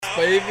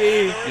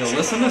baby. Yo,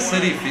 listen to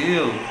City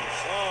Field. So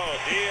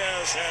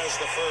Diaz has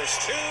the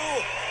first two.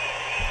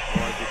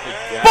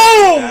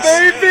 Boom,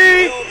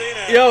 baby.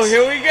 Yo,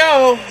 here we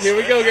go. Here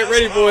we go. Get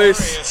ready, boys.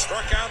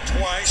 Struck out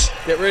twice.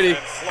 Get ready. And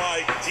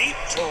fly deep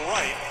to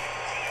right.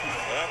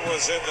 That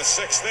was in the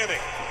sixth inning.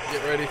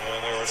 Get ready.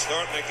 And they were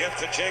starting to get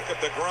to Jacob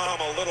deGrom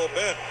a little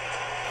bit.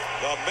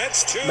 The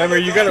Mets two. Remember,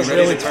 you gotta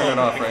really turn it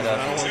off right I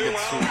after. don't want to get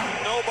sued.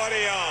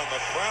 Nobody on. The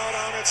crowd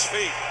on its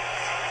feet.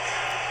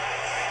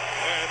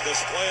 And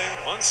displaying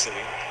Muncy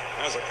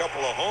has a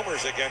couple of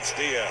homers against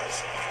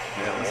Diaz.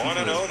 Yeah, listen 1-0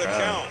 to this the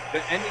crowd. count.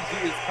 The energy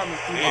is coming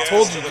through. I Diaz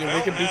told to you, the Jim,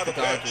 we could mound, beat the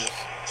now pitch.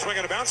 Dodgers.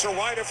 Swinging a bouncer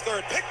wide of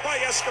third. Picked by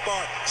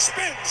Escobar.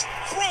 Spins.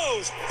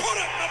 Throws. Put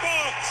it in the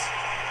box.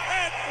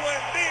 Edwin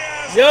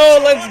Diaz. Yo,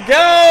 let's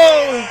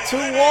go.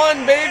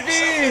 2-1,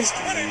 baby.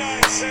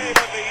 29th save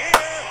of the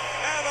year.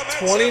 Now the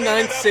Mets 29th have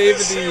ended up save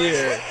this of the series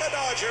year. with the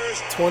Dodgers.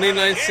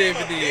 29th Game save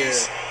of the year.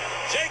 apiece.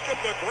 Jacob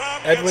deGrom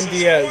Edwin gets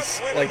his Diaz,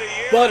 fourth win like of the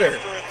year butter.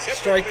 after a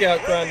typically Strikeout,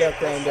 ground out, brilliant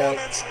ground out.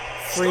 performance.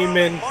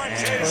 Freeman,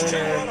 Martinez,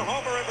 Turner, two-run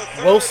homer in the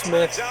third. Will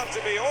Smith, Turns out to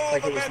be all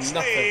like the it was Mets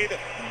nothing. need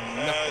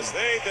as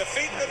they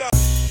defeat the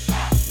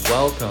Dodgers.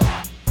 Welcome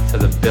to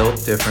the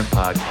Built Different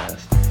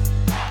podcast.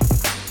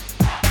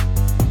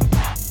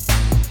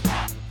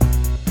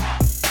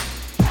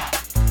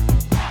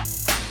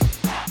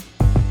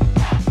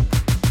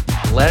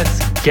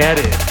 Let's get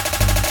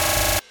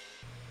it.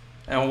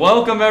 And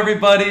welcome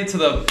everybody to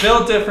the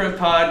Built Different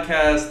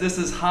podcast. This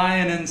is High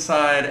and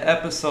Inside,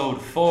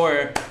 episode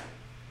 4.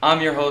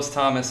 I'm your host,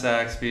 Thomas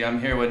Saxby. I'm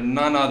here with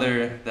none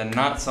other than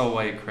Not So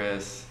White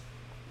Chris,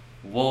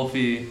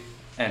 Wolfie,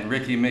 and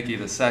Ricky Mickey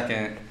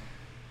II.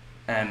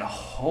 And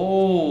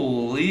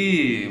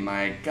holy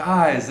my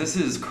guys, this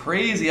is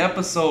crazy.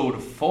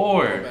 Episode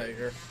 4.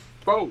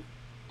 Boat.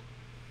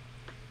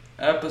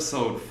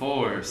 Episode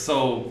 4.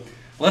 So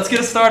let's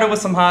get started with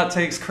some hot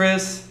takes.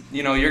 Chris,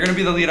 you know, you're going to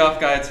be the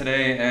leadoff guy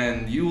today,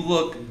 and you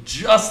look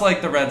just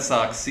like the Red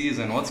Sox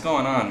season. What's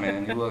going on,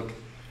 man? You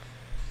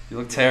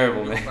look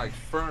terrible, You man. look like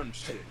firm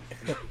shit.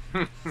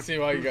 See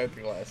why you got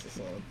the glasses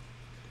on.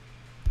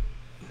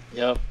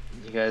 Yep,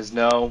 you guys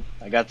know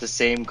I got the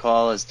same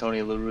call as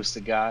Tony La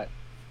Russa got.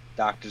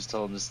 Doctors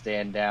told him to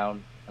stand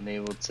down,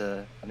 unable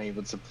to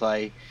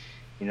play.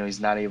 You know, he's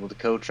not able to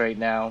coach right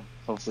now.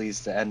 Hopefully it's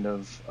the end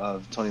of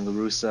Tony La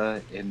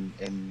Russa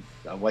in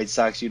a White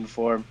Sox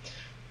uniform.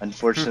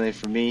 Unfortunately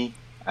for me,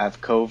 I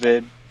have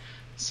COVID,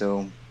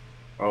 so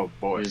Oh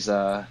boy. here's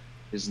a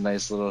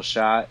nice little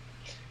shot.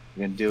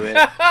 I'm gonna do it.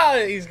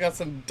 He's got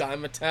some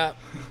Dimetap.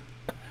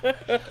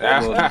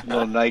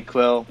 little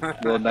NyQuil.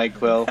 Little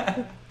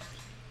NyQuil.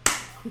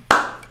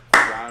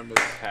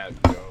 Diamond's hat,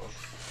 yo.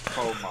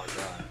 Oh my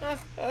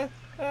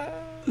god.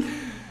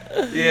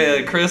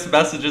 Yeah, Chris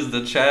messages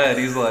the chat.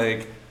 He's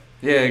like,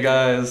 yeah,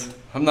 guys,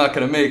 I'm not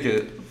going to make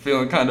it.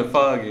 Feeling kind of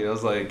foggy. I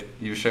was like,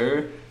 you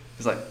sure?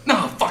 He's like,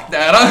 no, fuck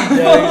that.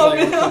 Yeah,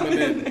 he's like, I'm coming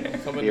in.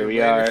 Coming Here in, we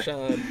rain or are.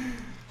 shine.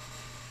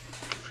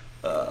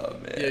 Oh,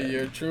 man. Yeah,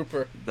 you're a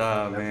trooper.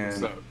 Nah, That's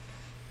what's man. up.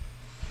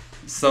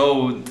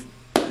 So,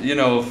 you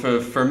know,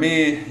 for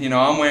me, you know,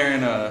 I'm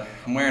wearing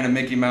a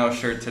Mickey Mouse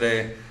shirt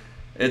today.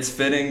 It's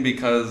fitting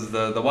because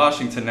the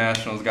Washington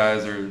Nationals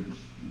guys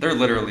they're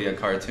literally a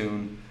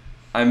cartoon.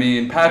 I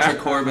mean, Patrick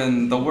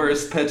Corbin, the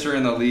worst pitcher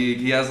in the league.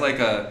 He has like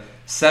a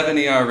 7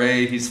 ERA.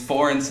 He's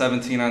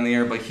 4-17 on the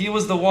year, but he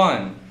was the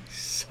one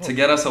to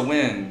get us a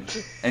win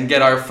and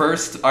get our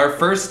first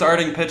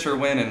starting pitcher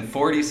win in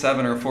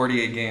 47 or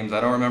 48 games. I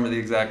don't remember the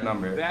exact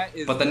number. That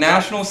is But the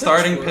National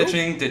starting true.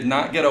 pitching did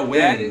not get a That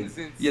win. is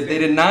insane. Yeah, they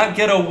did not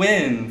get a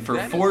win for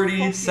That is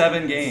 47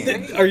 fucking games.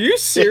 insane. Are you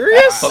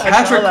serious? But I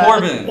Patrick saw that.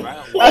 Corbin,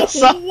 Wow. I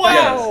saw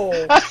Wow.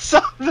 I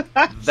saw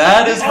that.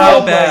 that is how Oh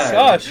my bad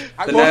gosh. the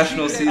Well,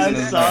 national he- season I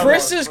is. saw now.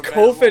 Chris's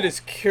COVID is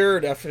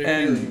cured after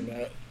hearing And-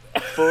 that.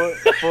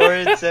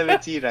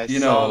 4-17. I You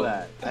saw know,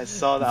 that. I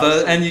saw that. I was The,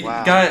 like, and you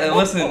wow. guys,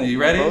 listen, you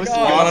ready? Most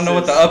You want to know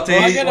what the losses.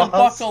 I update? gotta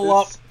buckle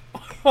up.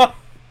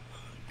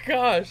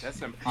 Gosh,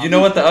 That's impossible. You know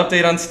what the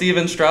update on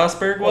Steven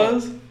Strasburg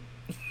was?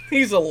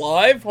 he's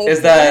alive.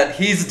 Is that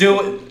he's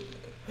doing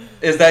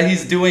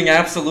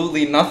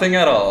absolutely nothing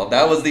at all.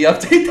 That was the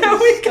update that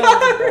we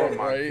got. Oh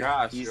my Right.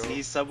 gosh, He's, yo.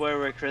 he's somewhere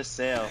with Chris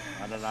Sale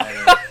on an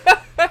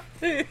island.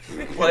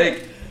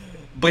 Like,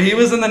 but he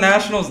was in the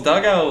Nationals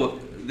dugout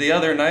the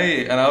other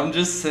night, and I'm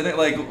just sitting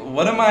like,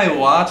 what am I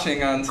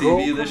watching on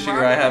TV Go this year?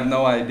 Kamara. I have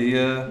no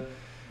idea.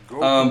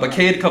 Go But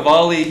Cade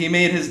Cavalli, he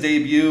made his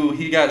debut.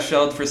 He got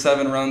shelled for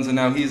 7 runs, and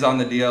now he's on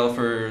the DL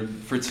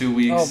for 2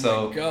 weeks. Oh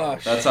so my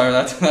gosh. that's our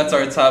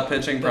top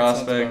pitching That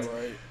sounds prospect.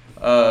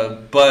 about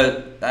right.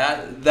 But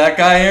that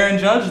guy Aaron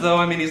Judge, though,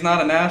 I mean, he's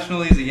not a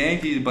National, he's a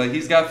Yankee, but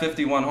he's got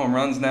 51 home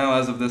runs now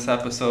as of this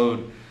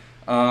episode.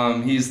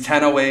 He's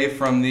 10 away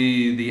from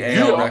the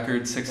AL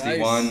record,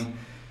 61.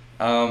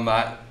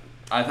 Nice.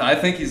 I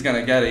think he's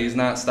gonna get it. He's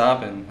not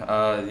stopping.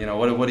 You know,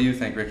 what do you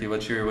think, Ricky?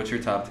 What's your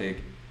top take?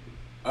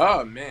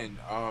 Oh man,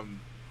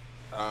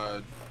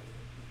 a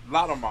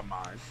lot on my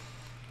mind.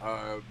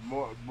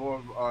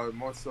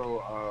 More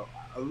so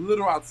a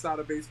little outside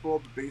of baseball,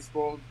 but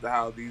baseball.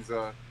 How these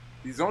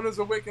these owners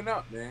are waking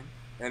up, man,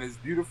 and it's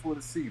beautiful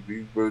to see.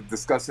 We were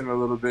discussing a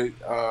little bit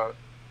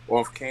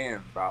off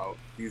cam about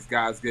these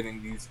guys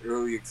getting these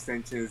early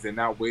extensions and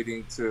not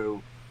waiting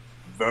till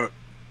the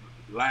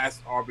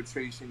last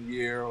arbitration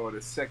year or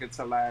the second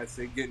to last.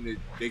 They're getting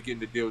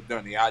the deal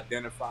done. They're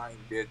identifying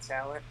their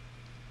talent,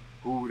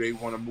 who they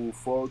want to move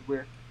forward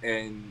with,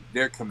 and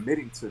they're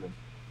committing to them.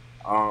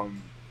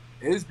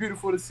 It is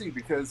beautiful to see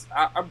because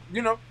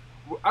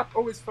I've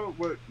always felt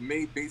what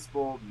made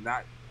baseball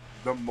not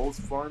the most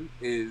fun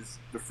is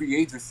the free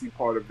agency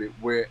part of it,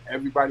 where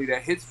everybody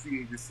that hits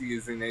free agency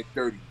is in their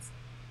 30s.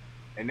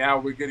 And now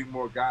we're getting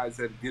more guys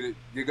that get it.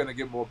 You're going to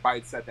get more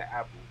bites at the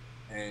apple.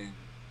 And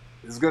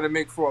it's going to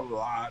make for a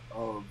lot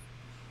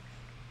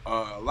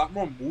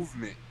more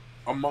movement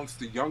amongst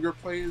the younger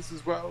players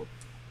as well.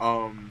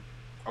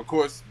 Of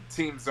course,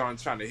 teams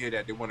aren't trying to hear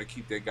that. They want to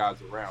keep their guys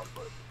around.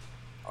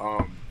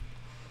 But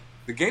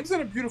the game's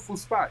in a beautiful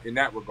spot in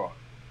that regard.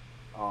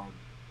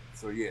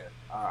 So, yeah,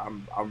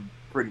 I'm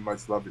pretty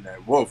much loving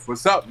that. Wolf,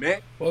 what's up,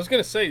 man? Well, I was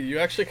gonna say you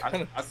actually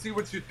kind of. I see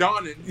what you're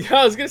donning. Yeah,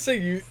 I was gonna say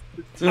you.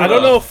 Dude, I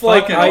don't know if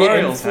like I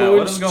Orioles hat.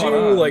 What is influenced going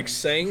you on? like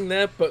saying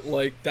that, but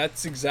like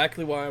that's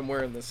exactly why I'm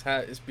wearing this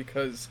hat is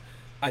because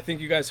I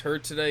think you guys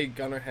heard today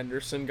Gunnar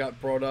Henderson got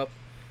brought up,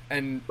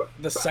 and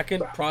the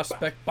second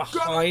prospect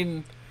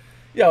behind,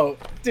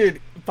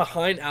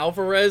 behind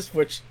Alvarez,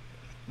 which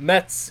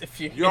Mets. If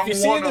you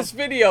see this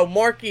video,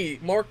 Mark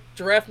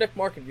Giraffe Neck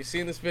Mark, if you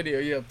see this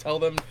video, tell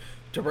them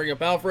to bring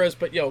up Alvarez,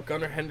 but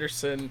Gunnar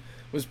Henderson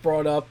was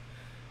brought up.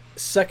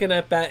 Second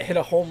at bat, hit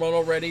a home run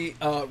already.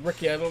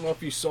 Ricky, I don't know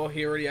if you saw,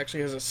 he already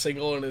actually has a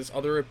single in his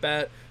other at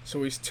bat,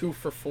 so he's 2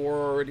 for 4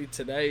 already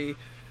today.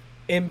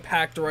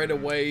 Impact right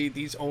away.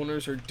 These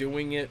owners are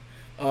doing it.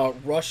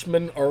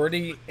 Rushman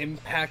already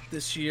impact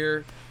this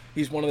year.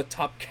 He's one of the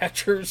top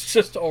catchers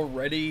just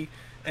already,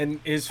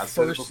 and his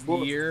first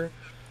year,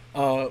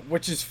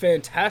 which is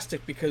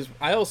fantastic because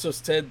I also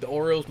said the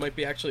Orioles might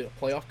be actually a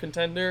playoff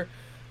contender.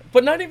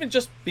 But not even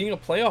just being a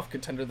playoff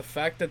contender, the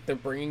fact that they're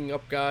bringing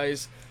up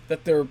guys,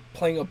 that they're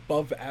playing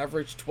above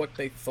average to what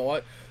they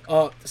thought.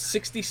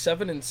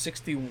 67 and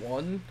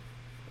 61.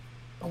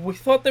 We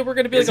thought they were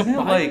going to be Isn't like a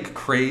it like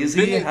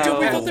crazy Dude,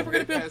 how... we thought they were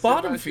going to be a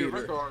bottom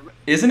feeder.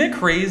 Isn't it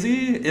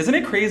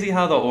crazy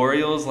how the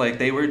Orioles, like,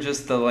 they were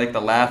just the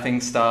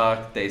laughing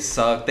stock. They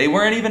sucked. They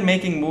weren't even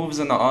making moves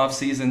in the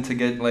offseason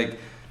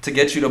to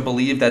get you to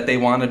believe that they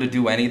wanted to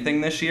do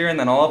anything this year, and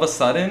then all of a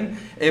sudden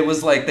it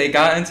was like they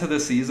got into the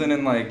season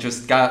and like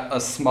just got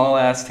a small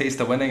ass taste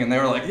of winning, and they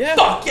were like,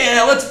 fuck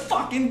yeah, let's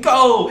fucking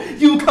go,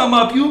 you come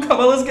up,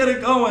 let's get it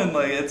going.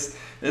 Like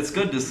it's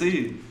good to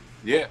see.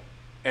 Yeah,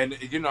 and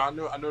I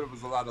know there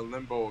was a lot of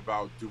limbo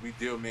about do we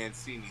deal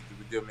Mancini.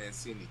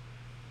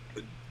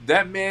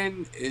 That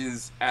man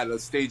is at a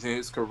stage in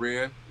his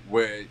career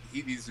where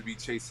he needs to be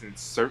chasing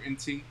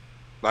certainty,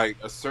 like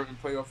a certain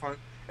playoff hunt.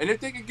 And if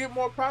they can get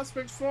more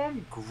prospects for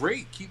him,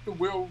 great. Keep the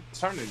wheel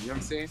turning, you know what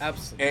I'm saying?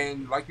 Absolutely.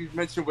 And like you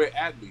mentioned with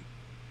Adley,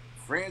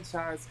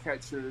 franchise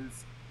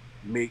catchers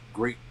make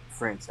great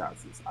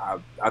franchises.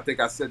 I think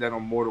I said that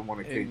on more than one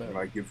occasion. Amen.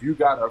 Like, if you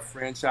got a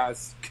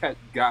franchise catch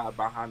guy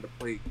behind the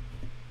plate,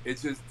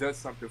 it just does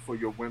something for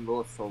your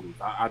win-loss totals.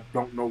 I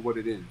don't know what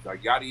it is.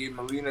 Like, Yadier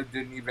Molina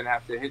didn't even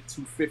have to hit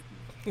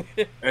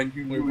 250. And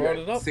you knew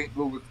that St.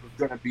 Louis was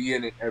going to be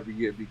in it every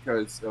year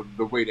because of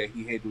the way that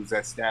he handles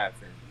that staff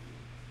and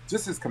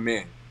just his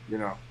command,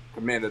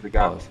 command of the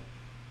guys,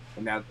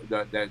 and that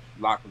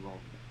locker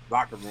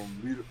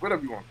room,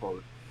 whatever you want to call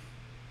it.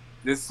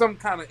 There's some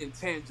kind of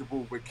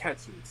intangible with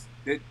catchers.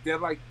 They're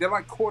like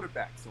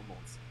quarterbacks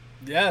almost.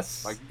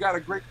 Yes. Like, you got a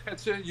great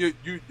catcher, you're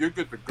good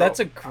to go. That's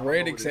a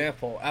great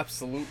example.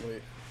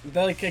 Absolutely.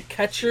 Like a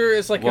catcher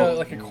is like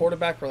a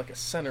quarterback or like a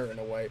center in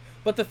a way.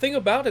 But the thing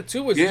about it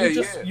too is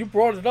you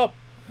brought it up.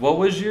 What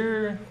was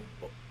your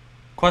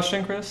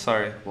question, Chris?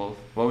 Sorry. Well,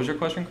 what was your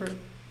question, Chris?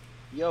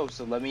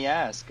 So let me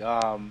ask,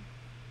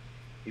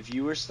 if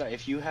you were starting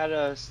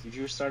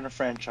a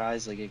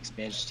franchise like an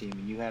expansion team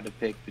and you had to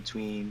pick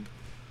between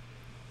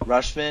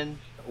Rushman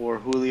or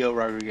Julio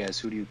Rodriguez,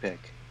 who do you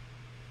pick?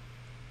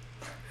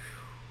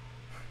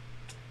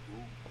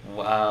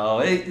 Wow,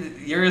 hey,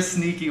 you're a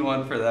sneaky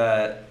one for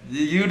that.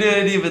 You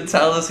didn't even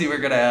tell us you were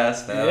gonna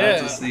ask that. Yeah.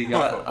 That's a sneak.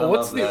 I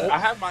love that. I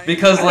have my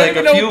Because like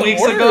a few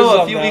weeks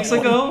ago.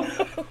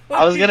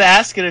 I was gonna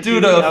ask it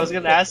I was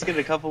gonna ask it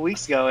a couple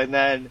weeks ago, and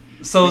then.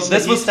 So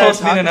this was supposed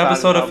to be an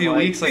episode a few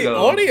weeks ago. The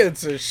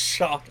audience is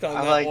shocked on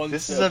I'm that like, one.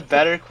 this is a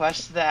better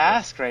question to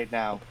ask right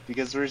now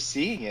because we're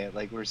seeing it.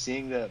 Like, we're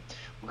seeing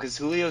because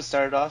Julio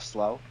started off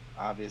slow,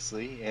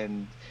 obviously,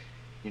 and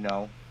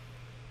here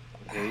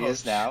he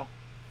is now.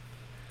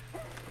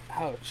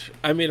 Ouch.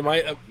 I mean,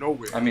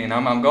 nowhere. I mean,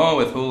 I'm going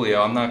with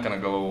Julio. I'm not gonna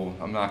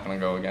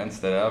go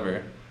against it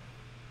ever.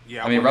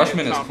 Yeah, I mean,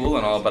 Rushman is cool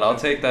and all, but I'll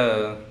take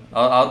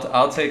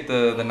I'll take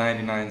the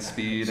 99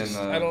 speed and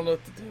I don't know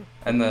what to do.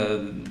 And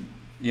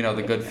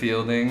the good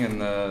fielding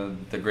and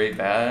the great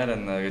bat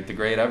and the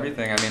great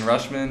everything. I mean,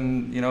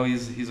 Rushman,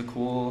 he's a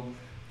cool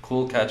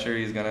catcher.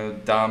 He's gonna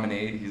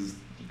dominate. He's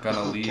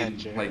gonna lead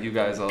catcher. like you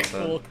guys all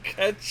said. Cool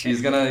catcher.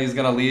 He's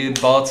gonna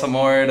lead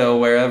Baltimore to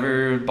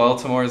wherever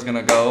Baltimore is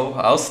gonna go.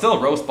 I'll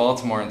still roast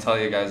Baltimore and tell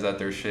you guys that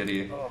they're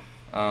shitty.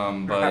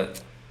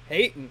 But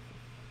Hating.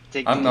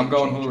 I'm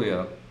going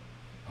Julio.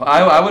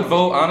 I would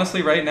vote,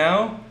 honestly, right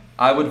now,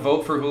 I would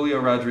vote for Julio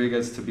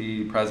Rodriguez to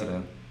be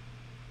president.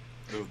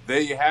 So there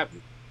you have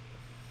it.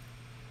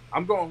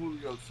 I'm going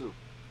Julio too.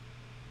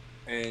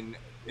 And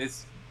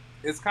it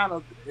kind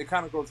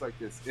of goes like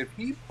this. If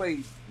he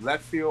played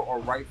left field or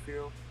right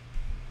field,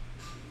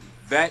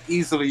 that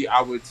easily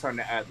I would turn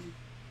to Adley.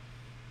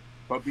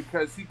 But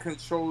because he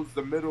controls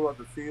the middle of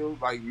the field,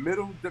 like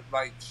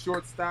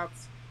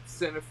shortstops,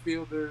 center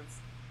fielders,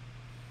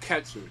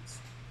 catchers.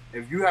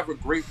 If you have a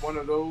great one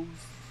of those,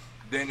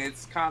 then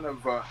it's kind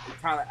of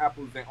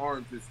apples and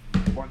oranges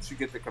once you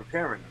get to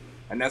comparing them.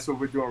 And that's what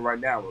we're doing right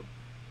now. A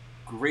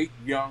great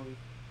young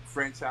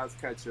franchise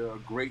catcher, a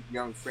great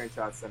young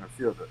franchise center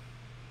fielder.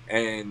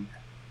 And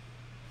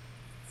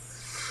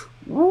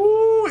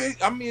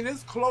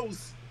it's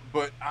close,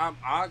 but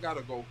I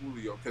gotta go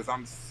Julio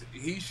because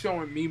he's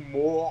showing me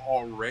more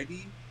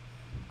already.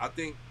 I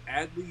think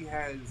Adley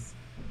has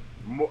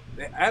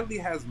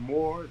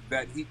more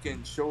that he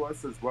can show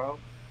us as well,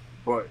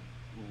 but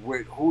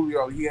with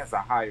Julio, he has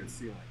a higher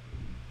ceiling.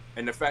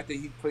 And the fact that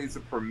he plays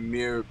a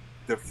premier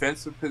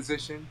defensive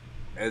position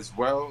as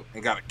well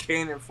and got a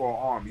cannon for an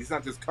arm. He's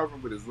not just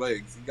covering with his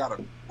legs. He got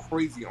a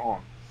crazy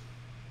arm.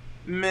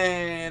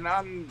 Man,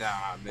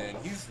 man.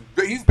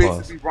 He's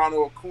basically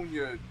Ronald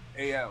Acuna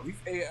AL. He's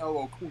AL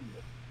Acuna.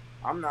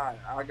 I'm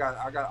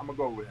gonna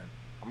go with him.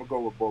 I'm gonna go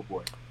with Bo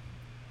Boy.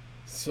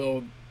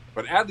 So,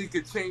 but Adley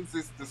could change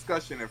this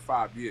discussion in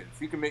 5 years.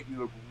 He can make me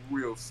look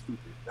real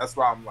stupid. That's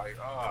why I'm like,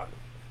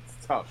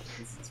 it's tough.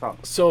 It's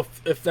tough. So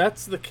if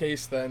that's the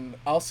case, then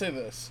I'll say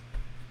this: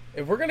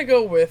 if we're gonna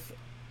go with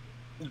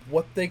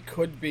what they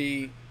could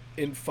be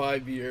in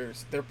 5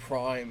 years, their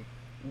prime,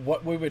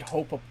 what we would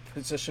hope a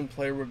position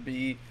player would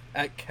be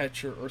at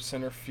catcher or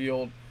center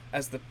field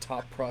as the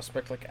top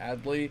prospect like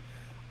Adley,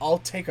 I'll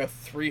take a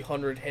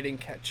 300 hitting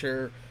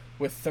catcher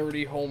with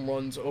 30 home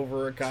runs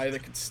over a guy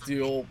that could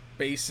steal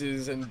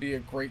bases and be a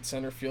great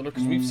center fielder,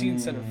 because we've seen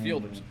center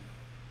fielders.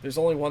 There's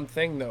only one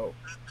thing, though.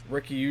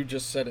 Ricky, you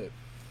just said it.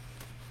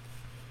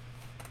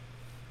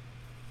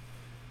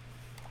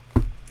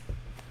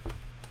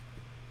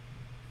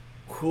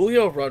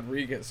 Julio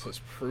Rodriguez has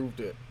proved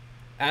it.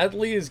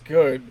 Adley is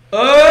good.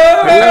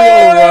 Julio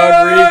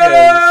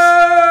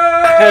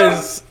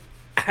Rodriguez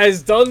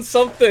has done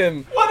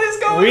something What is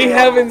going on? we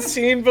haven't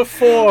seen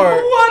before.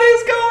 What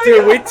is going on?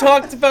 Dude, we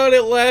talked about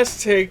it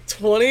last take.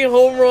 20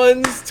 home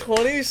runs,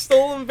 20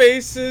 stolen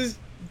bases.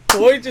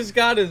 Boy just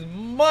got his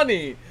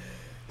money.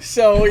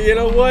 So, you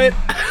know what?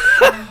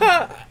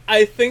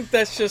 I think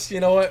that's just, you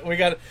know what? We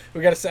gotta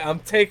say, I'm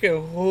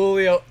taking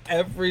Julio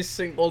every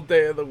single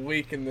day of the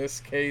week in this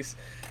case.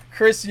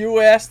 Chris, you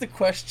asked the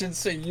question,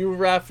 so you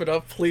wrap it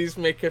up. Please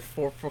make it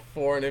 4 for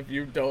 4, and if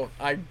you don't,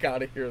 I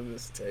gotta hear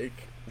this take.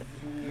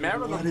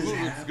 Maryland Blue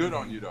looks good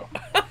on you, though.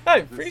 I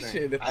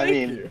appreciate it.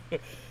 Thank you.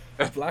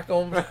 Black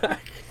on black.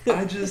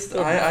 I just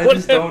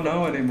don't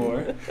know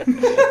anymore.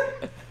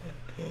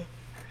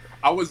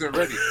 I wasn't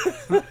ready.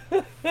 You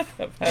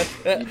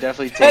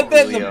definitely Had take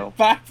that in the Julio.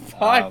 back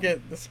pocket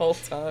this whole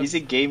time. He's a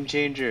game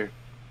changer.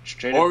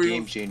 Straight up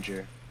game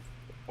changer.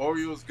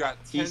 Orioles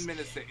got 10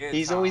 minutes to end.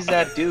 He's always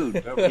that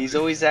dude. He's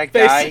always that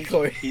guy.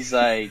 Basically. He's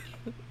like,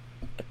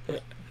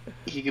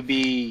 he could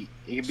be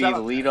the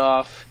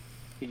leadoff.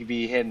 He could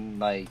be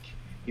hitting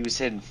he was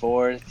hitting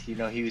fourth. He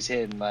was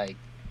hitting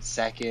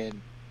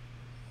second,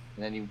 and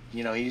then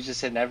he was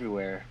just hitting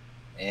everywhere,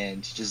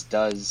 and he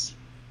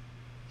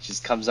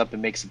just comes up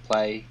and makes a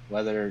play,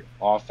 whether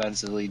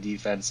offensively,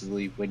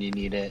 defensively, when you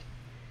need it.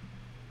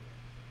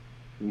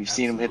 We've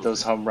seen him hit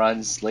those home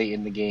runs late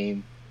in the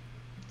game.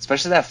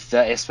 Especially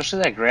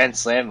that grand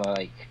slam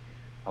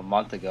a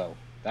month ago.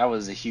 That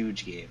was a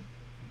huge game.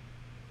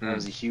 That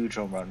was a huge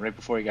home run right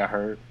before he got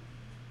hurt.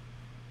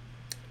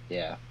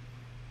 Yeah,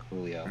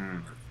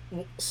 Julio.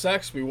 Well,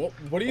 Saxby,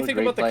 what do you think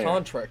about the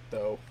contract,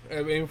 though?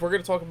 I mean, if we're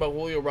going to talk about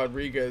Julio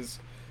Rodriguez,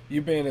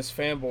 you being his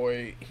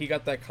fanboy, he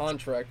got that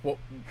contract.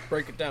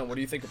 Break it down. What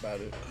do you think about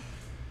it?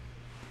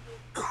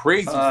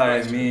 Crazy.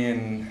 I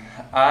mean,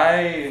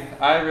 I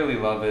really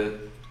love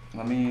it.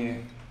 Let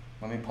me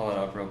pull it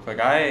up real quick.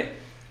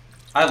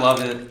 I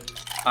love it.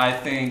 I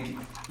think,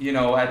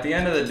 at the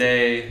end of the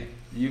day,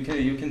 you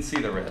can see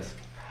the risk.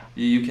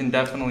 You can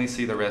definitely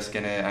see the risk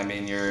in it. I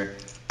mean, you're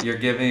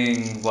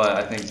giving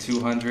I think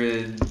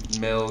 200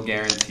 mil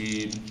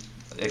guaranteed.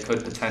 It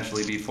could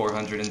potentially be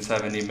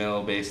 470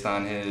 mil based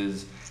on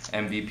his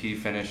MVP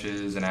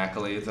finishes and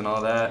accolades and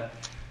all that.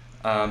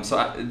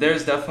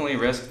 There's definitely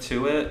risk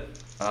to it.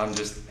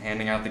 Just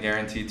handing out the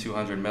guaranteed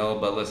 200 mil.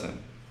 But listen,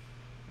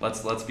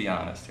 let's be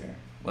honest here.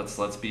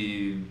 Let's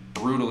be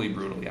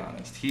brutally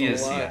honest. He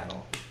is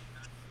Seattle.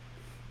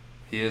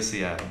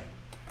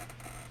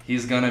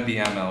 He's gonna be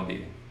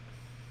MLB.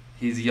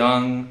 He's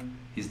young.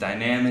 He's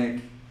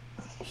dynamic.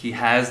 He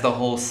has the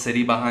whole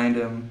city behind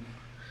him.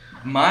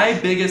 My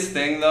biggest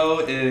thing,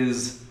 though,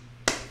 is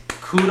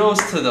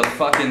kudos to the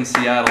fucking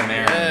Seattle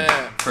Mariners,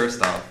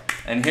 first off.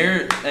 And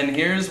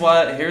here's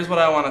what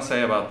I want to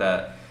say about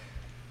that.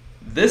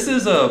 This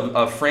is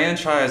a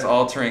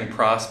franchise-altering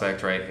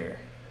prospect right here.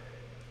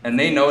 And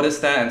they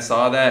noticed that and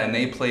saw that, and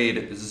they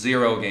played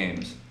 0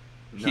 games.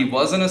 He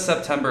wasn't a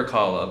September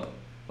call-up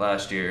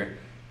last year.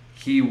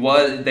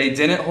 They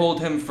didn't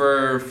hold him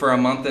for a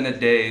month and a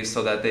day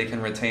so that they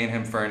can retain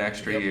him for an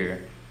extra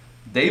year.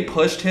 They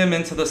pushed him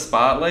into the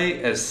spotlight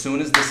as soon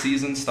as the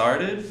season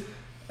started,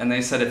 and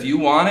they said, if you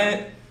want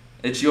it,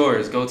 it's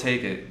yours. Go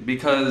take it.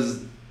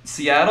 Because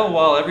Seattle,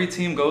 while every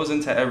team goes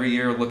into every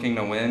year looking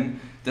to win,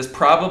 this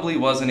probably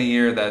wasn't a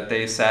year that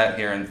they sat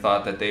here and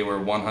thought that they were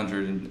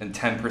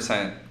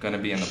 110% going to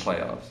be in the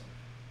playoffs.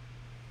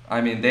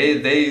 I mean,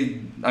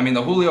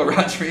 the Julio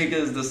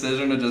Rodriguez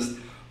decision to just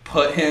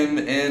put him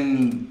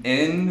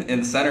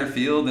in center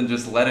field and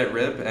just let it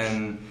rip,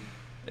 and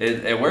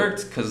it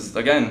worked because,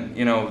 again,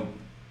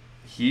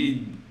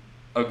 he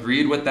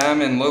agreed with them,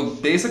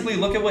 and basically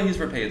look at what he's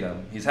repaid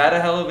them. He's had a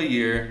hell of a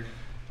year.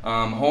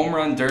 Home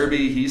run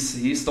derby, he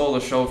stole the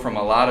show from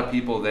a lot of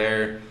people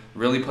there,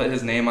 really put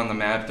his name on the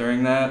map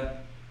during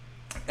that.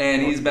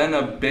 And he's been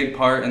a big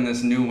part in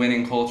this new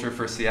winning culture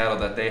for Seattle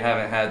that they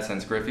haven't had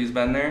since Griffey's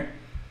been there.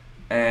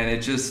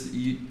 And this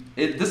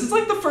is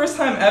like the first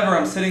time ever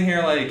I'm sitting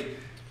here like,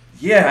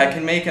 yeah, I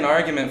can make an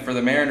argument for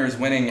the Mariners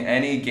winning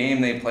any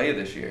game they play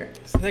this year.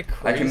 Isn't that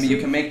crazy? You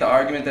can make the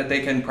argument that they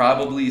can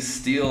probably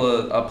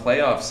steal a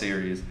playoff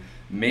series.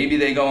 Maybe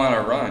they go on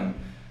a run.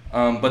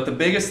 But the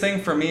biggest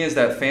thing for me is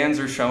that fans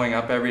are showing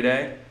up every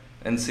day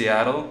in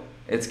Seattle.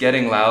 It's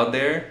getting loud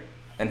there,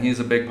 and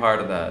he's a big part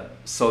of that.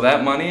 So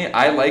that money,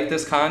 I like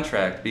this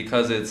contract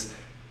because it's,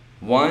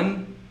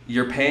 one,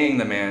 you're paying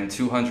the man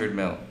 $200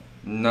 million.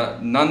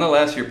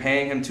 Nonetheless, you're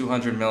paying him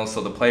 $200 million,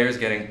 so the player's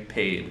getting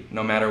paid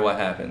no matter what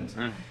happens.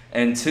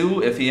 And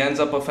two, if he ends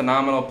up a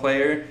phenomenal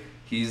player,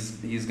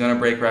 he's gonna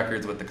break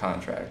records with the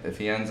contract. If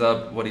he ends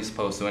up what he's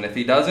supposed to, and if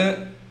he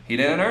doesn't, he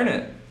didn't earn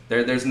it.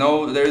 There's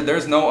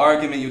no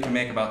argument you can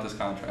make about this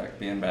contract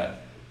being bad.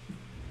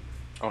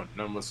 Oh,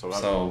 none whatsoever.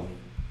 So.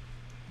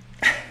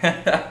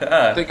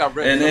 I think I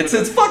read. And it's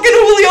fucking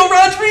Julio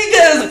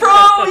Rodriguez,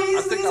 bro.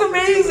 He's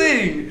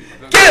amazing.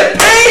 Get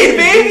paid,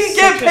 baby.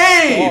 Get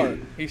paid.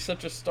 He's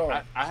such a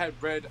star. I had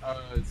read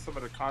some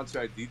of the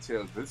contract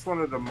details. It's one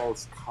of the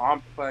most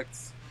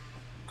complex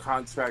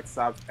contracts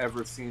I've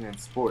ever seen in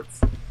sports.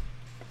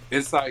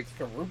 It's like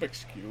a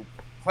Rubik's Cube.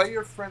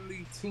 Player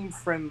friendly, team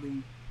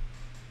friendly,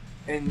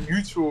 and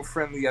mutual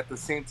friendly at the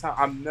same time.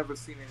 I've never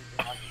seen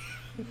anything like it.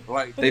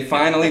 Like, they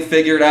finally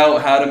figured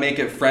out how to make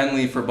it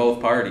friendly for both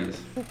parties.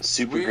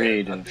 Super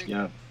great,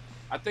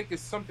 I think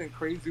it's something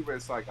crazy where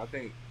it's like, I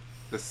think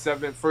the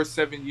first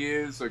 7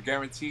 years are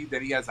guaranteed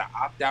that he has an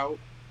opt out,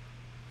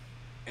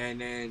 and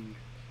then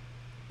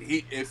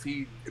if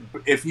he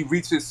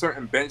reaches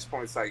certain bench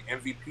points like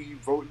MVP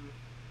voting,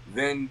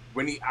 then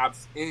when he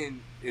opts in,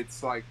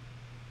 it's like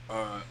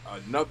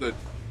another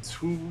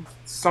 2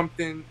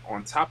 something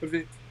on top of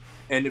it,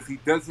 and if he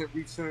doesn't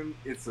reach them,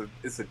 it's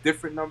a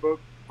different number.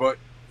 But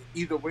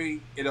either way,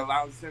 it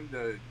allows him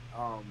to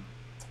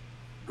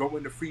go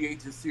into free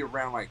agency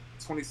around like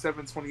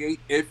 27, 28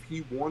 if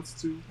he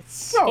wants to.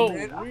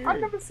 I've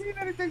never seen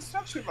anything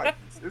structured like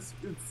this.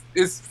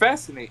 It's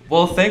fascinating.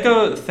 Well, think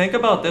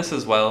about this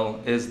as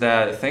well.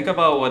 Think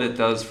about what it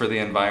does for the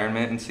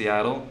environment in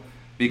Seattle,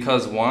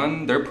 because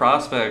one, their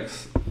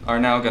prospects are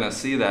now gonna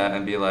see that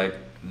and be like,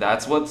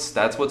 that's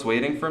what's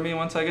waiting for me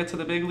once I get to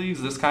the big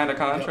leagues. This kind of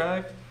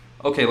contract.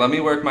 Okay, let me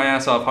work my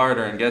ass off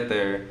harder and get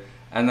there.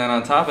 And then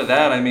on top of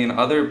that, I mean,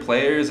 other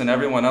players and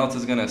everyone else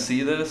is going to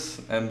see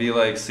this and be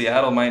like,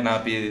 Seattle might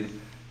not be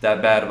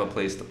that bad of a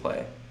place to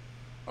play.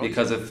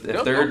 Because if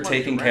they're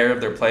taking care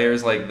of their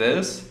players like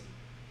this,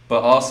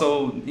 but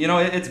also,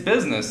 it's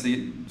business.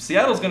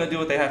 Seattle's going to do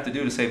what they have to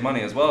do to save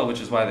money as well,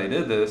 which is why they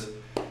did this.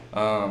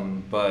 Hats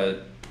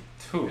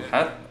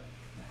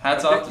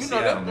off to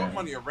Seattle, they'll throw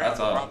money around. Hats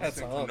off.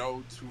 Robinson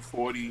Cano,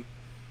 240 a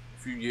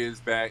few years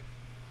back.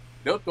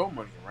 They'll throw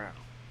money around.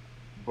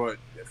 But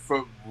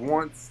for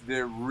once,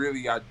 they're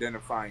really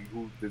identifying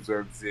who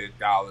deserves their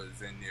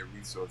dollars and their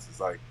resources.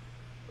 Like,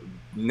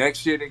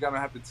 next year, they're going to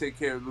have to take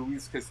care of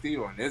Luis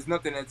Castillo. And there's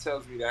nothing that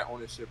tells me that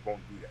ownership won't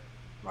do that.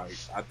 Like,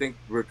 I think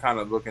we're kind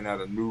of looking at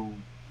a new,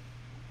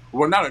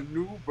 well, not a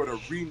new, but a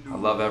renewed. I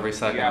love every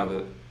second of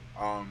it.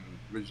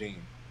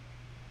 Regime.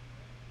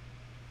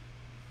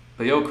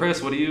 But yo,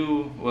 Chris, what's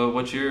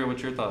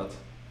your thoughts?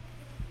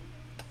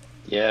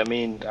 Yeah, I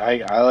mean,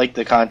 I like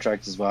the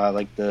contract as well. I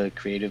like the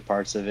creative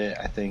parts of it.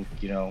 I think,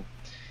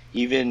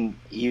 even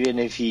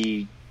if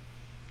he,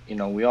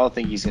 we all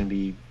think he's going to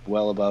be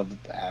well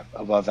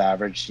above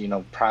average,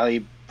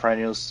 probably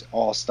perennial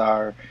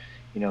all-star,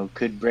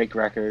 could break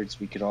records.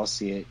 We could all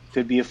see it.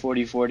 Could be a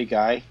 40-40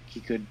 guy. He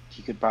could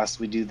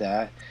possibly do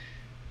that.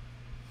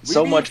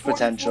 So much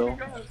potential.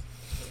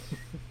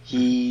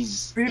 He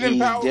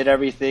did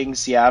everything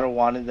Seattle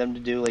wanted them to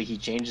do. Like, he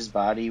changed his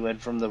body. He went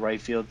from the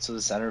right field to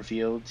the center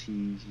field.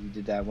 He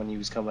did that when he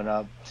was coming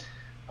up.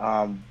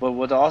 But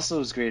what also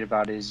is great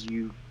about it is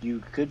you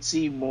could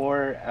see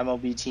more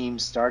MLB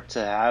teams start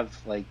to have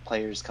like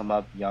players come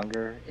up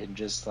younger and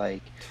just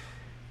like,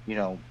 you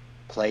know,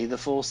 play the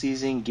full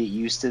season, get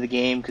used to the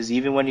game. Because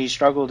even when he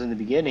struggled in the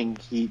beginning,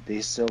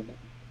 they still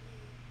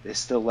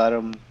let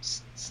him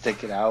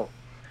stick it out.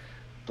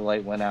 The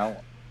light went out.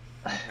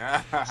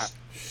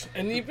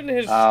 And even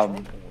his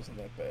struggle wasn't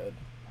that bad.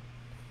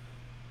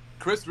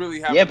 Chris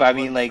really having but I a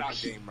mean, like,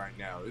 game right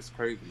now. It's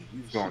crazy.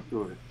 He's going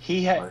through it.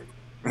 He had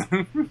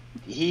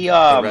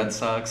the Red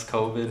Sox,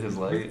 COVID, his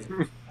light.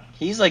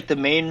 He's like the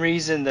main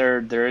reason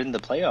they're in the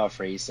playoff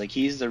race. Like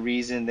he's the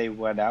reason they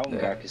went out and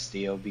got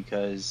Castillo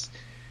because,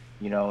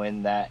 you know,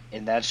 in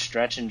that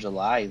stretch in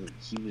July,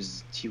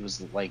 he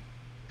was like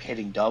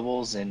hitting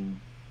doubles and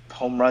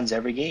home runs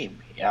every game.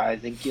 Yeah, I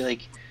think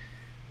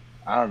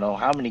I don't know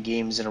how many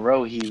games in a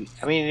row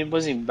I mean, it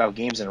wasn't even about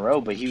games in a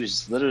row, but he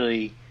was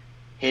literally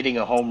hitting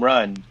a home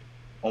run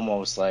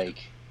almost like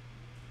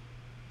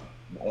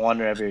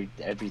one every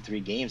 3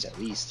 games at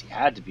least. He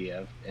had to be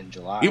in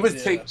July. He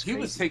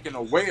was taking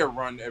away a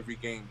run every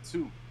game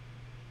too.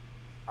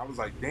 I was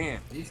like,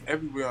 damn, he's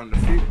everywhere on the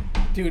field,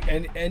 dude,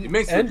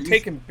 and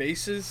taking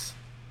bases.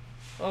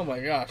 Oh my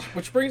gosh!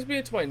 Which brings me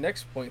into my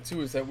next point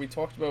too, is that we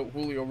talked about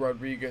Julio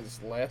Rodriguez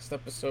last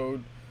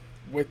episode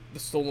with the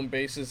stolen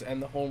bases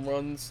and the home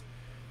runs,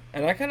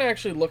 and I kind of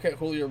actually look at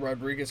Julio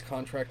Rodriguez's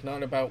contract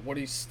not about what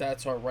his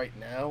stats are right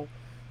now,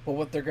 but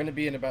what they're going to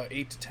be in about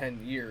 8 to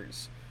 10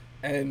 years.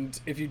 And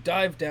if you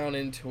dive down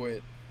into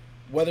it,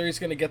 whether he's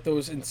going to get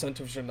those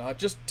incentives or not,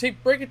 just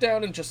break it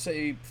down and just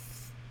say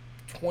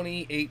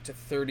 28 to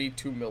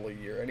 32 mil a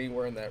year,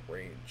 anywhere in that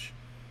range,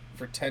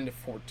 for 10 to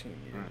 14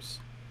 years.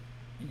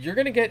 You're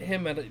going to get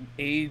him at an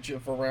age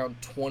of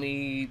around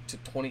 20 to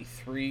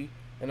 23,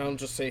 and I don't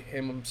just say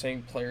him, I'm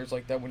saying players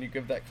like that. When you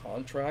give that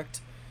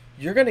contract,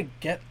 you're going to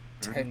get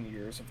 10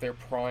 years of their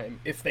prime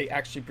if they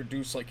actually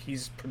produce like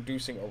he's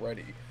producing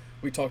already.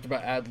 We talked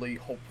about Adley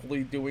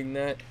hopefully doing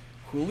that.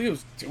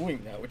 Julio's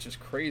doing that, which is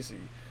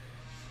crazy.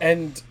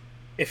 And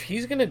if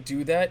he's going to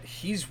do that,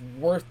 he's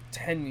worth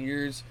 10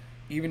 years,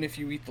 even if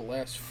you eat the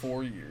last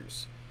 4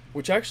 years.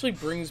 Which actually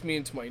brings me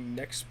into my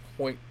next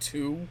point,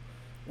 too.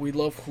 We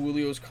love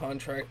Julio's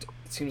contract.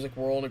 It seems like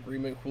we're all in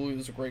agreement.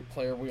 Julio's a great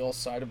player. We all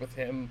sided with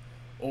him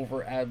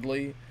over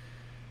Adley.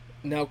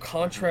 Now,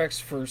 contracts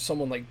for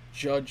someone like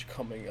Judge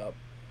coming up.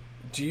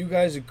 Do you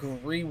guys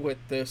agree with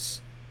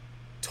this?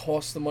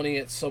 Toss the money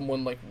at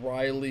someone like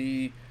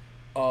Riley,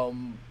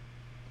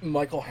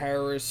 Michael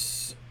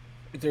Harris.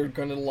 They're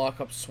going to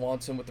lock up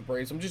Swanson with the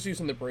Braves. I'm just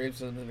using the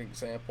Braves as an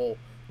example.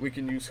 We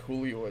can use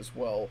Julio as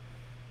well.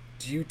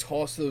 Do you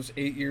toss those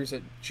 8 years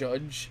at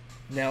Judge,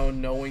 now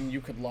knowing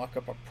you could lock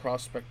up a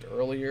prospect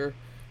earlier?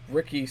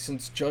 Ricky,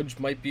 since Judge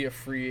might be a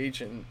free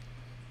agent,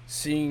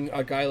 seeing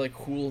a guy like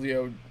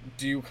Julio,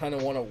 do you kind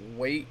of want to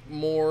wait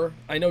more?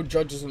 I know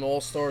Judge is an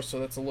all-star, so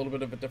that's a little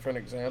bit of a different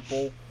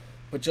example.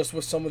 But just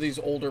with some of these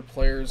older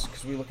players,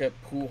 because we look at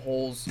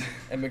Pujols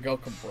and Miguel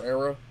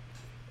Cabrera,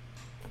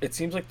 it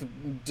seems like the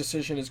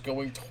decision is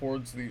going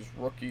towards these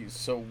rookies.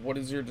 So what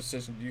is your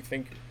decision? Do you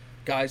think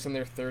guys in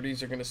their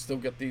 30s are going to still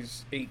get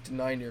these 8 to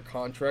 9 year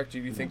contracts? Or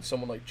do you think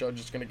someone like Judge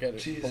is going to get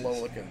it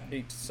below like an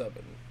 8 to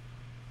 7?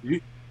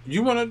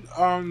 You want to?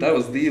 That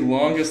was the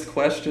longest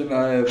question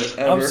I have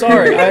ever. I'm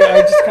sorry.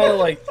 I just kind of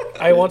like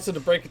I wanted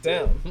to break it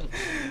down.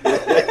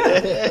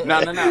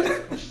 No.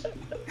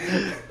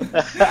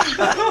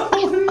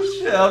 Holy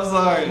shit! I'm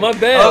sorry. My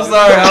bad. I'm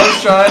sorry. I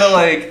was trying to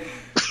like.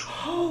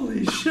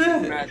 Holy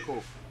shit! Mad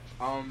cool.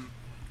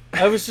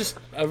 I was just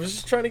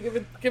trying to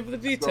give the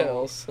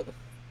details.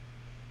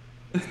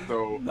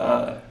 So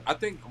I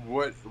think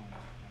what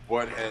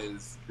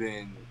has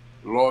been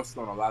lost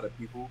on a lot of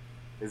people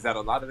is that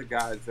a lot of the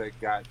guys that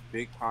got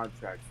big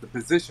contracts, the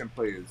position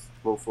players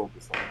will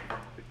focus on,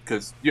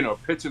 because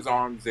pitchers'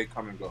 arms, they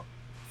come and go,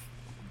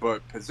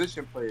 but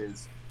position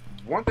players.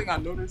 One thing I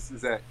noticed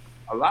is that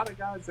a lot of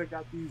guys that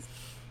got these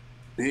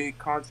big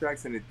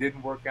contracts and it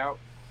didn't work out,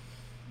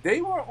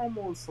 they were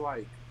almost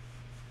like,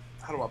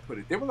 how do I put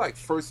it? They were like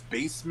first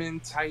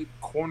baseman type,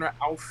 corner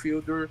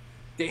outfielder.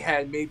 They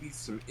had maybe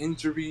some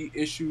injury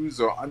issues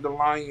or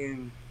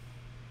underlying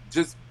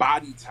just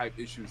body type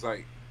issues.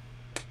 Like,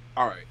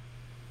 all right,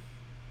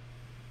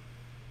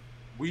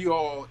 we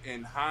all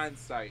in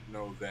hindsight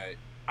know that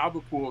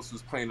Albert Pujols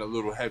was playing a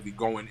little heavy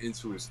going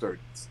into his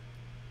 30s.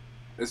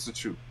 It's the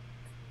truth.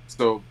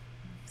 So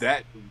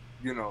that,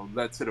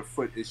 led to the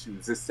foot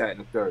issues, this, that, and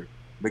the third.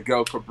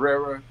 Miguel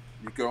Cabrera,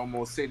 you could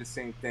almost say the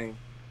same thing.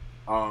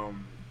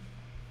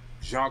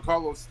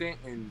 Giancarlo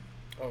Stanton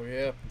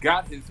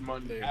got his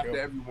money after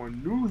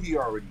everyone knew he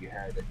already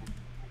had it.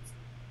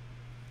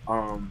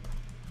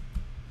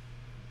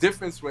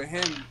 Difference with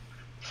him,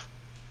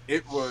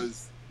 it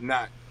was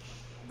not,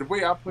 the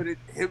way I put it,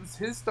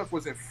 his stuff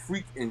wasn't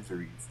freak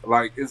injuries.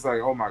 Like, it's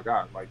like, oh my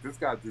God, like this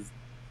guy just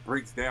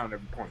breaks down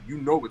every point. You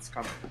know it's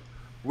coming.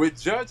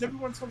 With Judge,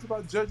 everyone talks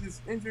about Judge's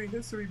injury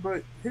history,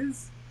 but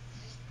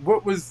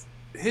what was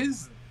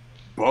his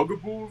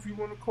bugaboo, if you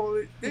want to call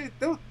it,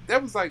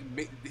 that was like,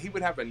 he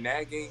would have a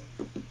nagging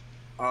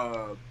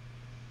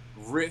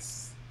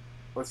wrist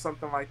or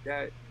something like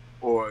that,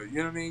 or you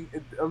know what I mean.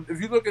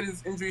 If you look at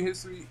his injury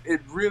history,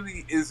 it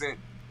really isn't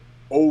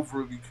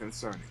overly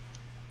concerning.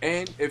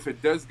 And if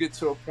it does get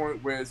to a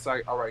point where it's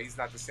like, all right, he's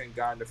not the same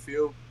guy in the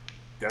field,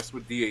 that's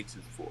what DH is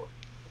for.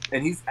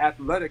 And he's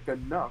athletic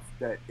enough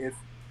that if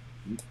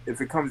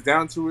it comes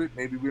down to it,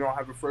 maybe we don't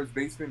have a first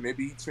baseman,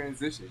 maybe he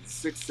transitions.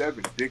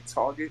 6'7", big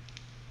target.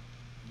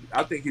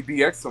 I think he'd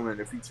be excellent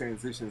if he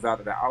transitions out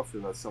of the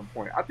outfield at some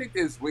point. I think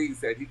there's ways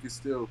that he could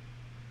still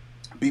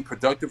be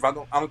productive. I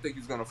don't think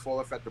he's going to fall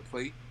off at the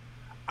plate.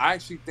 I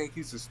actually think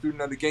he's a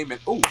student of the game. And,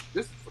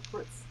 this is for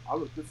Chris. I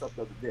looked this up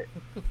the other day.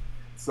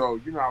 So,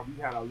 you know how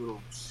we had our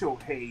little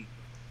Shohei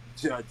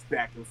Judge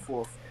back and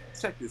forth.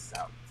 Check this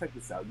out.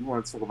 You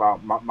want to talk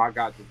about my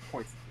guy just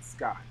points at the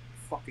sky.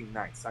 Fucking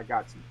nice. I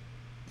got you.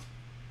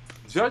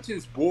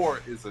 Judge's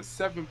WAR is a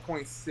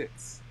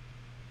 7.6.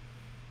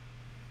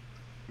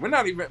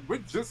 We're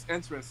just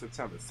entering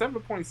September.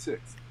 7.6.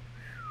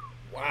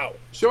 Wow.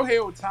 Shohei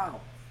Ohtani,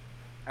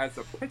 as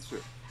a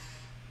pitcher,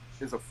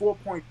 is a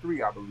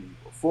 4.3, I believe,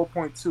 or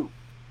 4.2.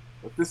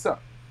 Look this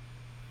up.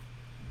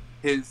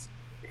 His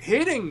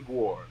hitting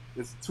WAR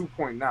is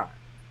 2.9.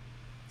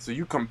 So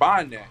you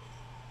combine it,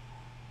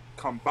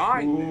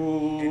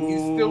 and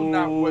he's still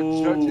not what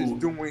Judge is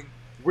doing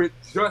with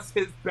just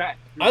his bat.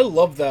 I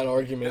love that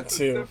argument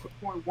too.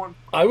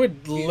 I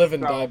would live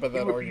and die by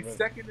that argument. He would be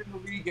second in the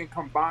league in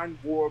combined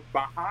WAR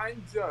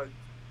behind Judge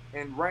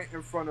and right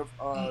in front of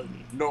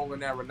Nolan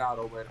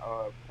Arenado and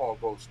Paul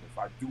Goldschmidt.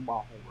 I do my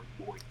homework,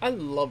 boy. I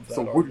love that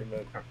argument. What do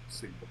you have to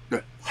say about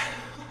that?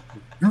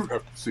 You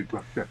have to say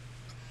about that.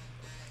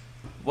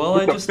 Well,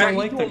 I just don't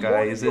like the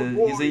guy. He's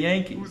a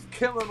Yankee. Who's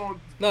killing on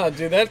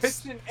dude,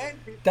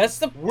 that's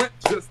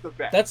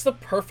the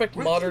perfect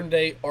modern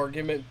day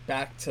argument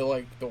back to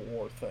like the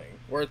WAR thing,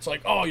 where it's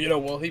like,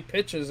 he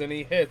pitches and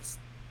he hits,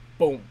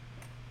 boom,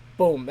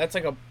 boom. That's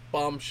like a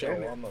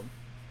bombshell on them.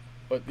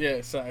 But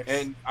yeah, Sax.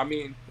 And I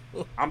mean,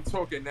 I'm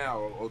talking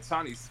now.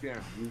 Ohtani's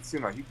scaring me. It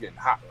seems like he's getting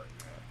hot right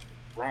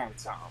now. Wrong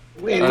time.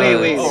 Wait.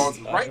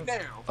 Right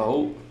now.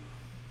 Oh.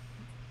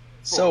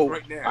 So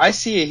right now. I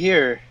see it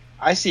here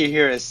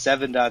as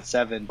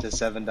 7.7 to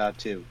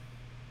 7.2.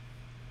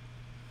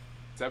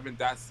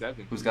 7.7.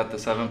 Who's got the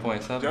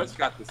 7.7? Judge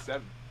got the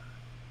 7.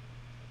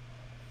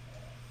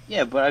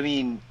 Yeah, but I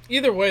mean,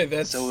 either way,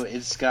 that's so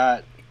it's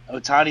got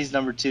Ohtani's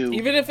number 2.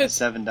 Even if it's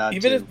 7.2.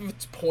 Even if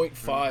it's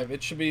 0.5,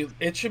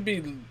 it should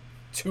be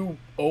 2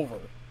 over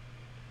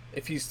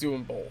if he's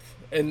doing both.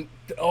 And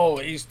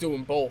he's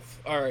doing both.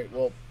 All right,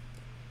 well,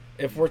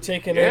 if we're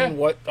taking in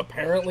what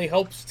apparently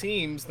helps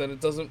teams, then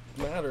it doesn't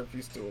matter if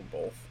he's doing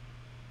both.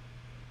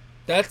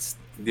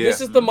 This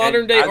is the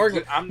modern day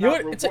argument. I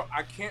love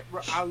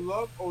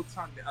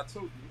Ohtani. I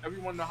told you,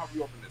 everyone know how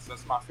we open this.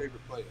 That's my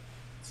favorite player.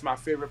 It's my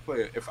favorite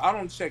player. If I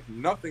don't check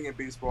nothing in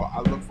baseball,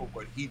 I look for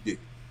what he did.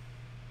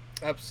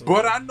 Absolutely.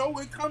 But I know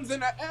it comes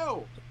in an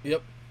L.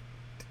 Yep.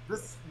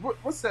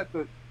 What's that?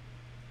 The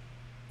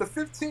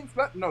 15th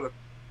letter? No, the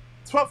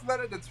 12th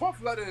letter. The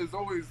 12th letter is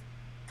always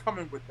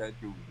coming with that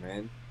dude,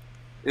 man.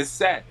 It's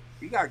sad.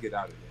 He gotta get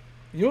out of there.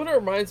 You know what it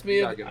reminds me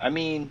of? I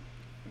mean,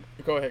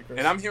 go ahead, Chris.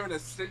 And I'm hearing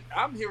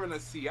a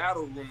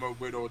Seattle rumor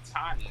with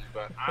Ohtani,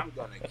 but I'm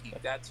gonna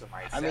keep that to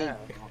myself. I mean,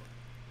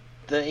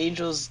 the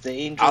Angels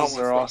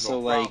are also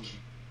like,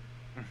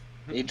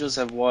 the Angels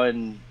have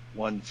won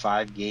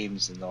 5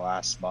 games in the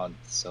last month,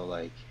 so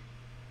like,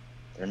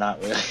 they're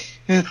not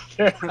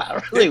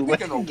really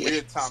winning. A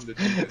weird time to do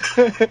this.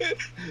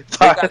 It's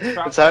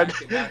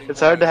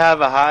hard to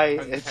have a high.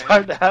 It's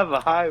hard to have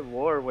a high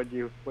WAR when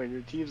your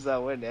team's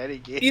not winning any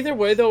game. Either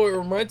way, though, it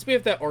reminds me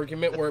of that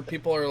argument where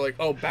people are like,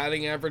 "Oh,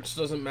 batting average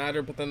doesn't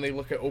matter," but then they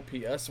look at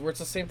OPS, where it's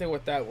the same thing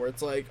with that, where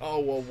it's like, "Oh,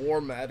 well,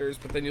 WAR matters,"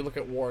 but then you look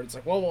at WAR, and it's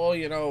like, "Well,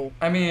 you know."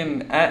 I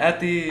mean,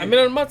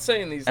 I'm not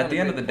saying these at the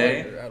end of the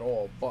day at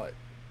all, but.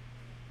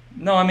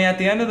 No, I mean, at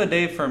the end of the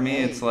day, for me,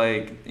 it's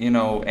like,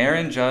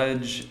 Aaron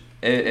Judge,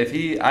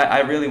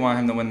 I really want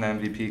him to win the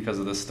MVP because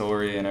of the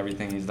story and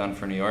everything he's done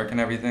for New York and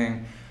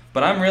everything.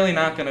 But I'm really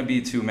not going to be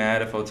too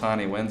mad if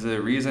Ohtani wins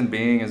it. Reason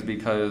being is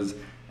because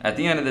at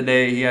the end of the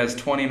day, he has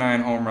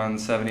 29 home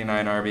runs,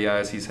 79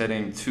 RBIs. He's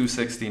hitting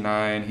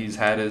 269. He's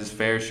had his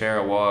fair share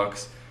of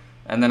walks.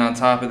 And then on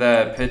top of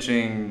that,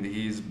 pitching,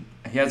 he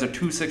has a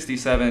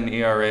 2.67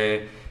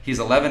 ERA. He's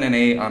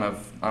 11-8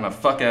 on a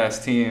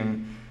fuck-ass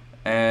team.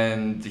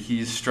 And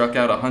he's struck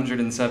out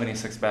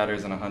 176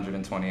 batters in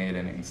 128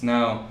 innings.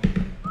 Now,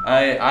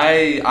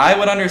 I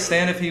would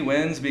understand if he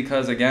wins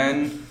because,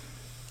 again,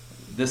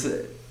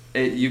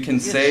 you can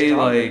say,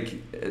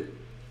 like,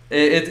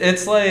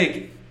 it's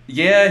like,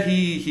 yeah,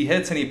 he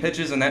hits and he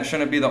pitches, and that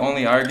shouldn't be the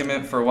only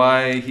argument for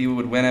why he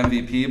would win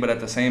MVP, but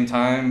at the same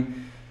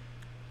time,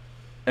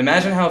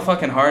 imagine how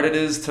fucking hard it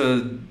is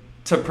to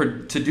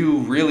do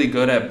really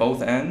good at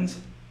both ends.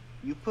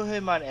 You put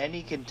him on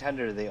any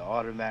contender, they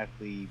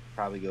automatically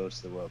probably go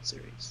to the World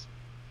Series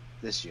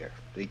this year.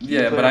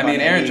 Yeah, but I mean,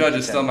 Aaron Judge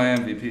is still my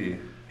MVP.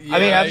 Yeah, I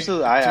mean,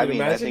 absolutely.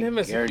 I think him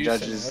as Aaron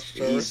Judge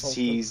is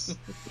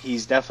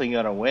he's definitely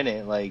gonna win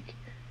it. Like,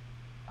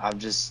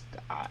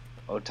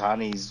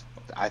 Ohtani's,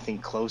 I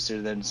think,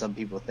 closer than some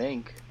people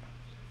think.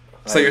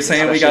 So you're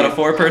saying we got a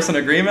 4-person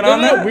agreement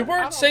on that? No, we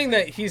weren't saying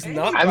that he's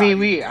not. I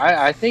mean,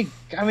 I think,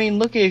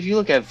 if you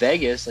look at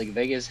Vegas, like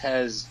Vegas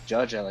has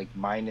Judge at like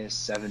minus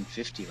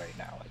 750 right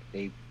now.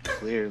 Like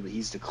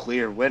he's the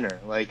clear winner.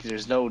 Like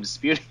there's no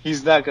dispute.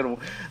 He's not gonna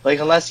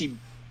unless he.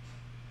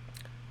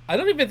 I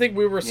don't even think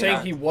we were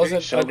saying he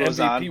wasn't an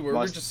MVP. We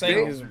were just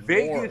saying his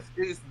Vegas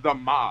is the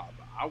mob.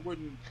 I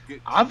wouldn't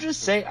get. I'm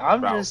just saying.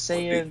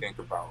 Think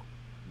about.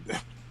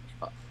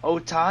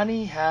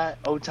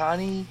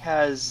 Ohtani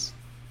has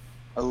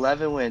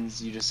 11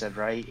 wins. You just said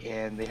right,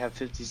 and they have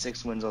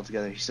 56 wins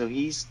altogether. So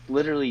he's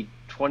literally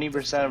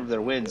 20% of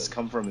their wins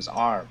come from his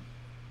arm,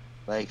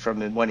 like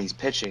from when he's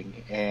pitching,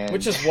 and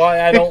which is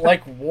why I don't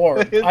like WAR.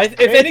 If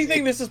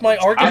anything, this is my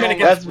argument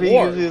against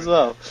WAR. Me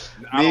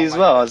as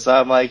well. So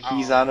I'm like,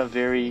 he's on a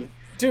very.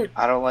 Dude,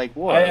 I don't like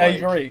WAR. I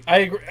agree.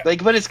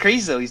 Like, but it's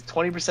crazy though. He's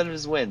 20% of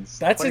his wins.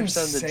 That's 20%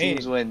 insane. of the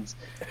team's wins.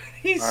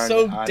 He's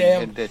on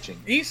damn pitching.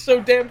 He's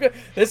so damn good.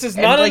 This is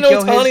not an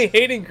Ohtani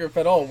hating group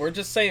at all. We're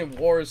just saying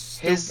WAR is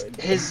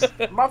stupid. His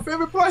my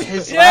favorite player.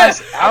 His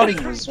last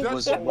outing was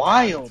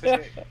wild.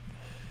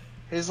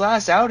 His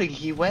last outing,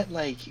 he went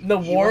like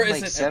WAR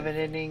like 7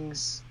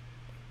 innings.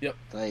 Yep.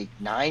 Like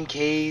 9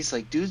 Ks.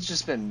 Like dude's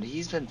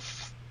he's been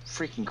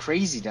freaking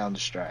crazy down the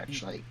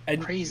stretch. Like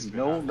crazy.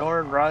 No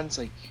earned runs.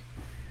 Like.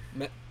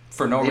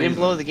 For no reason. They didn't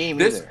blow the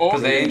game either.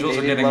 Because the Angels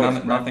are getting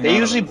nothing. They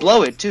usually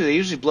blow it too. They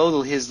usually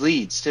blow his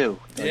leads too.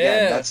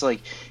 Again, that's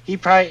like he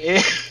probably.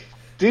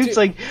 Dude's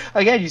like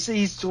again. You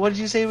say what did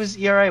you say his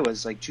ERA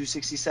was like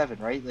 2.67,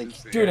 right?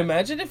 Like, dude,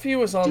 imagine if he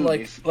was on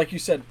like you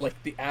said, like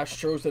the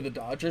Astros or the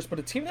Dodgers. But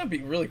a team that'd be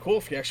really cool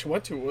if he actually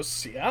went to was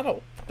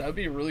Seattle. That'd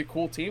be a really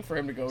cool team for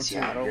him to go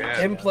Seattle. to.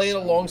 Him playing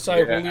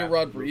alongside Julio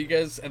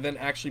Rodriguez and then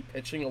actually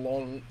pitching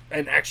along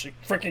and actually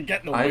freaking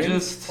getting a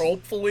win.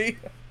 Hopefully.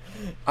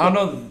 I don't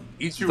know.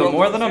 The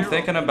more that I'm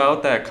thinking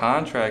about that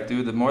contract,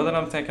 dude, the more that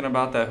I'm thinking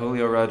about that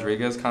Julio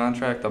Rodriguez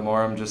contract, the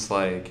more I'm just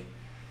like,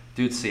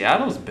 dude,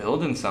 Seattle's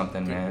building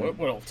something, man. What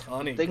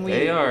Ohtani?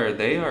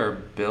 They are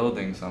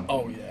building something.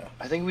 Oh yeah.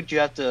 I think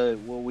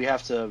what we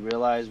have to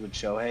realize with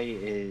Shohei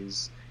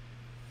is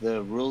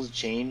the rules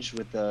changed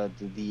with the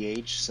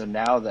DH, so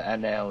now the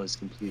NL is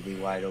completely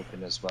wide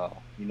open as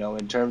well. You know,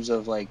 in terms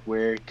of like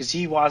because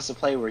he wants to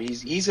play where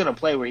he's gonna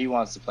play where he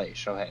wants to play,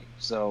 Shohei.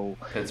 So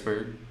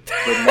Pittsburgh.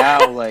 But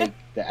now like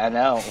the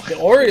NL, the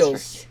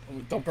Orioles.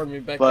 Don't bring me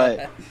back.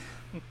 But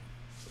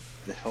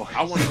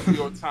I want to see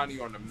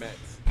Ohtani on the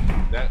Mets.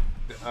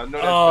 I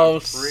know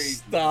that's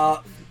crazy.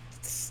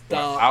 Stop.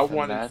 I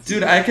want,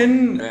 dude. I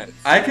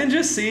can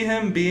just see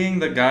him being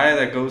the guy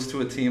that goes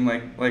to a team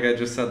like I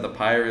just said, the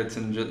Pirates,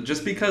 and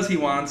just because he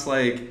wants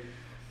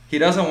he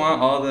doesn't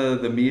want all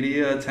the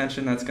media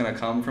attention that's gonna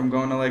come from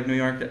going to like New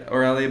York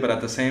or LA, but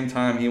at the same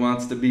time he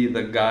wants to be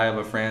the guy of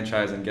a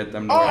franchise and get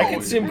them. I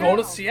can see him going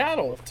to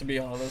Seattle, to be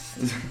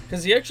honest,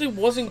 because he actually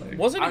wasn't he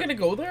gonna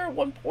go there at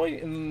one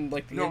point and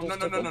like the no.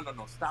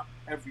 Stop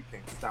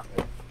everything.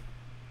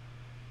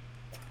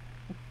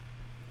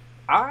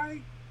 I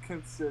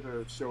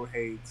consider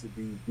Shohei to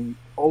be the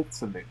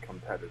ultimate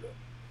competitor.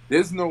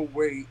 There's no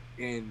way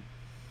in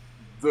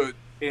the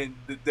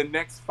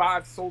next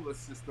 5 solar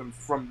systems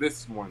from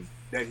this one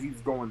that he's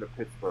going to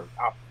Pittsburgh.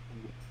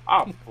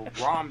 I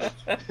promise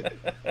you,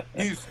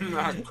 he's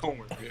not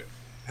going there.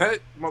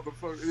 That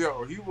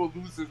motherfucker, he will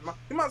lose his mind.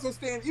 He might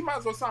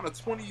as well sign a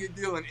 20-year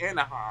deal in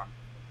Anaheim.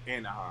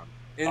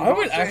 I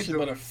would actually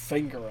put a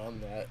finger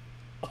on that.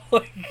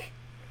 What?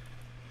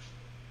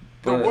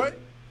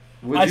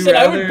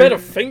 I would bet a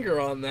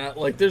finger on that.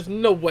 Like, there's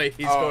no way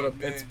he's going to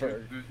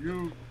Pittsburgh.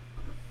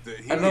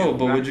 I know,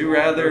 but would you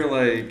rather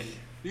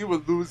he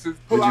would lose his.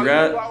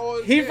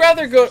 He'd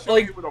rather go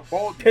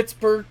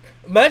Pittsburgh.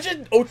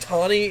 Imagine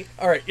Ohtani.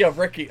 All right,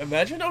 Ricky.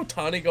 Imagine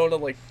Ohtani going to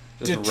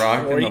just Detroit.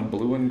 Rocking the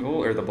blue and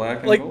gold or the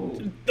black and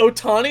gold.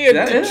 Ohtani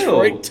and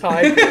Detroit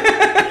Tigers.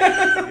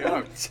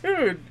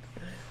 Dude,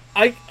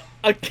 a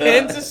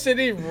Kansas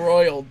City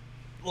Royal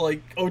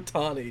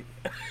Ohtani.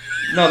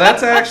 No,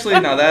 that's actually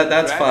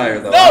that's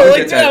fire though. No,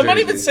 dude, I'm not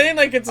even saying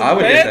it's a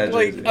bad.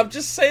 I'm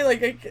just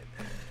saying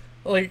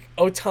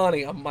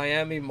Ohtani, a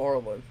Miami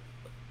Marlin.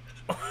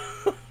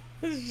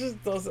 It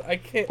just doesn't. I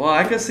can't. Well,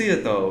 I can see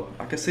it though.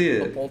 I can see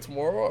it.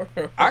 Baltimore.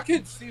 I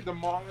could see the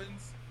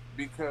Marlins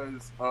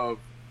because of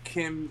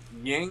Kim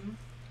Yang.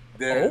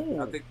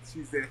 I think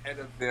she's the head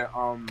of their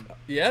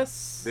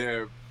yes,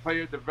 their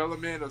player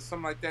development or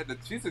something like that.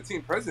 She's the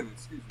team president.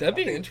 That'd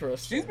be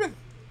interesting.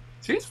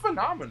 She's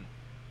phenomenal.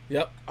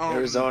 Yep.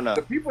 Arizona.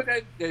 The people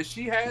that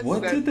she has.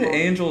 What did the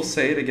Angels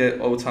say to get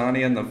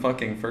Ohtani in the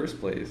fucking first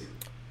place?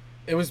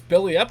 It was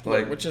Billy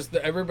Epler, which is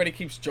everybody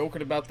keeps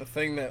joking about the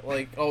thing that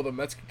the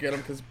Mets could get him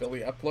because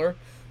Billy Epler.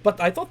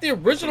 But I thought the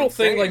original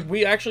thing,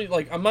 we actually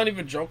I'm not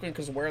even joking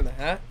because I'm wearing the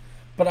hat,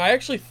 but I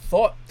actually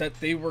thought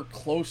that they were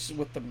close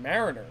with the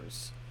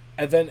Mariners,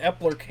 and then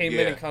Epler came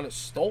in and kind of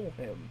stole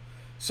him.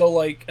 So,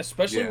 like,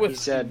 especially with he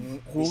said,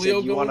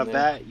 Julio you want to going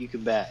there. bat, you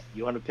can bat.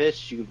 You want to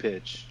pitch, you can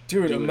pitch. Dude,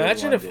 Do whatever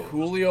imagine you if wanna do.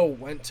 Julio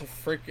went to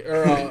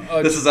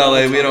This is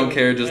LA. We don't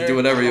care. Just do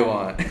whatever you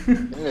want.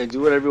 Yeah, do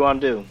whatever you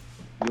want to do.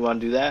 You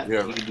want to do that?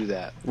 Yeah. You can do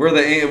that. We're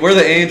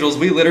the Angels.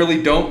 We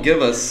literally don't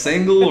give a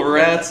single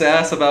rat's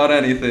ass about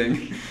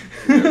anything.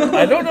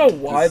 I don't know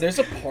why. There's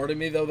a part of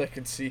me, though, that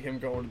could see him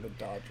going to the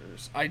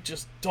Dodgers. I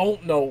just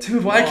don't know.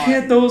 Dude, why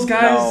can't those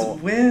guys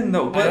win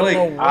though? But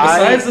like,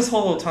 besides this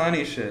whole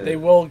Ohtani shit, They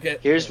will get.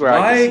 Here's where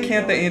why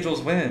can't the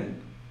Angels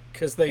win?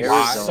 Because they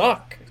Arizona.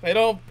 suck. They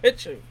don't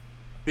pitching.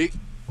 Look,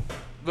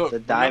 The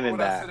remember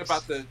what I Diamondbacks.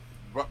 said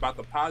about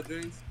the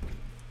Padres?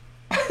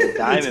 The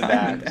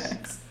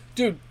Diamondbacks.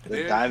 Dude,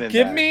 The Diamondbacks.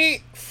 give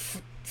me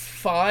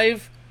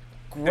 5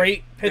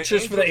 great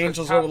pitchers for the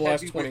Angels are over the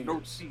last top-heavy 20 with no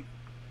years. teeth.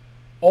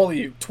 All of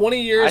you.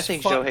 20 years, I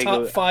think Shohei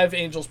top go- 5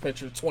 Angels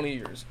pitchers, 20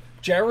 years.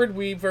 Jared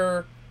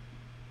Weaver,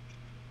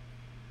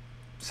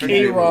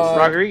 Sergey K-Rod.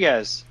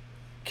 Rodriguez.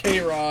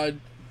 K-Rod.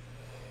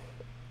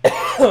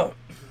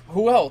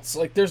 Who else?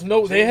 Like, there's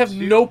no... They have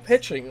no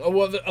pitching. Oh,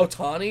 well,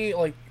 Ohtani,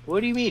 like... What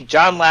do you mean?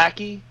 John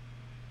Lackey?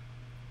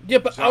 Yeah,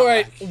 but John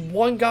alright, Lackey.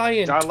 one guy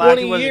in John 20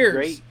 Lackey wasn't years.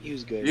 great. He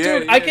was good. Yeah.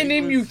 Dude, I can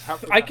name he you... was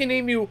half the I time. can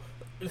name you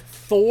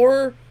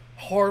Thor,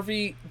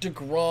 Harvey,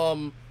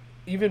 DeGrom,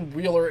 even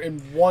Wheeler in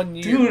 1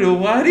 year. Dude,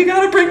 why do you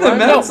gotta bring the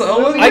Mets?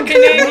 No, Owen? I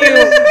can name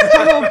you...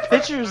 What are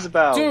pitchers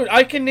about? Dude,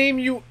 I can name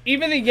you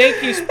even the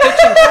Yankees pitching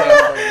staff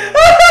right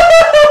now.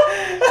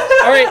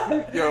 All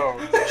right, Yo,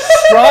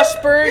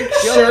 Strasburg,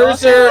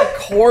 Scherzer,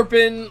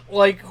 Corbin.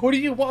 Like, who do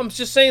you want? I'm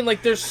just saying,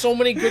 like, there's so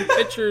many good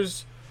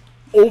pitchers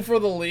over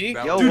the league.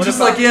 Yo, Dude, what just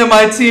about- like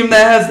my team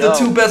that has the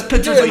Yo. 2 best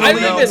pitchers Dude, in the I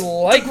league. don't even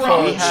like We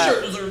them.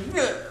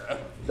 had-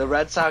 The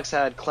Red Sox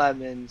had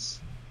Clemens,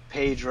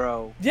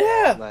 Pedro.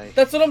 Yeah, Like-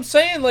 that's what I'm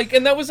saying. Like,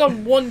 and that was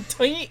on one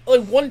team.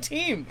 Like, one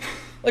team.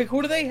 Like,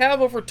 who do they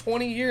have over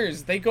 20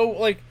 years? They go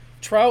like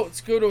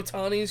Trout's good,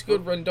 Ohtani's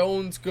good,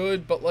 Rendon's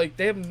good, but like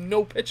they have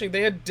no pitching.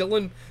 They had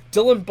Dylan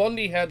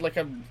Bundy had like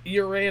a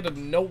ERA out of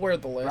nowhere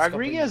the last. couple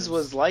Rodriguez years.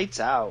 was lights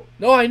out.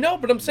 No, I know,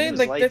 but I'm saying was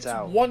like lights that's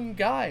out. one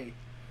guy.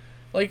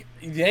 Like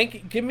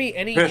give me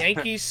any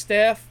Yankees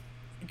staff.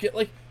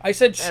 Like I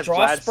said, They had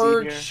Vlad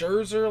Strasburg, Senior.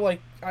 Scherzer. Like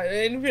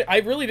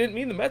I really didn't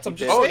mean the Mets. I'm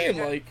just Oh, saying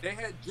they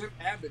had Jim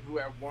Abbott who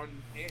had one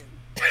hand.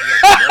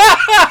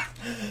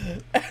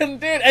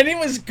 and he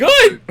was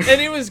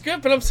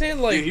good, But I'm saying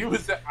like, he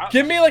was.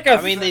 give me like a,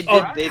 I mean, they a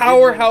did- they did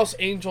powerhouse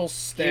Angels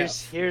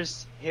staff.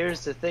 Here's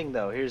the thing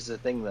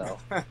though.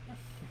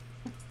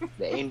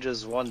 The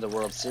Angels won the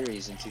World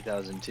Series in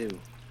 2002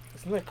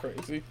 Isn't that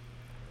crazy?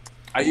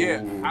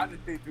 Yeah. Ooh. How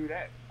did they do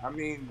that? I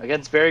mean,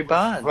 against Barry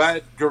Bonds.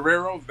 Vlad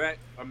Guerrero, that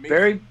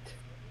amazing.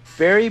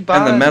 Barry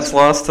Bonds. And the Mets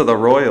lost to the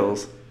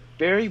Royals.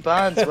 Barry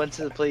Bonds went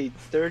to the plate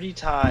 30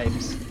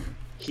 times.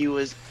 He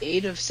was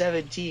 8 of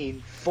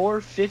 17,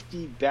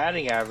 450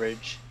 batting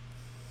average.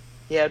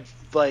 He had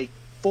like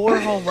 4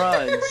 home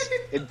runs,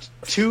 and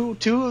two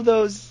of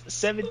those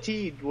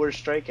 17 were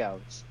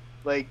strikeouts.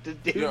 Like the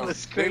dude Yo,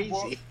 was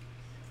crazy.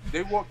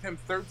 They walked him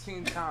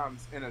 13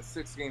 times in a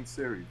 6-game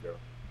series, yo.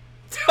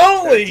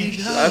 Holy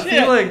I shit!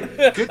 feel like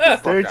Get the fuck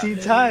out 13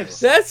 of times.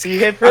 That's He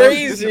hit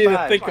crazy to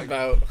 55. think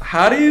about.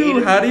 how do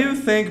you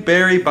think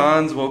Barry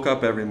Bonds woke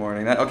up every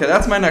morning? Okay,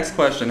 that's my next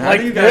question. How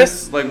Like do you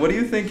guys this? like? What do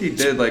you think he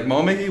did? Like,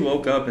 moment he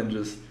woke up and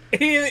just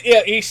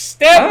He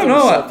stabbed I don't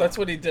know. himself. That's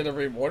what he did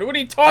every morning. What are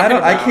you talking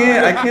I about?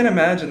 can't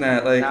imagine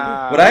that. Like,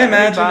 Nah, what I Barry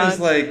imagine Bonds- is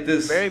like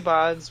this. Barry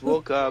Bonds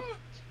woke up.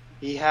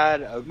 He had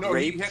a No,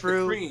 he hit the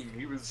grapefruit. cream.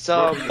 He was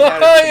Some he rubbing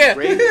had Oh, some yeah.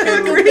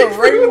 grapefruit. The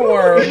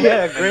ringworm. He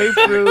had a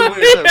grapefruit.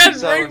 He had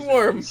some,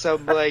 ringworm.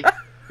 some like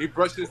He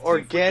brushed his teeth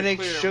Organic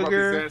with the clear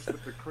sugar. And rubbed his ass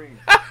with the cream.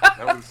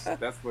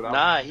 That's what I'm.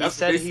 nah. that's He what they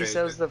said he said.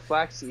 sells the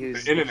flaxseed. He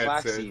was The internet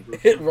flaxseed. said.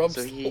 It rubs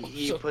So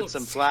he so put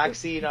some much.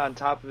 flaxseed on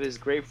top of his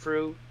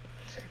grapefruit,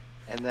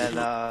 and then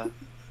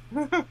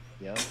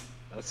yeah,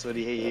 that's what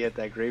he had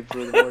that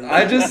grapefruit. In the morning.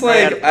 I just He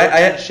had like a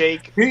protein I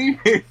shake.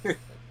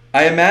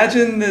 I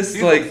imagine this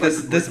He like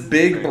looks this like a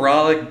big man.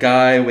 brolic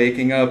guy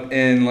waking up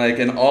in like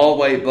an all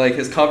white, like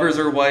his covers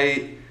are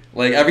white,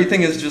 like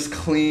everything is just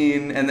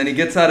clean, and then he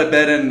gets out of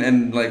bed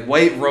in like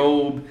white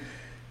robe,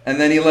 and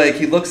then he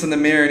looks in the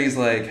mirror and he's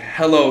like,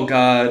 "Hello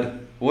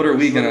God, what are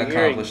we His gonna little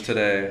accomplish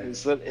today?"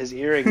 His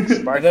earrings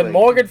And sparkling. then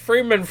Morgan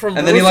Freeman from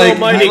And then Bruce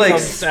Almighty he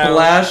comes down.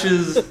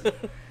 splashes,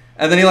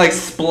 and then he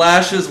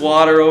splashes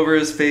water over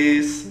his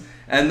face.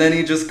 And then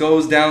he just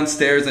goes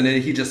downstairs and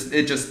it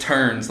just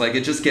turns. Like,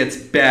 it just gets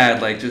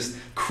bad. Like, just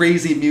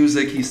crazy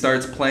music he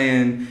starts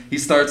playing. He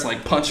starts,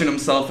 punching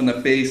himself in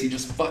the face. He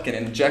just fucking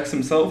injects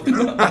himself in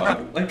the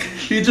arm. Like,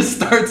 he just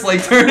starts,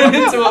 turning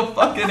into a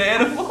fucking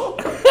animal.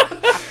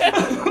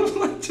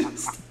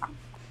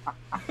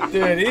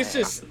 Dude,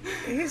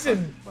 he's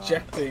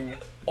injecting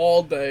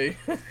all day.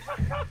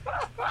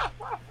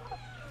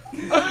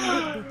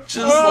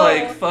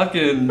 Just,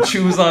 fucking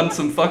chews on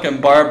some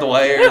fucking barbed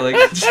wire. Like,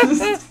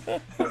 just...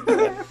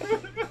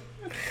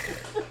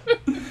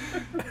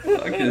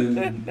 fucking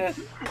fucking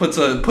puts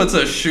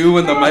a shoe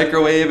in the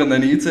microwave and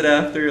then eats it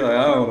after. Like,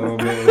 I don't know,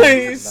 man.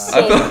 I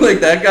feel like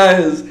that guy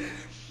is.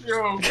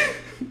 Yo,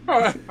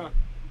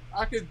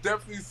 I could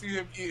definitely see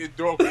him eating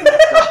dog food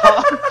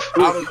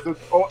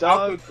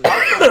out of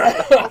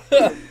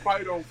the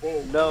Fido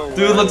bowl. No.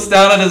 Dude looks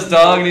down at his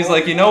dog and he's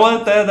like, you know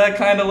what? That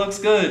kind of looks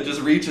good. Just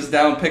reaches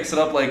down, picks it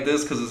up like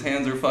this because his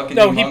hands are fucking.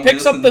 No, he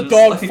picks up the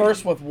dog like,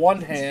 first with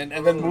one hand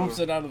and then moves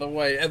it out of the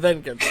way and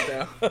then gets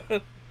down.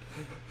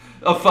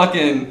 A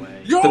fucking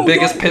the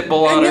biggest pit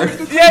bull on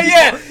earth.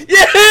 Yeah.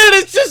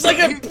 It's just like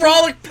a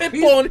brolic pit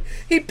bull. And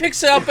he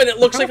picks it up and it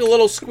looks like a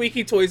little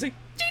squeaky toy. He's like,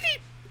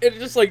 dee-dee, and it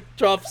just like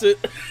drops it.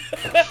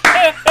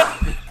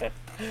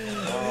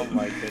 Oh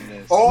my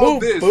goodness. All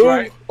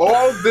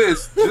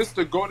this just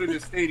to go to the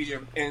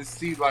stadium and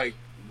see like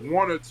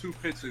one or two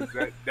pitches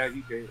that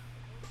he can hit.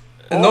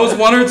 And those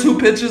one or two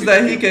pitches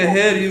that he could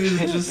hit, he was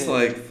just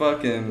like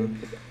fucking.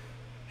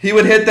 He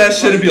would hit that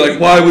shit and be like,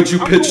 "Why would you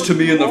pitch to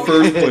me in the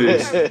first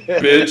place,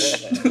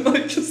 bitch?"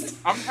 Like just.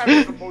 I'm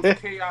having the most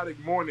chaotic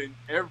morning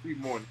every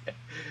morning,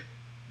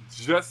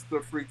 just to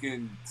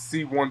freaking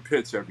see one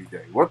pitch every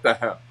day. What the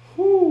hell?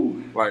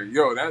 Whew. Like,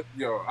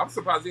 I'm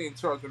surprised they ain't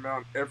charging him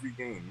out every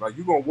game. Like,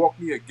 you gonna walk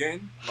me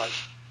again? Like,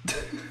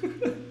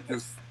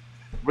 just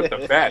with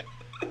the bat.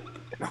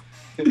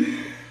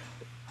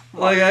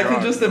 Like, I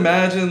can just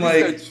imagine,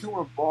 like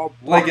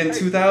in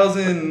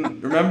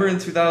 2000, remember in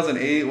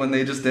 2008 when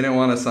they just didn't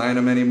want to sign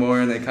him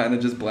anymore and they kind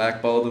of just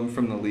blackballed him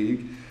from the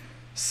league?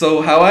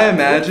 So how I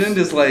imagined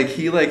is, like,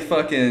 he, like,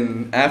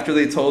 fucking, after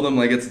they told him,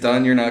 like, it's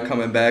done, you're not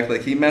coming back,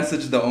 like, he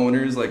messaged the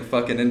owners, like,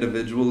 fucking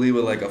individually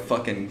with, like, a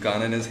fucking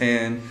gun in his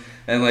hand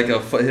and, like,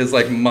 his,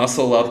 like,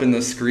 muscle up in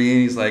the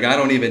screen. He's like, I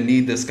don't even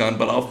need this gun,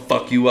 but I'll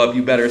fuck you up.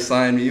 You better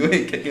sign me. You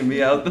ain't kicking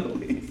me out the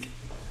league.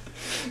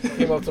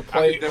 Came up to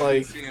play,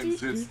 like... See him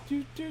just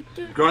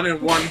gun in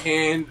one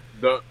hand,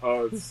 the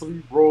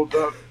sleeve rolled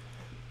up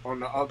on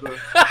the other.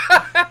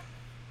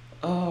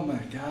 Oh my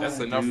god. That's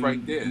enough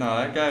right there. No,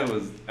 that guy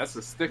was... That's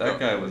a stick That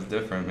up. guy was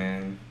different,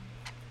 man.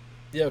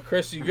 Yo,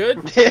 Chris, you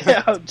good?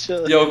 Yeah, I'm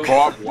chilling. Yo,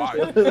 Barbed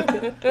wire.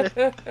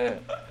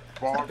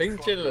 Bing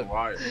chilling.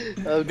 Wire.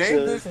 I'm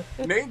chilling.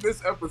 Name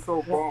this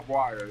episode Barbed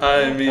Wire.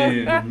 I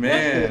mean,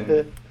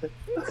 man.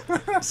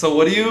 So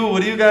what do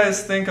you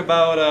guys think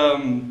about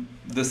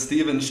the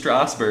Steven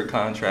Strasburg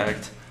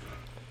contract?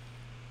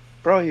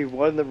 Bro, he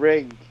won the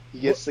ring.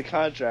 He gets the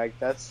contract.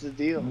 That's the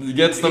deal. He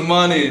gets the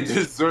money. He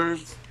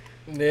deserves.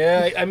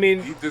 Yeah, I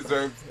mean... He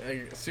deserves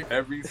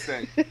every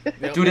cent.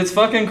 Dude, it's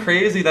fucking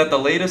crazy that the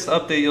latest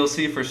update you'll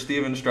see for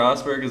Steven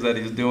Strasburg is that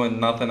he's doing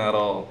nothing at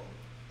all.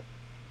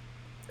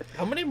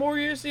 How many more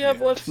years do you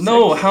have left?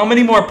 No, how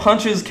many more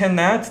punches can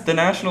the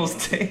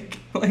Nationals take?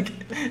 Like,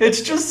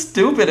 it's just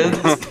stupid at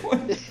this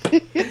point.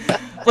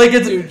 Like,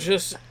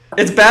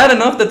 it's bad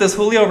enough that this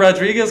Julio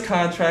Rodriguez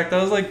contract,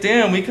 I was like,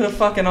 damn, we could have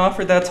fucking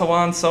offered that to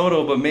Juan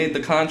Soto, but made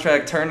the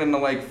contract turn into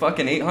like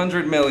fucking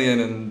 $800 million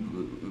and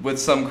with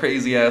some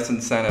crazy ass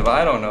incentive.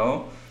 I don't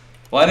know.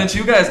 Why didn't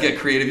you guys get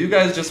creative? You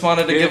guys just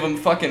wanted to give him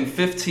fucking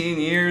 15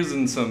 years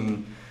and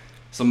some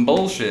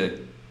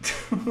bullshit.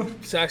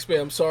 Saxby,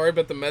 I'm sorry,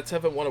 but the Mets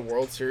haven't won a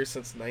World Series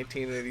since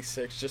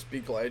 1986. Just be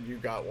glad you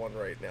got one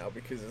right now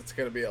because it's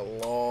going to be a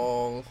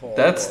long haul.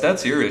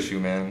 That's your issue,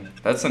 man.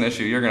 That's an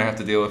issue you're going to have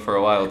to deal with for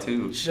a while,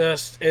 too.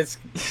 It's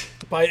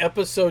by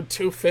episode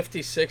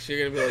 256, you're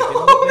going to be like, you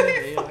know what,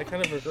 man? Yeah, I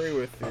kind of agree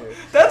with you.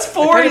 That's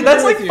 40.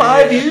 That's like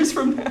 5 years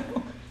from now.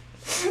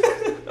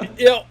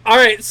 All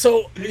right,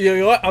 so you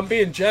know what? I'm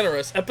being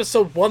generous.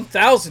 Episode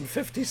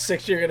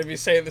 1056, you're going to be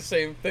saying the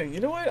same thing. You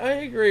know what? I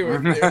agree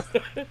with you.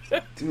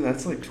 Dude,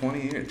 that's like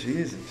 20 years.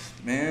 Jesus,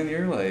 man,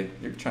 you're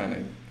trying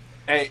to.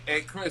 Hey,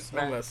 Chris,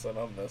 man.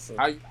 I'm messing.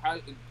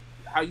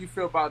 How you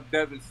feel about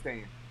Devin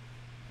staying?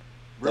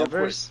 Real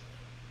Devers?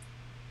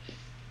 quick.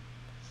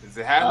 Is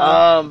it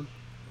happening?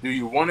 Do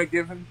you want to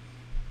give him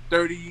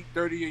 30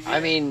 a year?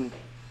 I mean,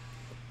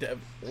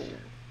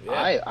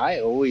 Yeah.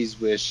 I always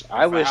wish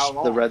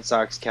the Red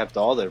Sox kept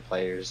all their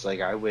players. Like,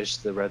 I wish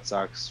the Red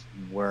Sox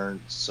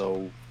weren't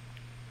so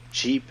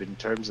cheap in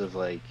terms of,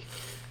 like,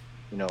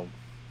 you know,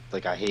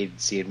 like, I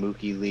hated seeing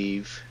Mookie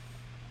leave.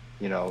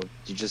 You know,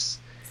 you just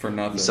for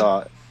nothing. You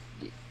saw,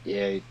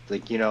 yeah,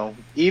 like, you know,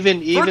 even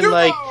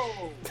like,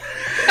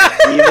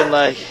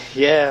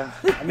 yeah.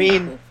 I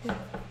mean,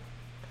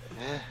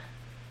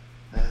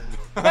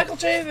 Michael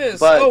Chavis.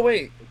 But, oh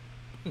wait.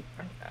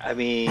 I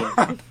mean,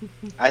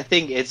 I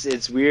think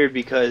it's weird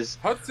because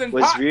Hudson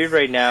what's Potts. weird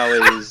right now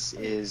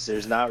is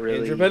there's not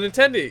really Andrew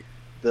Benintendi.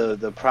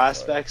 The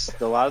prospects.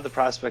 A lot of the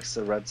prospects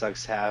the Red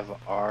Sox have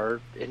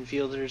are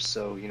infielders.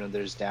 So, you know,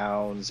 there's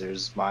Downs,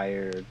 there's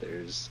Meyer,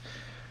 there's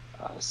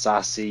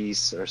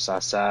Sasis or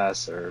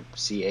Sasas or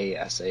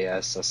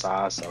Casas,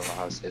 Sasas. I don't know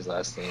how to say his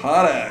last name.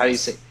 How do you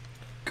say?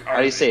 How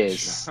do you say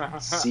it?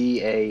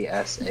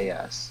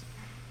 Casas.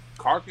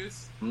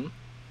 Carcass.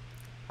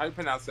 How you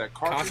pronounce that?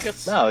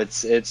 Carcass? No,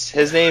 it's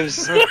his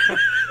name's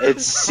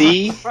it's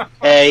Casas.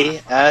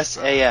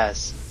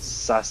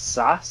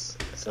 Sasas?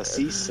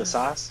 Sasis?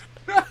 Sasas?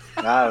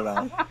 I don't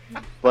know.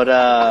 But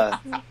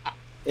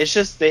It's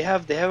just they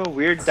have a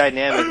weird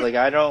dynamic. Like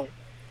I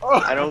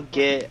don't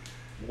get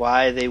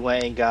why they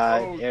went and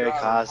got Eric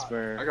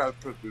Hosmer. I gotta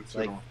put this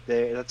like on.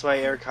 that's why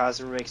Eric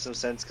Hosmer makes no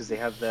sense because they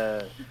have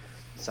the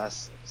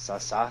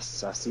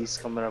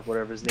Sasis coming up,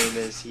 whatever his name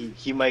is.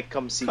 He might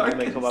come see. He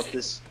might come up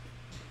this.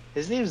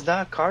 His name's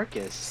not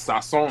Carcass.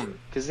 Sasson.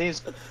 His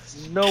name's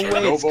no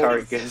way it's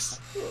Carcass.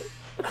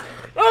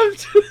 I'm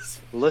just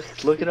Look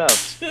it up.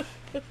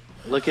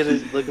 Look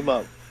him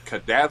up.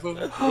 Cadaver.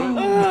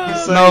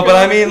 No, but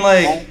I mean,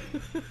 like,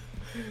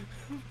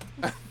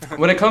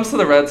 when it comes to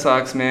the Red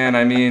Sox, man,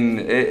 I mean,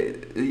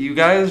 you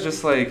guys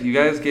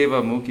gave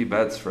up Mookie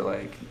Betts for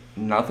like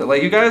nothing.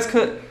 Like, you guys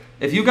could,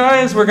 if you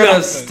guys were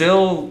gonna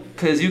still,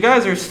 because you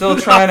guys are still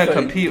trying to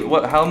compete.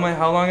 How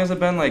long has it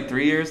been? Like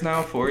 3 years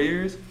now? 4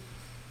 years?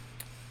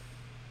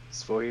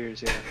 It's 4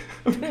 years, yeah.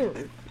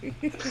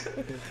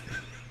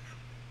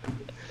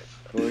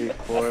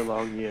 4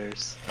 long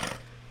years.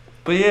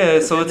 But yeah,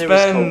 so And there was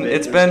COVID.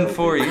 it's There been was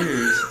 4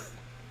 years.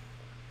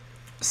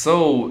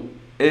 So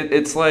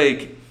it's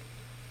like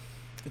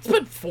it's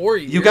been 4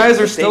 years. you guys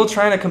are still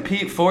trying to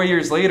compete 4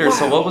 years later.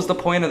 So what was the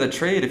point of the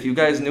trade if you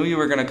guys knew you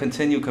were going to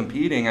continue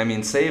competing? I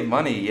mean, save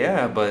money,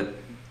 yeah, but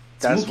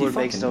That's what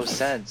makes no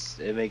sense.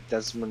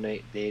 That's when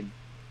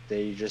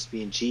they just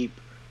being cheap.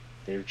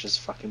 They're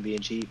just fucking being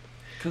cheap.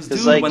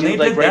 Because when they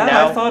did right that,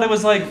 now, I thought it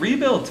was like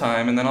rebuild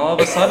time, and then all of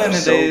a sudden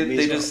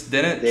they just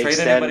didn't trade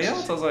anybody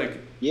else. I was like,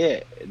 yeah,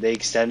 they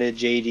extended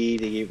JD.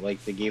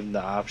 They gave him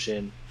the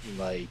option.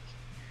 Like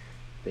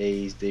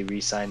they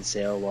re-signed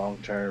Sale long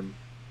term,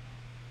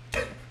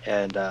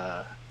 and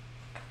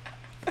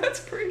that's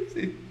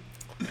crazy.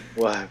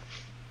 What?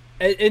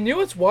 And you know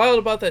what's wild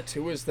about that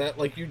too is that,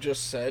 like you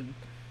just said,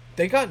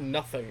 they got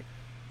nothing.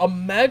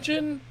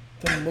 Imagine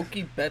the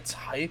Mookie Betts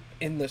hype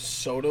in the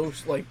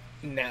Soto's like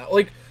now,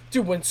 like.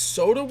 Dude, when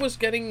Soto was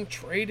getting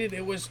traded,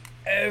 it was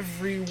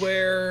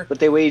everywhere. But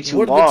they waited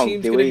too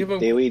long. They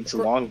waited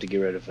too long to get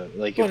rid of him.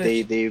 Like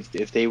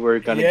if they were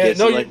gonna get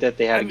something like that,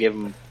 they had to give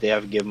him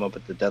up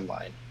at the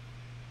deadline.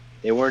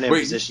 They weren't in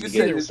position to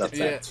get him stuff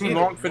back. Too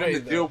long for them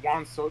to deal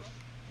Juan Soto.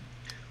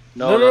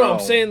 No. I'm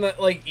saying that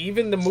like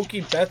even the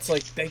Mookie Betts,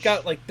 like they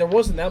got like there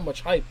wasn't that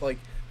much hype. Like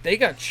they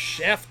got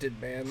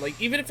shafted, man.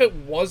 Like even if it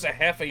was a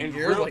half a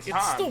year, like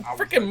it's still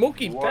freaking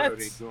Mookie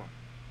Betts.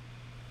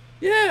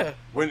 Yeah.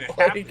 When it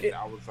happened,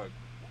 I was like...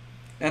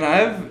 And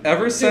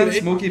ever since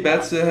Mookie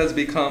Betts has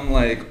become,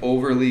 like,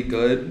 overly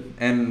good,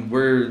 and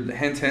we're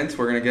going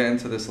to get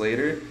into this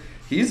later,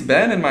 he's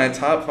been in my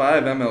top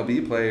 5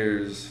 MLB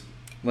players.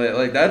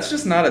 Like that's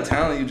just not a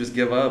talent you just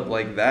give up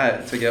like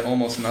that to get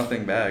almost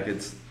nothing back.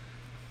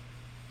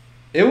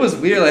 It was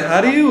weird. Like,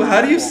 how do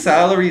you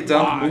salary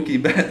dump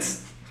Mookie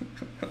Betts?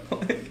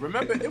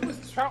 Remember, it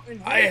was Trout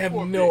and I have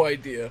no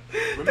idea.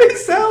 They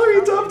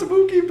salary dumped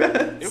Mookie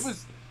Betts.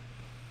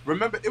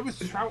 It was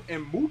Trout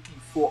and Mookie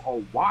for a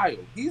while.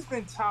 He's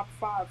been top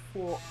 5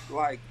 for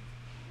like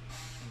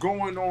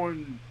going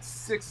on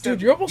 6.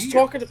 Dude, you're almost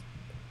talking.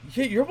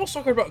 Yeah, you're almost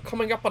talking about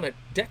coming up on a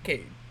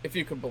decade, if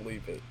you can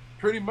believe it.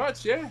 Pretty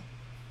much, yeah.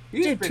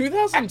 Dude,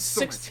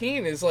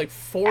 2016 is like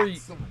 3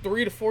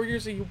 to 4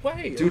 years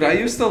away. Dude, I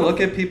used to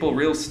look at people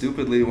real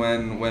stupidly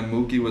when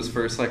Mookie was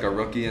first like a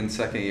rookie in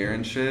second year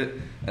and shit,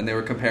 and they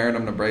were comparing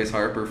him to Bryce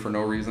Harper for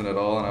no reason at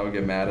all, and I would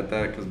get mad at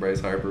that because Bryce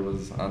Harper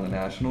was on the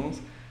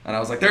Nationals. And I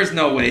was like, there's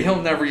no way.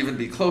 He'll never even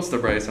be close to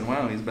Bryce. And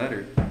wow, he's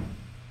better.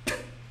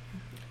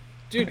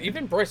 Dude,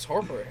 even Bryce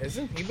Harper,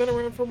 hasn't he been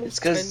around for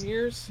almost 10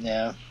 years?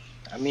 Yeah.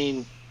 I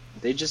mean,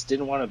 they just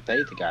didn't want to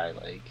pay the guy.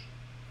 Like,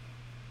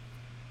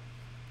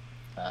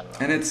 I don't know.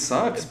 And it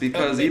sucks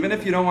because even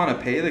if you don't want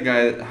to pay the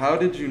guy, how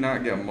did you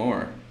not get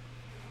more?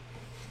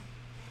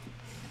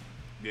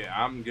 Yeah,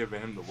 I'm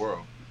giving him the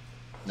world.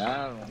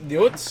 No. You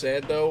know what's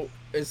sad, though,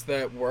 is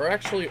that we're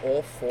actually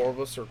all 4 of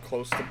us are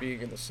close to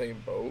being in the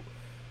same boat.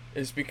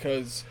 Is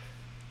because,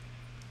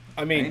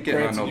 I mean,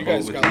 granted, you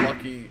guys got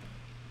lucky.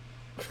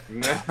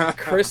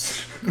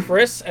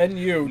 Chris and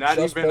you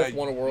both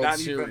won a World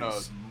Series. Not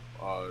even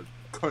a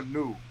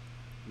canoe.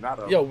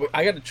 Yo,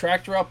 I got a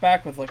tractor out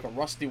back with like a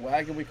rusty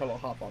wagon. We could all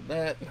hop on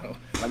that. No.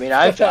 I mean,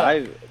 not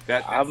that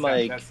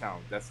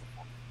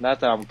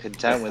I'm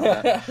content with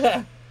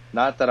that.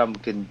 Not that I'm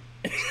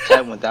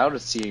content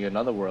without seeing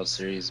another World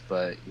Series,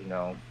 but you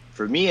know,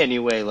 for me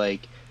anyway,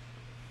 like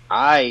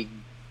I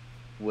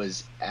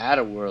was at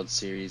a World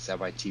Series that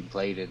my team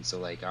played in, so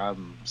like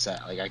I'm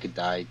sad, like I could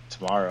die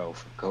tomorrow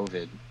from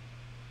COVID.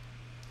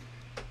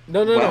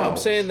 No. I'm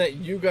saying that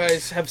you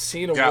guys have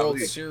seen a World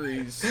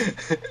Series,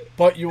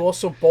 but you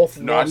also both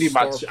lost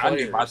I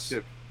need my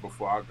chip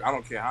before. I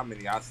don't care how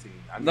many I've seen.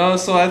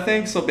 So I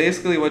think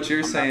basically what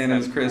you're saying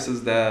is, Chris,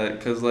 is that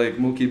because like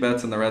Mookie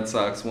Betts and the Red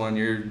Sox won,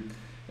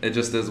 it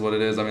just is what it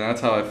is. I mean,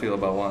 that's how I feel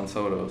about Juan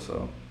Soto.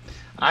 So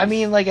I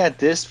mean, like at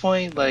this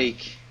point,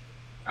 like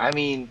I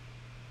mean.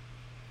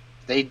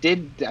 They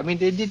did get. I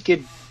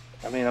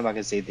mean, I'm not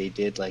gonna say they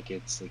did. Like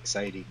it's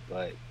exciting,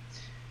 but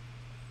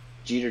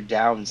Jeter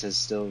Downs has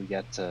still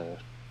yet to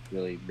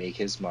really make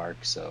his mark.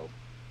 So,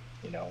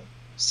 you know,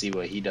 see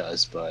what he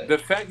does. But the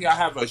fact y'all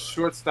have a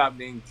shortstop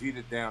named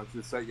Jeter down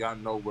just so y'all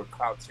know where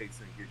clout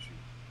chasing gets you.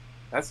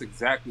 That's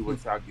exactly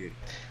what y'all get.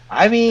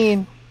 I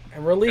mean,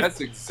 and relief.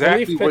 That's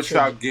exactly what pitcher,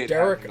 y'all get.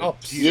 Derek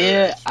Ups.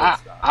 Yeah,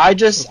 I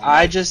just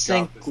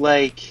think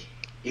like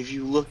if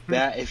you look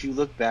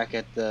back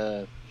at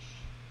the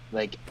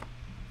like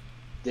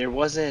there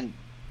wasn't.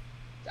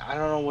 I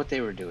don't know what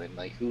they were doing.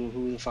 Like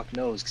who the fuck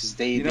knows? Because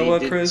they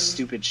did Chris?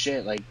 Stupid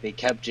shit. Like they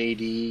kept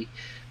JD.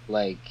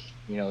 Like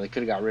they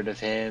could have got rid of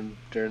him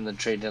during the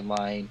trade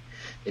deadline.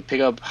 They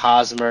pick up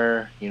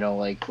Hosmer.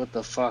 Like what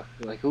the fuck?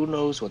 Like who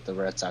knows what the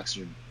Red Sox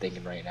are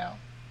thinking right now?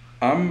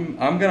 I'm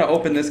gonna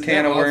open this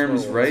can of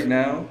worms right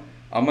now.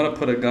 I'm gonna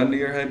put a gun to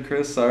your head,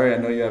 Chris. Sorry, I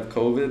know you have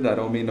COVID. I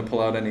don't mean to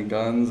pull out any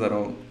guns. I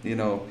don't,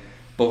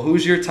 But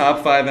who's your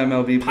top 5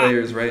 MLB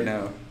players right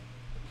now?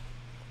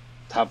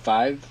 Top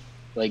 5?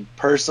 Like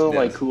personal, yes.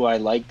 Like who I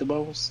like the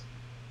most?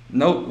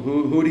 Nope.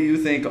 Who do you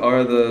think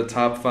are the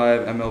top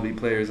 5 MLB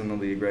players in the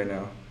league right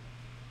now?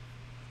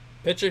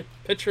 Pitcher,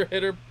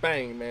 hitter,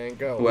 bang, man,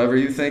 go. Whoever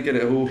you think it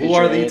is. Who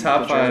are the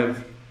top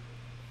 5?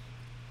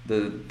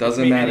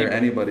 Doesn't matter.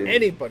 Anybody.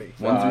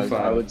 1 through 5.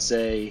 I would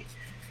say,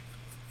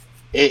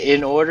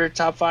 in order,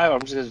 top 5.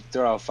 I'm just gonna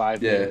throw out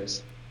 5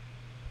 names.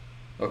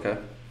 Okay.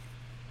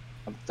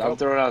 I'm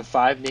throwing out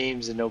 5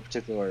 names in no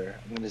particular order.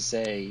 I'm gonna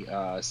say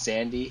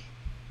Sandy.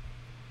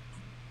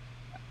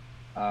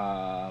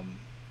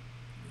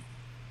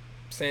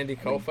 Sandy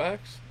Koufax.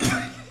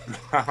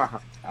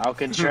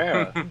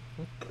 Alcantara.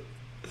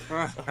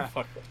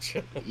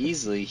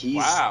 Easily,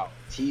 he's top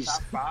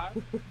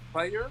 5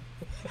 player.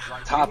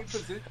 Like top.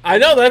 I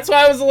know that's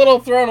why I was a little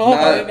thrown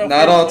off.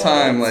 Not all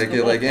time, like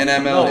in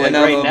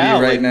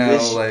MLB right now,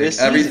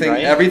 this everything season,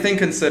 right? Everything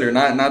considered,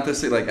 not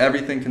this like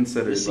everything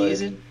considered. This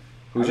season.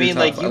 Who's I mean,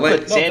 your top you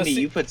put Sandy.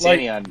 You put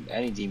Sandy on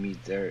any team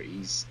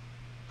he's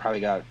probably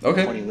got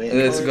 20 wins.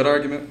 It's a good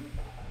argument.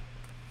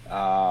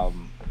 I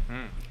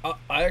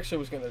actually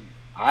was gonna.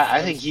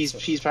 I think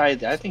he's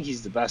probably. I think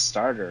he's the best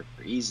starter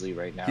easily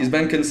right now. He's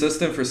been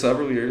consistent for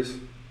several years.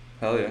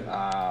 Hell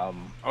yeah.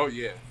 Oh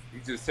yeah,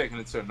 he's just taking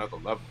it to another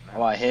level. How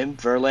about him,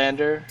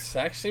 Verlander?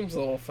 Zach seems a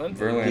little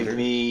offended. Verlander.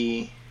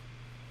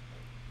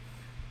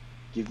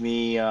 Give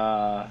me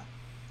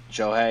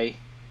Shohei.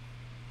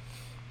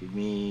 Give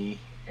me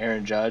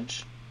Aaron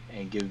Judge,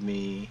 and give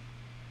me.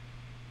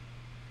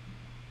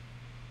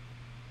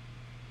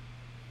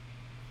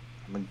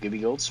 I'm gonna give me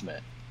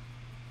Goldschmidt.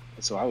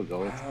 That's what I would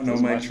go with. I don't know,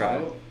 Mike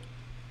Trout.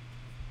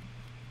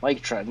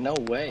 Mike Trout, no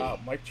way. Wow,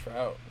 Mike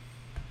Trout.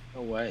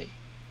 No way.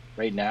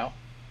 Right now?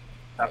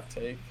 Hot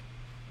take.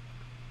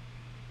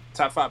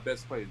 Top 5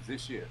 best players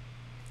this year.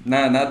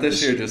 Nah, not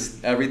this year.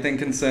 Just everything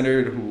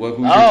considered. Who's your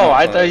top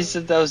I thought you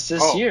said that was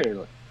this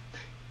year.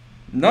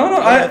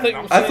 No. I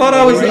thought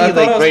I was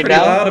pretty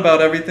now? loud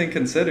about everything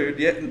considered.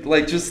 Yeah,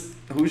 like just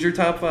who's your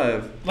top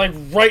 5? Like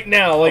right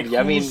now, like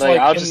I mean, like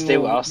I'll just stay.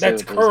 I'll stay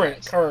that's with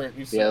current.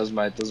 You said. Yeah,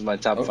 those are my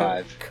top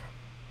 5.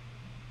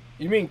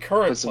 You mean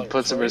current?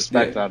 Put some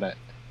respect on it.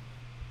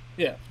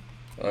 Yeah.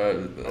 I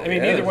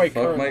mean, either way,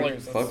 current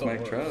players. Fuck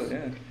Mike Trout.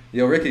 Yeah.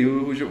 Yo, Ricky,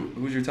 who's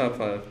your top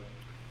 5?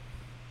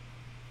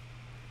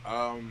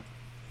 And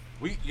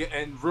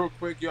real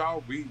quick,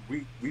 y'all, we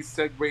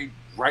segued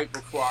right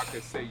before I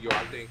could say,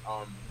 I think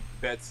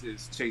Betts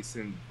is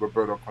chasing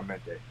Roberto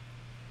Clemente.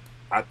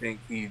 I think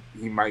he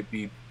might,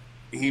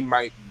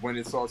 when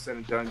it's all said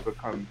and done,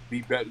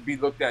 be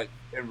looked at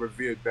and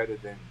revered better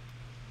than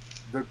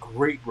the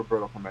great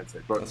Roberto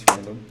Clemente. But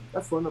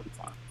that's for another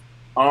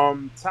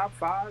time. Top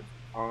 5,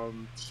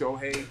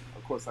 Shohei.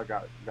 Of course, I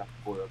got the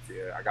boy up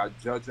there. I got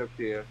Judge up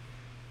there.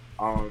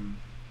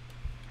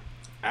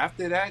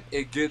 After that,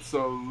 it gets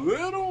a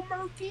little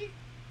murky,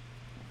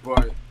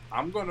 but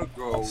I'm gonna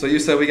go. So you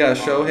said we got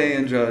Shohei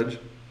and Judge.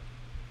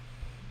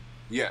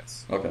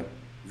 Yes. Okay.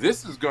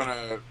 This is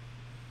gonna.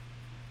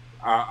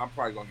 I'm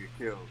probably gonna get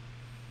killed.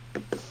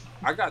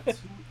 I got 2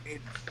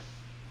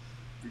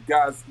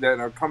 guys that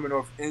are coming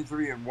off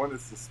injury, and one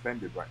is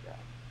suspended right now,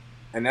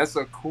 and that's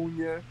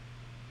Acuna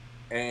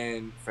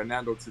and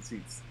Fernando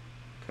Tatis.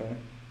 Okay.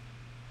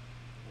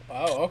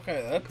 Wow.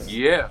 Okay. That's.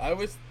 Yeah. I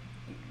was.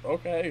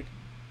 Okay.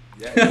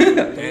 Yeah.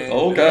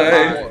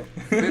 Okay.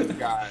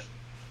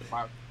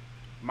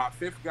 My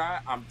fifth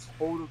guy, I'm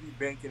totally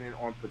banking it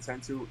on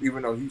potential,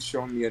 even though he's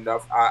shown me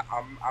enough.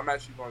 I'm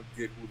actually going to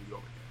get Julio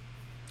again.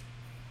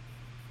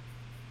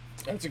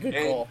 That's a good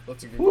call.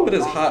 That's a good call. Ooh,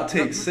 this hot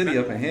take city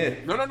up in here.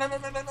 No. I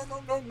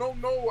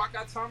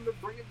got time to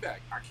bring it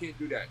back. I can't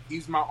do that.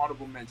 He's my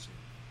honorable mention.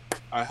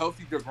 A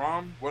healthy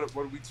DeGrom, what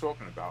are we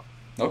talking about?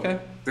 Okay.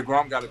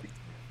 DeGrom got to be.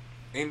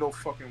 Ain't no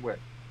fucking way.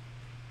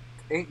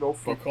 Ain't no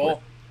fucking way.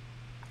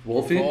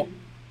 Wolfie?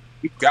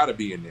 He got to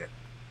be in there.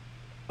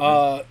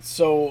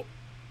 So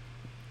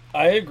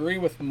I agree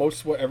with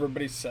most of what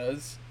everybody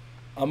says.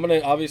 I'm going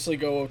to obviously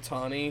go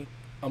Ohtani.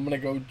 I'm going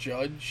to go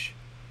Judge.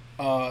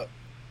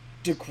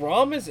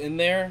 DeGrom is in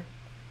there.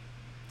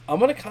 I'm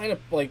going to kind of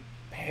like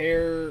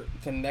pair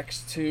the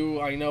next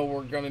 2. I know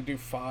we're going to do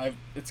 5.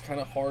 It's kind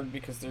of hard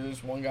because there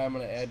is one guy I'm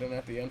going to add in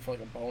at the end for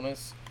like a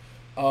bonus.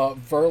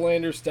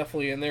 Verlander's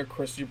definitely in there.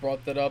 Chris, you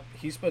brought that up.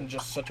 He's been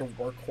just such a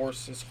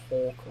workhorse his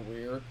whole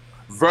career.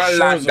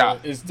 Verlander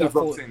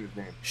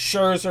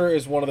Scherzer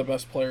is one of the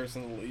best players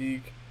in the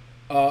league.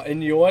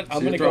 And you know what?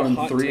 I'm going to go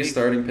hot 3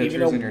 starting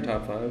pitchers in your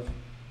top 5?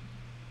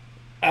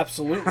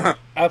 Absolutely.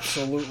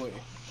 Absolutely.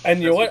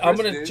 And you know what? I'm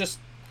going to just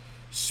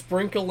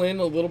sprinkle in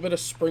a little bit of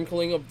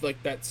sprinkling of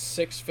like that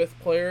 6th, 5th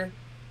player.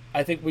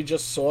 I think we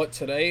just saw it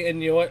today.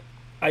 And you know what?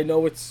 I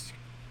know it's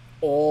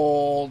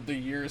all the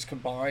years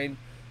combined,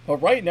 but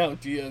right now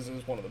Diaz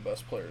is one of the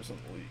best players in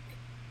the league.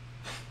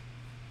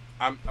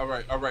 All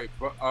right.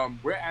 But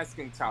we're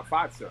asking top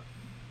 5, sir.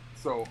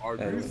 So are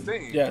you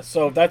saying? Yeah.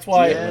 So that's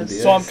why.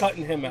 Diaz. So I'm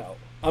cutting him out.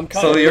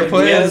 So you're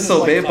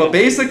putting but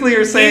basically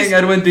you're saying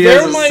Edwin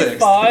Diaz is 6th. They're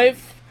my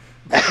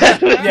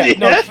 5.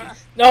 Yeah.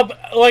 No. But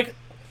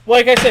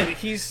like I said,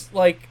 he's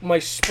like my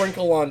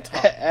sprinkle on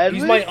top.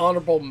 He's my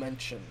honorable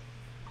mention.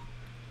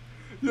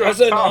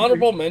 As an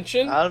honorable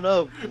mention? I don't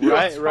know.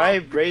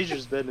 Ryan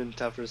Brazier's been in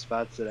tougher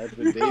spots than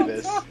Edwin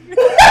Davis.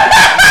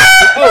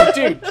 Oh,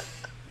 dude.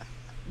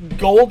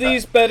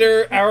 Goldie's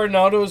better,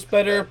 Arenado's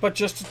better, but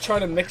just to try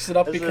to mix it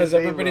up because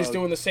everybody's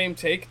doing the same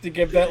take to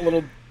give that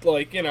little,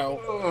 like, you know,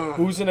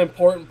 who's an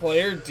important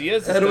player.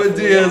 Diaz is Edwin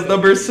Diaz,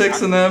 number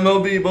 6 in the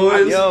MLB,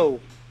 boys. Yo,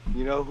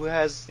 you know who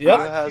has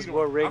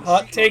more rings?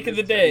 Hot take of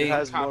the day. Who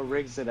has more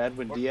rings than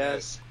Edwin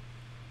Diaz?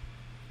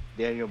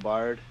 Daniel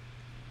Bard.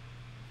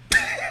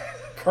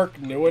 Kirk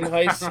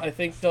Neuenhuis, I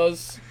think,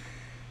 does.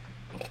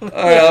 Alright,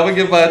 I'm going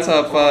to give my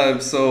top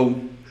 5,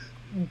 so...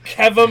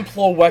 Kevin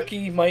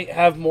Plawecki might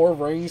have more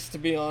rings, to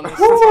be honest.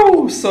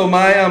 Woo! So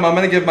I'm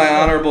going to give my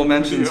honorable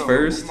mentions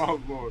first.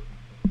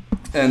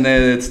 And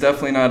then it's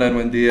definitely not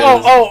Edwin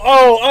Diaz.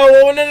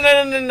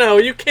 No,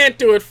 you can't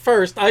do it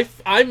first. I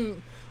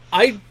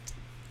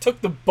took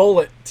the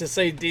bullet to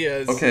say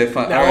Diaz. Okay,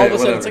 fine. Now all of a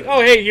sudden it's like,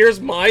 oh, hey, here's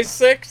my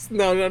 6th?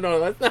 No,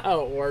 that's not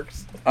how it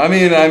works. I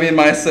mean,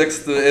 my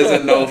 6th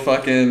isn't no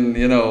fucking,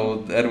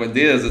 Edwin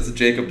Diaz. It's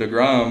Jacob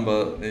deGrom,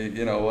 but,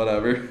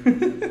 whatever.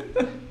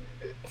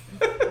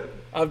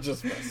 I'm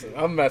just messing.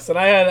 I'm messing.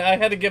 I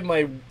had to give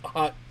my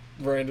hot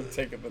random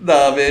take of it.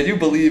 Nah, man, you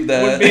believe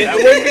that. Wouldn't be an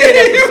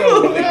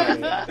episode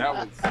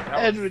without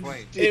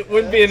it. It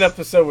wouldn't be an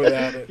episode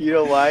without it. You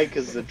know why?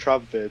 Because the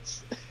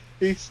trumpets.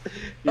 Dude,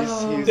 we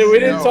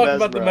didn't talk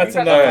about the Mets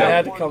enough. Right. I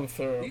had to come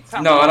through.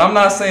 No, and I'm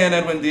not saying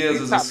Edwin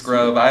Diaz is a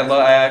scrub. I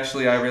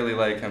really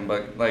like him,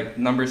 but like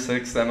number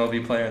 6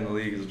 MLB player in the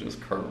league is just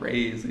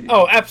crazy.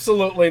 Oh,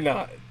 absolutely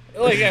not.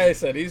 Like I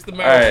said, he's the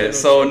man. All right,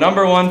 so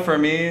number 1 for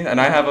me,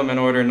 and I have them in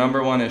order.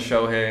 Number 1 is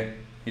Shohei.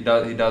 He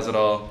does it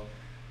all.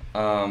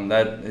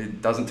 That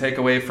it doesn't take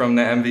away from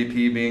the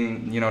MVP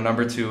being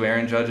number 2.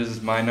 Aaron Judge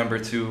is my number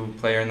 2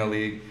 player in the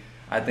league.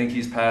 I think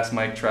he's past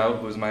Mike Trout,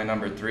 who's my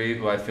number 3,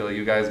 who I feel like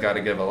you guys got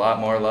to give a lot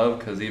more love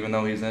because even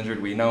though he's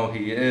injured, we know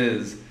he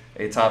is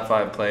a top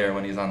 5 player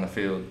when he's on the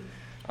field.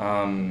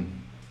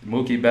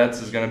 Mookie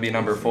Betts is going to be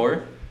number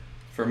 4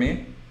 for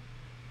me.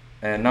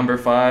 And number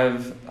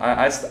 5,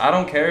 I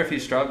don't care if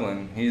he's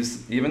struggling.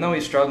 Even though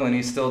he's struggling,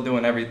 he's still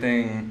doing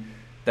everything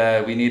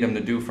that we need him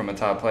to do from a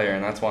top player,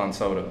 and that's Juan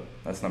Soto.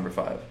 That's number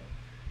 5.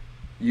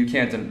 You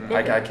can't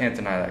I can't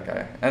deny that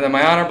guy. And then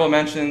my honorable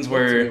mentions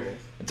were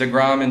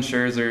DeGrom and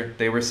Scherzer.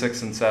 They were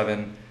 6 and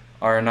 7.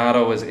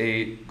 Arenado was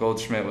 8.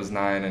 Goldschmidt was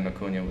 9, and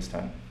Acuna was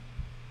 10.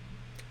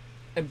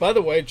 And by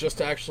the way, just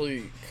to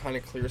actually kind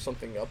of clear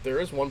something up, there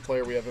is one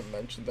player we haven't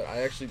mentioned that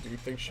I actually do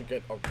think should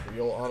get a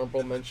real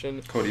honorable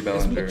mention. Cody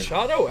Bellinger.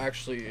 Machado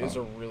actually is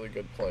a really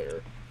good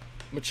player.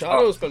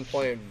 Machado's been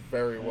playing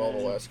very well the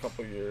last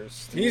couple of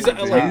years. He's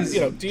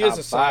Diaz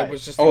aside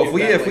was just. Oh,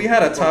 if we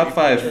had a top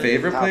 5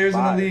 favorite players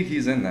in the league,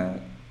 he's in that.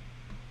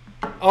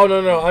 Oh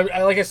no!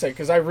 I like I said,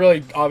 because I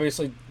really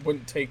obviously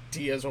wouldn't take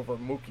Diaz over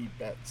Mookie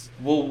Betts.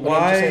 Well,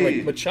 why?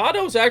 Saying,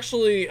 Machado's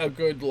actually a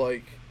good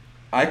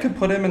I could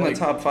put him in the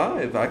top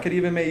 5. I could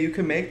even you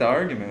could make the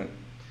argument.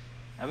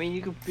 I mean,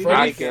 you could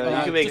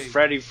make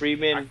Freddie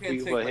Freeman.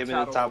 You could put him in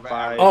the top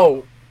 5.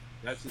 Oh,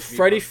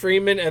 Freddie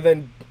Freeman, and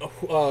then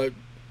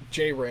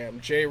J-Ram.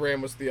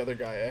 J-Ram was the other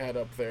guy I had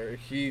up there.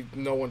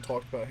 No one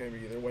talked about him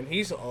either. When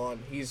he's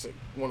on, he's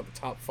one of the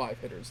top 5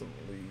 hitters in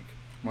the league.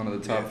 One of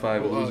the top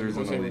 5 losers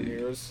in the league.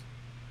 Ramirez.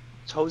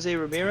 Jose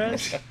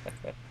Ramirez? Top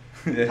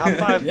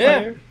 5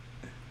 player?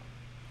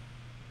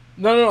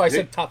 No, I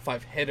said top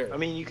 5 hitter. I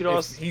mean, you could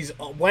also...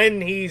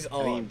 When he's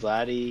on. I mean,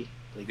 Vladdy.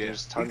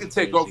 There's tons he could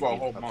take over a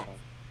whole month.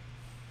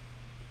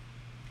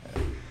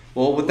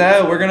 Well, with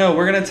that, we're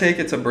gonna take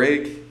it to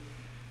break.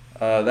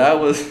 That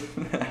was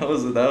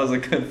a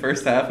good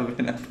first half of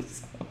an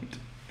episode.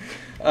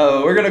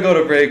 We're gonna go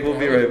to break. We'll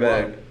be right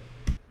back.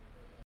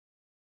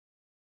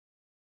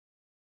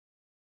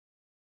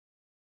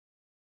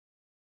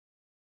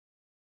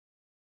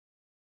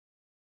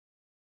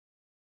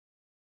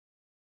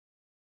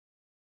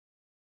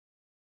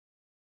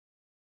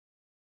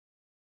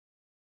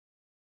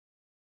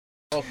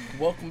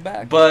 Welcome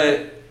back.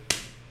 But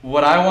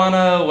what I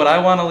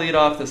wanna lead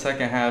off the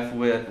second half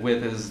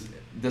with is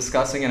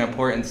discussing an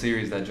important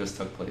series that just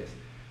took place.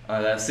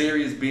 That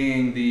series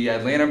being the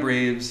Atlanta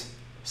Braves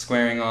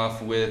squaring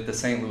off with the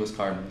St. Louis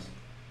Cardinals.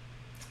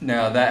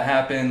 Now, that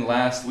happened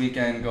last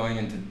weekend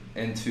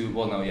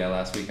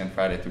last weekend,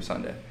 Friday through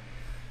Sunday.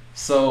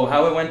 So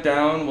how it went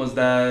down was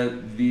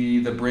that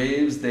the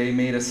Braves, they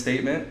made a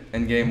statement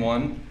in Game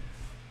 1.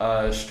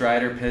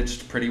 Strider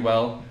pitched pretty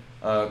well.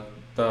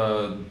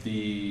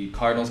 The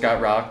Cardinals got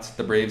rocked.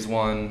 The Braves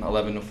won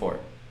 11-4.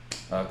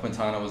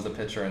 Quintana was the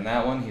pitcher in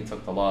that one. He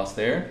took the loss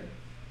there.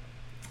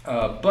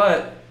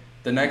 But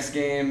the next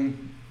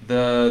game,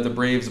 the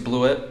Braves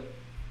blew it.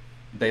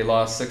 They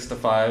lost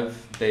 6-5.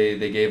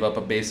 They gave up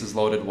a bases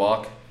loaded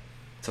walk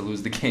to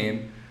lose the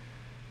game.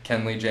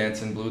 Kenley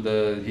Jansen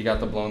he got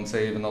the blown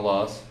save in the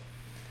loss.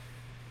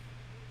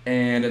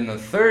 And in the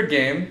third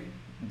game,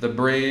 the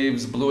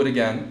Braves blew it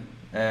again,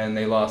 and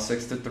they lost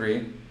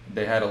 6-3.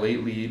 They had a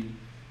late lead.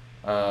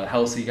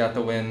 Helsey got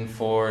the win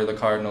for the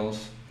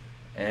Cardinals,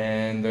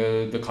 and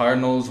the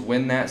Cardinals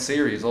win that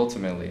series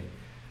ultimately.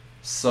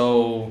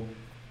 So,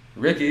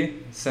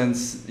 Ricky,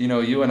 since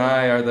you and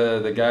I are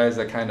the guys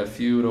that kind of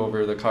feud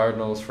over the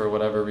Cardinals for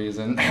whatever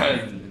reason,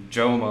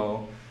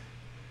 Jomo.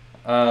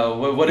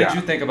 What did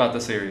you think about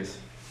the series?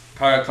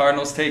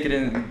 Cardinals take it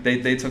in.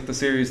 They took the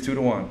series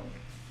 2-1.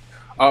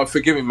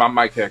 Forgive me, my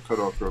mic had cut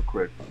off real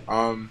quick.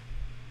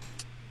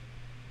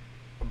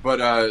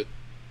 But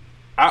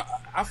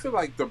I feel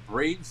like the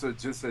Braves are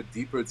just a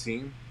deeper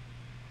team.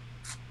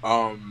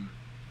 What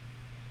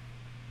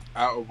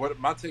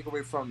my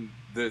takeaway from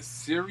the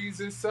series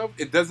itself,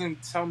 it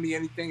doesn't tell me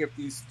anything if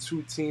these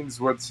two teams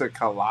were to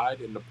collide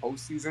in the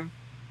postseason.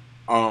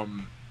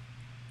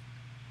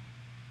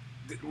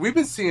 We've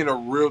been seeing a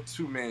real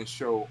two-man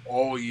show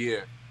all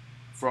year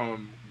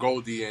from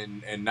Goldie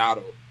and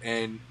Nato.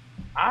 And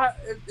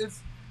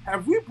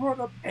have we brought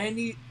up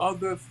any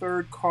other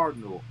third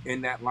Cardinal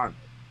in that lineup?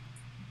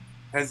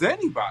 Has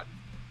anybody?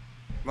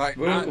 Like,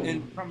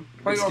 from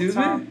playoff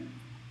time,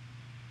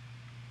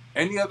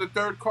 any other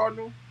third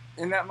Cardinal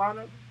in that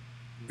lineup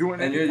doing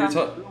any kind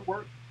of real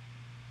work?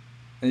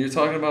 And you're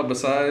talking about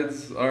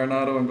besides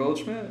Arenado and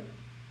Goldschmidt?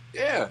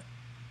 Yeah.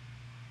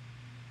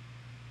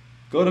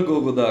 Go to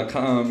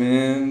Google.com,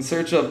 man.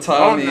 Search up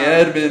Tommy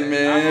Edman,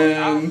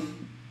 man.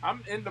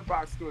 I'm in the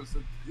box score. So,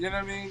 you know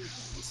what I mean?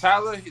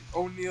 Tyler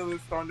O'Neill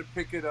is starting to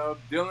pick it up.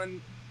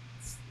 Dylan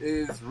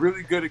is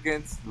really good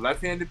against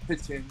left-handed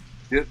pitching.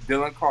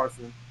 Dylan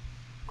Carlson.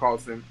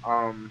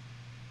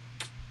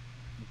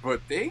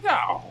 But they got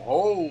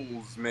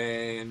holes,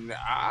 man.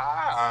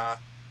 I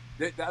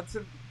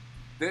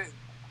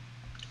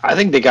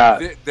think they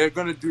got. They're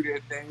gonna do their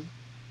thing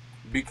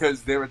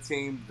because they're a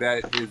team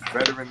that is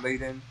veteran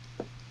laden.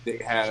 They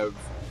have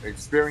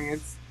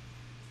experience,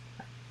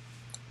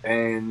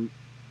 and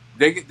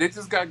they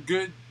just got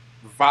good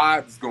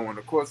vibes going.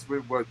 Of course,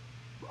 with what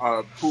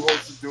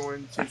Pujols is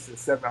doing, chasing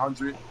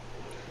 700.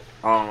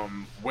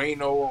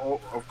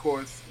 Wayno, of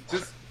course,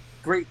 just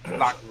great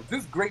locker room,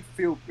 just great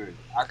feel good.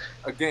 I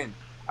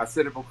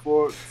said it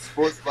before.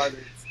 Sports writers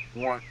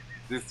want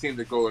this team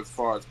to go as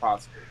far as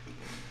possible,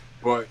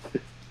 but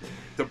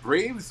the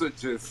Braves are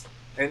just.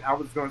 And I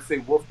was gonna say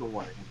Wolfman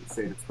wanted him to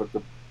say this, but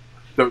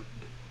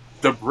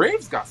the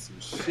Braves got some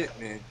shit,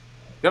 man.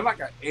 They're like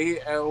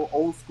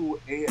old school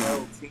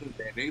AL team,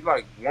 man. They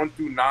like 1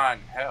 through 9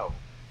 hell,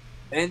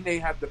 and they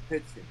have the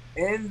pitching,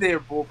 and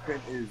their bullpen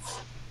is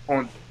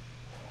on.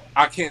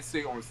 I can't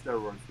say on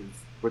steroids because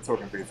we're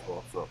talking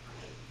baseball, so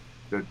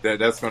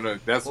that's gonna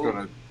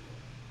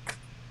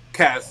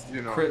cast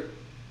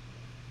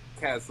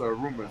cast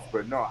rumors.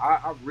 But no,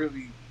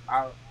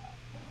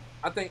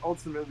 I think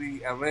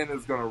ultimately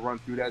Atlanta's gonna run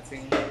through that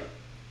team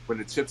when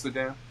the chips are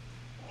down.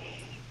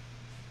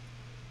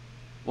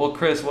 Well,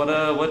 Chris,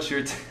 what's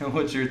your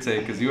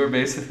take? Because you're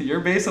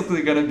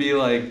basically gonna be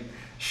like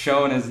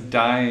shown as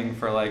dying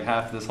for like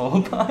half this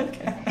whole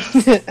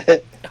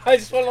podcast. I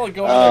just want to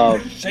go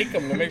and shake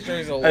him to make sure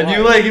he's alive.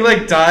 And you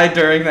died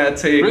during that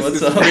take.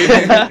 Chris What's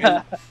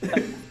up?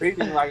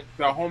 Fading like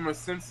the Homer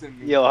Simpson.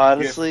 Yo,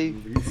 honestly,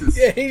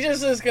 he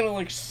just is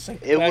gonna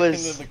sink back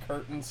into the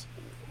curtains.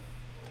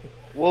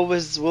 What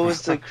was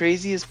the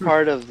craziest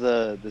part of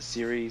the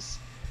series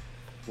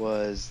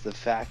was the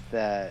fact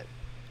that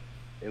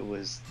it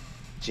was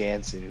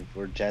Jensen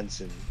who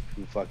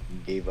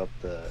fucking gave up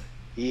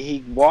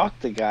he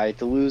walked the guy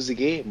to lose the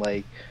game.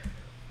 Like,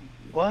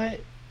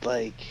 what?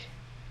 Like,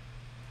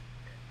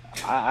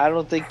 I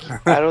don't think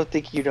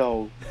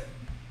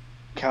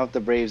count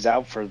the Braves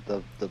out for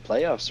the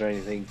playoffs or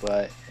anything,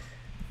 but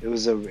it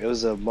was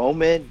a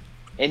moment,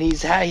 and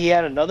he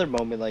had another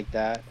moment like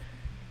that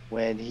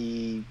when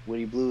he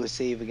blew a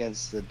save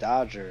against the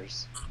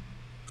Dodgers,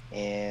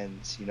 and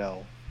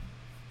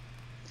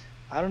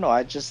I don't know.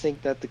 I just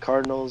think that the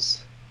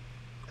Cardinals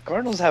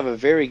have a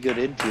very good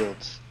infield.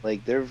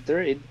 Like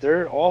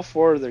they're all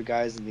four of their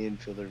guys in the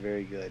infield are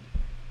very good,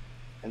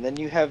 and then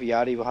you have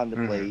Yachty behind the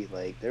plate.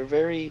 Like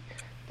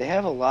they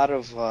have a lot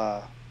of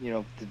the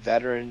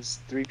veterans.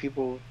 3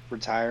 people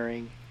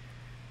retiring.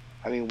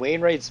 I mean,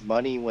 Wainwright's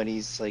money when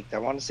he's like. I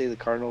want to say the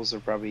Cardinals are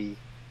probably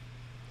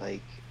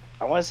like.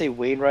 I want to say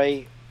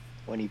Wainwright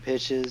when he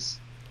pitches,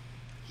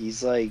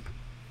 he's like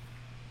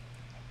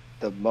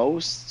the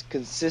most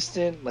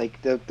consistent.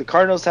 Like the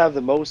Cardinals have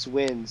the most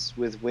wins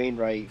with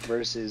Wainwright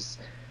versus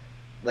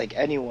like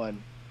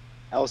anyone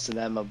else in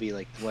the MLB.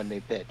 Like when they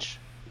pitch,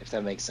 if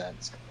that makes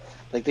sense.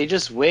 Like they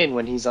just win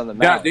when he's on the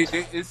mound.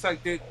 Yeah, it's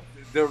like the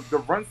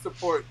run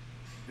support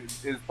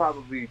is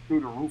probably through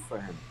the roof for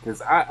him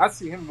because I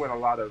see him win a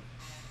lot of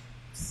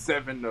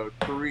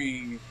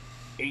 7-3,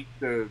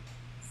 8-4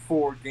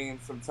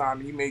 games.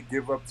 Sometimes he may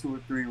give up 2 or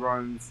 3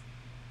 runs,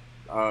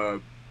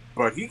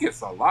 but he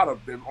gets a lot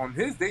of them on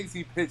his days.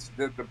 He pitched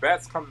the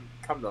bats come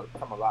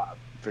alive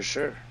For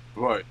sure.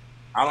 but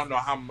I don't know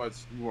how much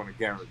you want to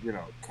guarantee,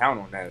 count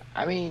on that.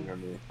 I mean, You know what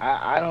I mean?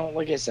 I don't,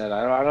 like I said,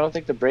 I don't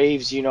think the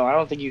Braves, I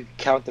don't think you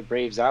count the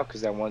Braves out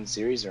because that one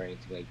series or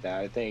anything like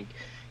that. I think,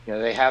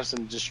 they have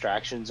some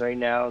distractions right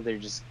now. They're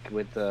just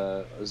with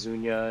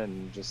Ozuna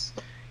and just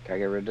gotta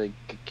get rid of.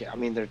 I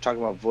mean, they're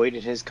talking about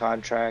voiding his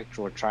contract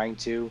or trying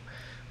to,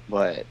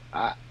 but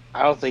I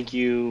don't think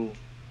you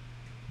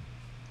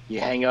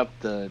hang up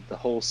the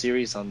whole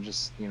series on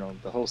just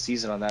the whole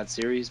season on that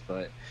series,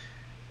 but.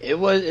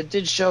 It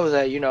did show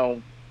that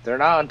they're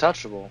not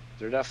untouchable.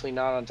 They're definitely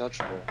not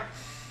untouchable.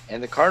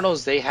 And the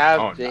Cardinals they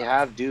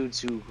have dudes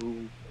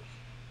who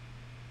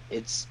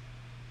it's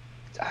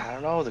I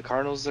don't know, the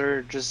Cardinals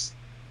they're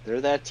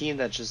that team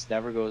that just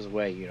never goes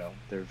away,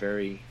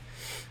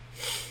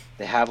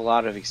 they have a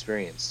lot of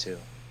experience too.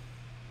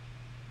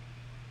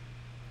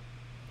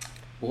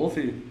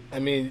 Wolfie. I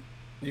mean,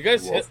 you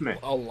guys hit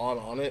a lot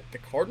on it. The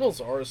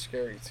Cardinals are a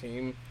scary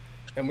team.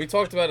 And we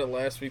talked about it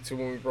last week, too,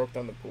 when we broke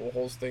down the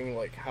Pujols thing,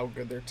 like how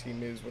good their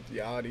team is with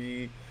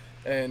Yachty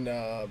and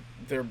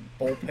their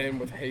bullpen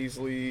with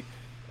Hazley,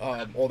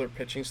 all their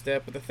pitching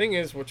staff. But the thing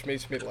is, which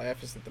makes me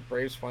laugh, is that the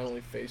Braves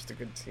finally faced a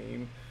good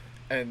team.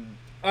 And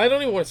I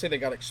don't even want to say they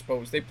got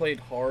exposed. They played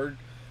hard,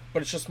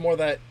 but it's just more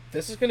that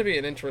this is going to be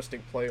an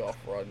interesting playoff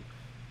run.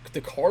 The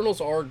Cardinals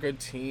are a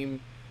good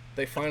team.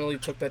 They finally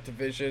took that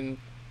division.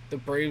 The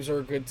Braves are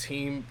a good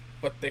team,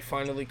 but they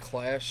finally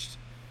clashed.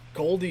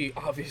 Goldie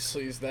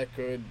obviously is that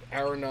good.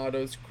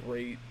 Arenado's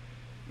great.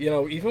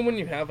 Even when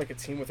you have like a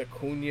team with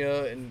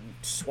Acuna and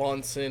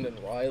Swanson and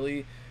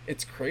Riley,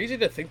 it's crazy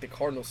to think the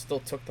Cardinals still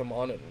took them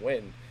on and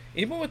win.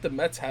 Even with the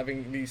Mets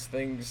having these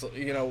things,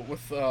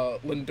 with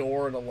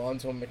Lindor and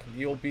Alonso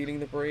McNeil beating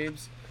the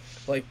Braves,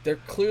 like they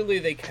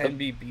can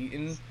be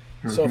beaten.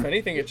 Mm-hmm. So if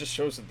anything, it just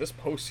shows that this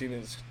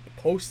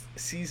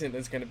postseason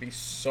is going to be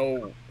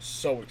so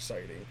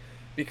exciting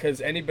because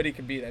anybody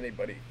can beat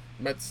anybody.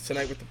 Mets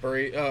tonight with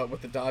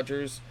the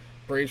Dodgers,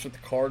 Braves with the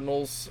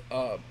Cardinals.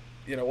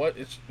 You know what?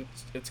 It's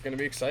going to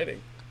be exciting.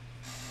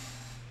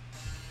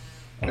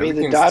 I mean,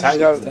 the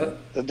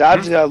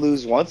Dodgers got to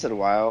lose once in a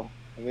while.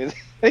 I mean,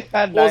 they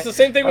had it's the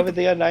same thing with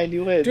they got 90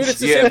 wins. Dude, it's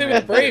the same thing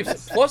with the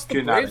Braves. Plus,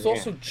 the Braves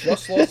also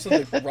just lost to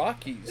the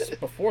Rockies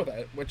before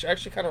that, which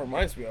actually kind of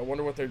reminds me. I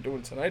wonder what they're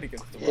doing tonight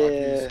against the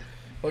Rockies.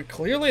 But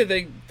clearly,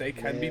 they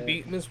can be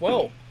beaten as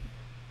well.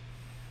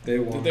 They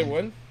won. Did they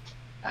win?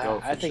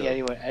 I think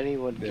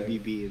anyone can be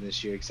beaten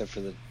this year except for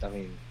I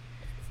don't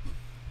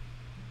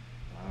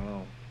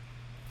know,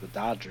 the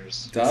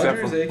Dodgers.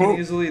 They can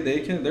easily,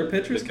 their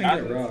pitchers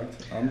can get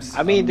rocked.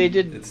 They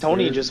did,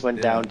 Tony just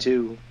went down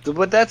too.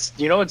 But that's,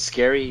 what's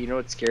scary?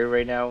 What's scary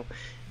right now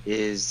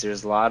is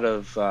there's a lot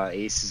of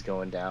aces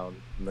going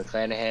down.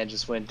 McClanahan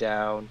just went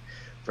down.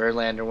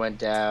 Verlander went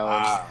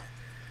down.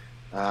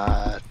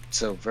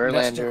 So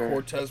Verlander,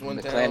 Cortez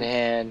went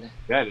McClanahan,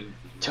 down.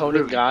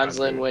 Tony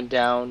Gonsolin went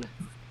down.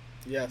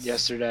 Yes.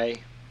 Yesterday.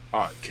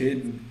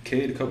 Cade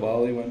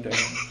Cavalli went down.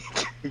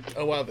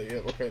 Oh wow, the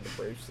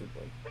Braves did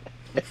win.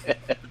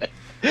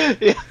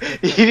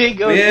 He didn't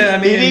go.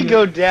 Yeah, he didn't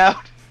go down.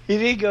 He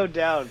didn't go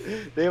down.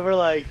 They were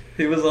like,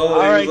 he was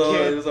already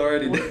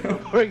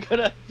down. We're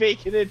gonna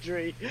fake an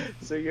injury,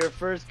 so your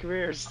first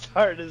career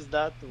start is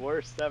not the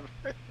worst ever.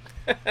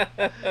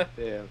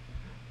 Damn.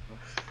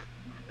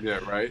 Yeah,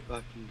 right.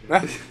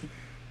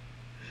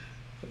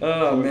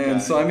 Oh man,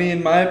 so I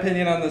mean, my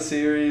opinion on the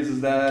series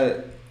is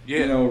that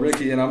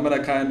Ricky, and I'm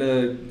gonna kind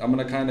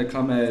of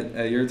come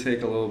at your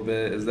take a little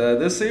bit. Is that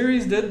this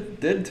series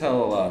did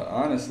tell a lot,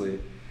 honestly.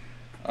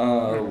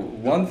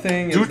 One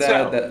thing is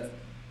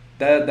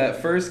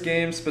that first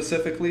game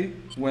specifically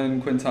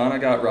when Quintana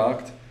got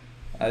rocked,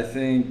 I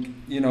think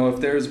if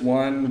there's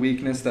one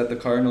weakness that the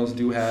Cardinals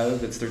do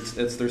have, it's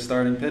their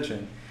starting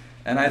pitching.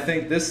 And I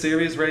think this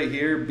series right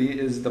here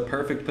is the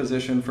perfect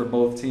position for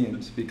both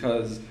teams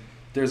because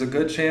there's a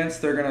good chance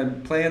they're going to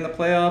play in the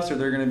playoffs or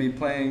they're going to be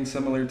playing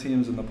similar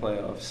teams in the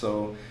playoffs.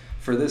 So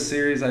for this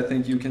series, I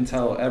think you can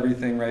tell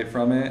everything right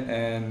from it.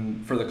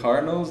 And for the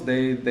Cardinals,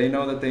 they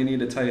know that they need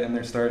to tighten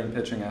their starting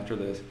pitching after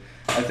this.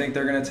 I think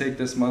they're going to take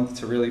this month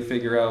to really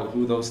figure out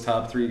who those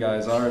top 3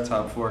 guys are,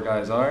 top 4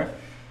 guys are.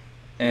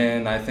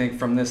 And I think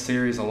from this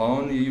series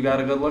alone, you got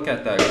a good look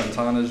at that.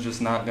 Quintana's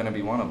just not going to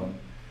be one of them.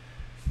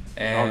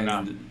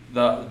 And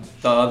the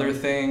other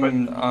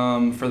thing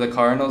for the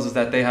Cardinals is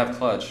that they have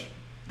clutch.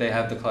 They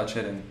have the clutch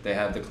hitting. They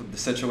have the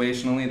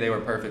situationally, they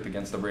were perfect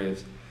against the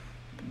Braves.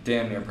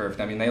 Damn near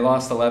perfect. I mean, they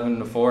lost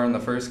 11-4 in the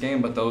first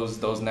game, but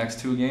those next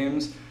 2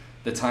 games,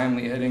 The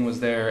timely hitting was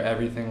there.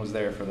 Everything was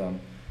there for them.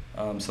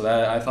 So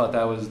that I thought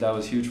that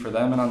was huge for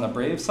them. And on the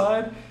Braves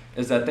side,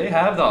 is that they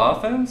have the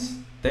offense,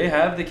 they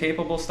have the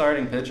capable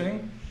starting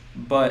pitching,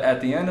 but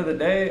at the end of the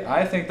day,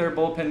 I think their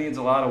bullpen needs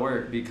a lot of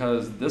work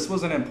because this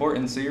was an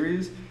important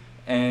series,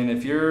 and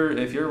if your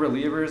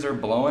relievers are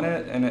blowing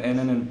it in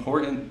an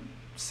important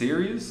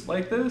series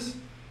like this,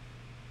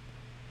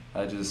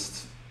 I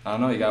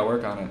don't know, you got to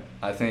work on it.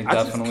 I think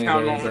definitely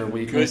their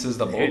weakness is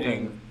the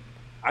bullpen.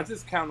 I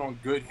just count on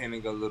good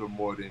hitting a little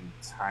more than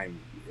timely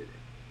hitting.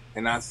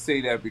 And I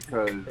say that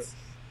because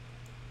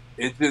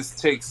it just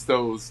takes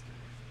those,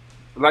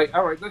 like,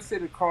 all right, let's say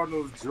the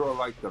Cardinals draw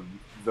like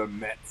the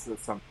Mets or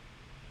something.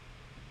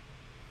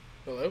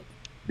 Hello?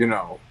 You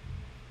know,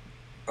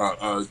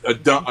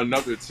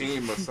 another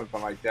team or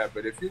something like that.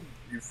 But if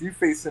you're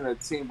facing a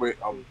team with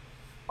a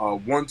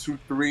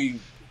 1-2-3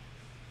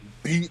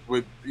 beat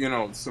with, you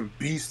know, some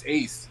beast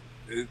ace,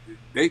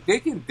 they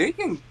can.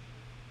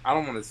 I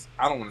don't want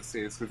to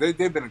say this because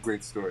they've been a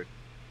great story.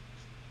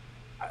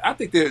 I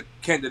think they're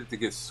candidate to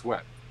get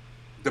swept,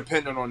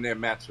 depending on their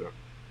matchup.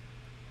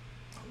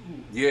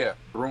 Ooh. Yeah,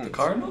 Brooms. The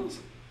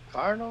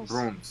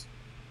Cardinals?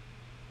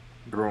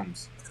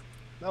 Brooms.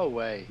 No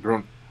way.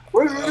 Brooms.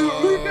 What do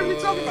you think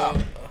we talking about?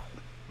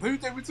 Who do you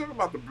think we talking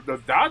about? The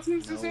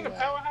Dodgers is in a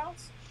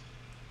powerhouse?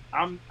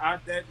 I'm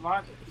at that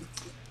line.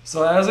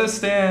 So as it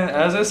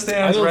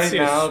stands right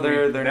now,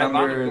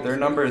 they're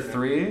number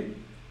 3.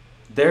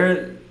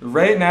 They're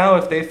right now.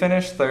 If they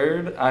finish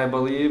 3rd, I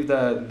believe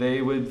that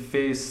they would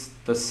face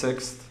the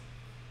 6th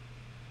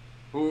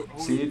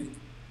seed,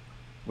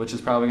 which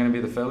is probably going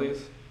to be the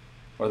Phillies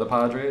or the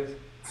Padres.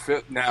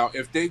 Now,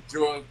 if they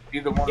draw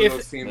either one of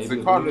those teams,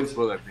 the Cardinals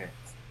will advance.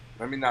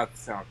 Let me not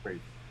sound crazy.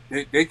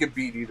 They could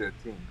beat either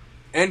team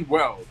and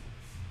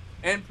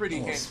pretty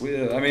handy.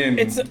 Sweet. I mean,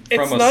 it's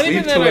from not a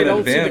even sweep that to I an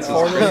don't see the advance.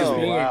 Cardinals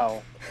being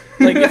Wow.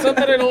 like, it's not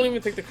that I don't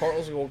even think the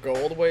Cardinals will go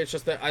all the way. It's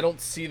just that I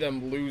don't see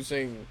them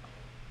losing,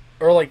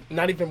 or like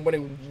not even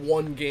winning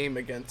one game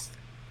against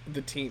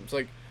the teams.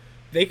 Like,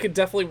 they could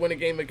definitely win a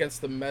game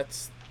against the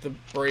Mets, the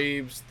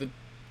Braves, the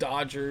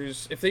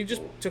Dodgers. If they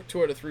just took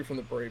 2 out of 3 from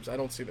the Braves, I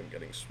don't see them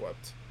getting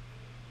swept.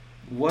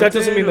 That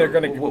doesn't mean they're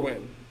going to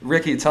win.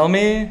 Ricky, tell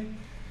me,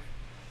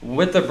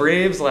 with the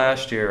Braves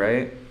last year,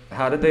 right?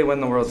 How did they win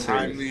the World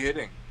Series? Timely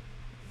hitting.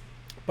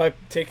 By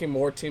taking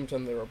more teams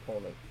than their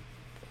opponent.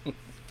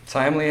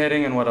 Timely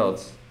hitting and what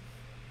else?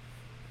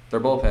 Their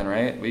bullpen,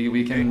 right?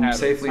 We can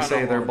safely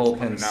say their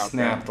bullpen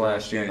snapped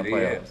last year in the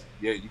playoffs.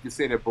 Yeah, you can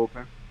say their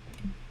bullpen.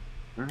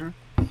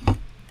 Mm-hmm.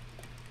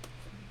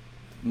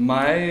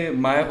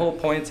 My whole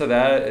point to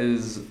that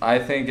is I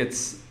think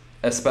it's,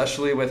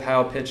 especially with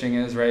how pitching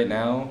is right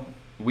now,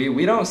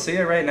 we don't see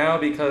it right now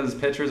because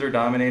pitchers are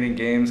dominating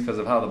games because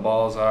of how the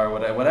balls are,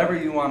 whatever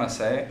you want to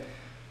say.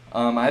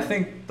 I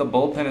think the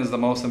bullpen is the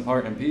most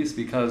important piece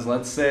because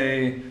let's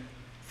say,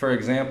 for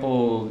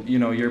example, you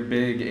know, your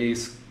big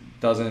ace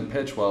doesn't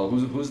pitch well.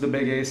 Who's the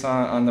big ace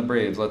on the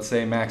Braves? Let's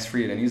say Max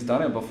Fried, and he's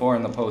done it before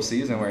in the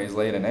postseason where he's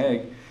laid an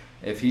egg.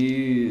 If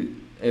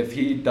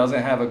he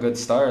doesn't have a good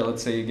start,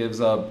 let's say he gives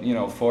up, you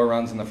know, 4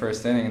 runs in the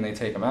first inning and they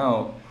take him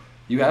out,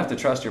 you have to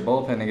trust your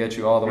bullpen to get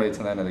you all the way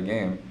to the end of the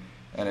game.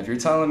 And if you're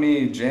telling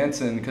me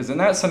Jansen, because in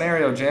that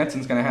scenario,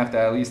 Jansen's going to have to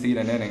at least eat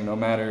an inning no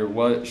matter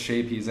what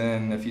shape he's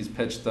in, if he's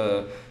pitched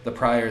the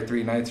prior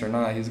 3 nights or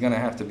not, he's going to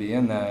have to be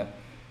in that.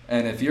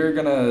 And if you're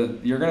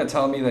gonna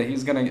tell me that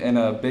he's gonna, in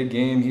a big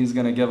game, he's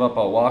gonna give up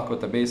a walk with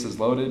the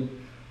bases loaded.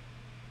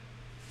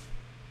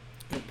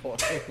 Good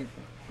point.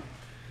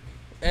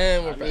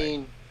 And we're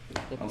back.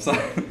 I'm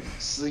sorry.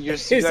 So you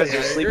guys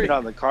are sleeping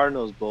on the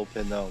Cardinals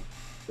bullpen though.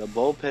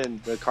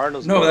 The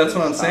Cardinals. No, that's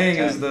what I'm saying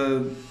is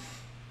the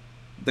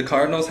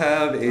Cardinals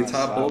have a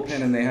top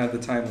bullpen and they have the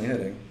timely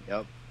hitting.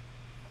 Yep,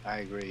 I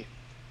agree.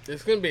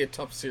 It's going to be a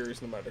tough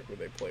series no matter who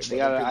they play.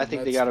 I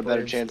think they got a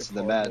better chance than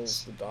the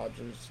Mets. The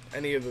Dodgers,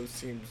 any of those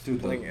teams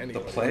playing any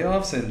the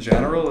playoffs in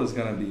general is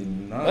going to be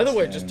nuts. By the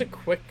way, just a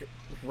quick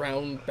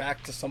round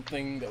back to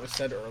something that was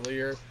said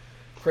earlier,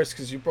 Chris,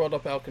 because you brought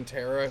up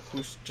Alcantara,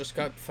 who's just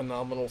got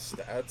phenomenal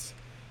stats.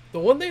 The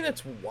one thing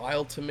that's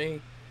wild to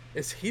me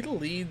is he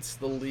leads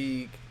the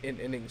league in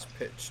innings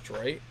pitched,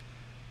 right?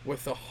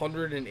 With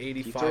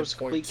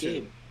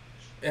 185.2.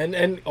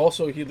 And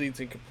also he leads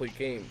in complete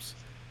games.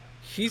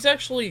 He's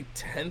actually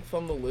 10th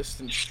on the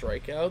list in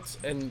strikeouts,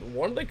 and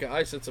one of the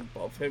guys that's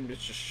above him is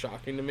just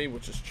shocking to me,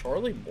 which is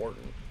Charlie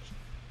Morton.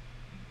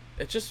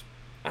 It just,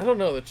 I don't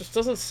know, it just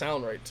doesn't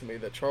sound right to me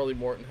that Charlie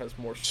Morton has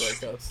more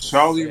strikeouts.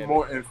 Charlie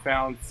Morton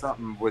found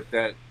something with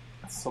that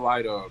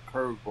slider,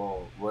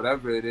 curveball,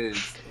 whatever it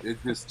is, it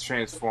just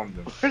transformed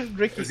him.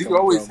 Because he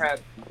always had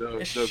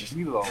the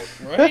velo.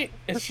 Right?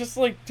 It's just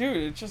like,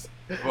 dude, it's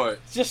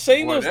just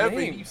saying those names.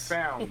 Whatever he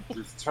found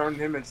just turned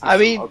him into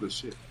some other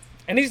shit.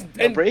 And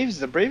the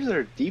Braves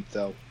are deep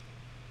though.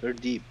 They're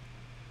deep.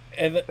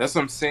 And that's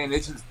what I'm saying.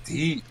 It's just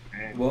deep,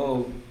 man.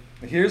 Well,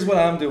 here's what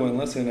I'm doing.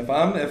 Listen, if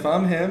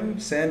I'm him,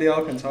 Sandy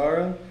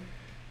Alcantara,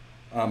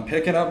 I'm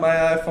picking up my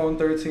iPhone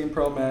 13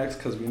 Pro Max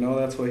because we know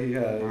that's what he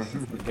has. I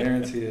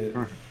guarantee it.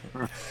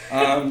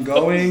 I'm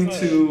going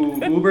to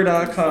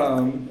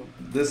Uber.com.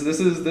 This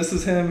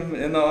is him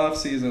in the off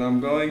season. I'm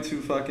going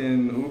to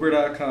fucking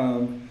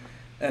Uber.com,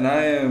 and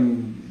I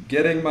am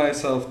getting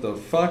myself the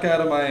fuck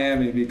out of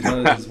Miami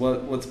because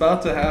what's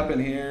about to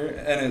happen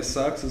here, and it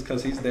sucks, is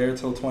because he's there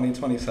till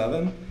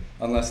 2027,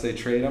 unless they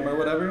trade him or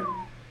whatever.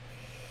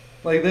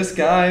 Like, this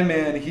guy,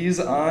 man, he's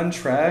on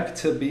track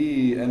to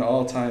be an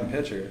all-time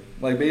pitcher.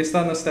 Like, based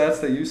on the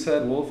stats that you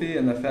said, Wolfie,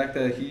 and the fact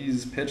that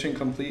he's pitching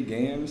complete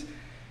games,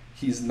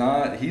 he's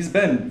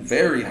been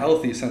very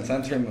healthy since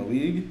entering the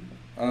league.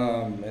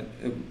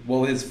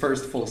 His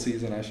first full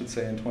season, I should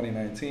say, in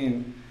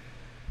 2019.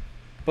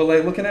 But,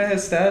 like, looking at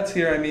his stats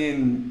here, I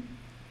mean,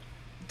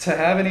 to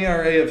have an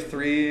ERA of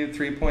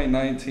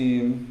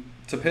 3.19,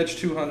 to pitch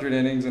 200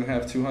 innings and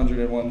have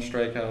 201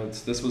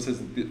 strikeouts, this was his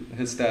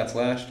stats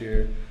last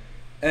year,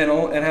 and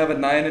have a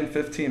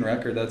 9-15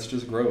 record, that's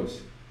just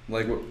gross.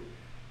 Like,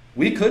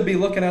 we could be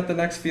looking at the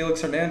next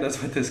Felix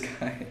Hernandez with this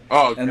guy.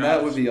 Oh, and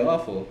that would be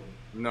awful.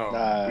 No,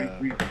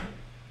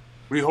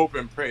 we hope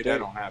and pray that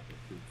don't happen.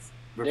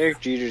 Derek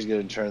Jeter's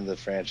going to turn the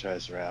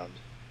franchise around.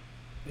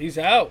 He's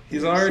out.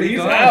 He's already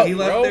gone. Out, he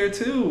left there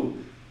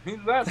too. He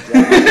left.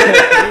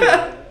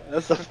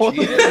 That's the point.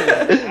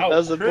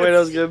 That's the point I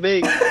was going to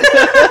make.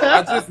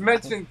 I just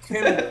mentioned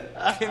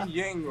Kim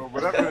Yang or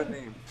whatever her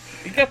name.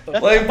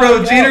 Like,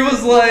 bro, Jeter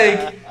was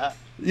like,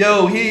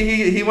 yo,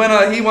 he went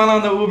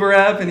on the Uber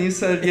app and he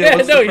said,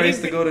 what's the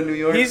price to go to New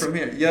York from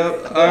here?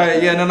 Yep. All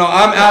right. Yeah. No.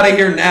 I'm out of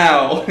here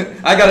now.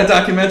 I got a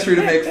documentary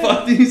to make.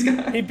 Fuck these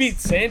guys. He beat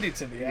Sandy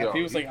to the app.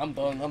 He was like, I'm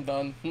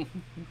done.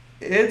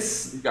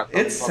 It's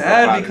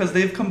sad because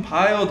they've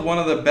compiled one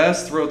of the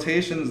best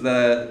rotations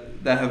that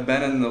have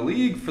been in the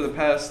league for the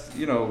past,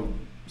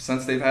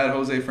 since they've had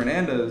Jose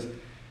Fernandez,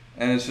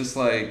 and it's just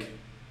like,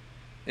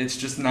 it's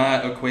just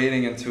not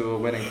equating into a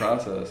winning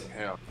process.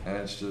 Yeah. And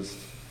it's just,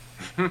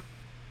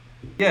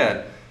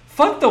 yeah,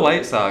 fuck the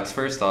White Sox.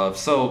 First off,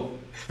 so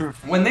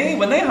when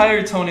they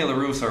hired Tony La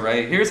Russa,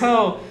 right? Here's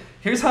how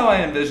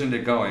I envisioned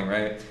it going,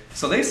 right?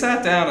 So they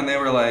sat down and they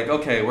were like,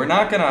 okay, we're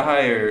not gonna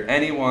hire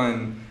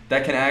anyone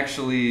that can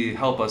actually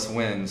help us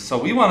win. So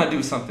we want to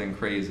do something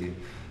crazy.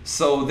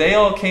 So they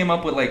all came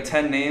up with like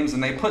 10 names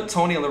and they put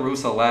Tony La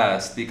Russa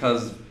last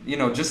because,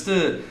 just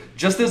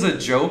as a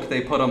joke,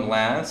 they put him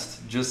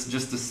last, just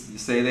to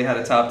say they had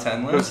a top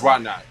 10 list. Because why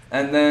not?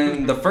 And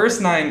then the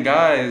first 9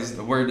 guys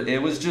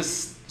it was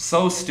just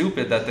so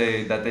stupid that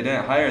they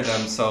didn't hire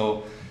them.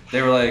 So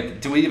they were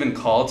like, do we even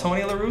call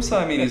Tony La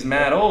Russa? I mean, he's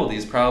mad old.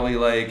 He's probably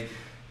like,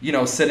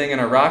 sitting in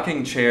a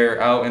rocking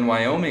chair out in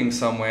Wyoming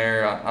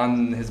somewhere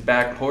on his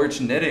back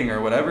porch knitting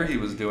or whatever he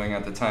was doing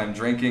at the time,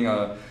 drinking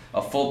a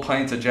full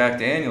pint of Jack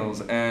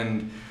Daniels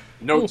and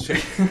no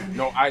chick,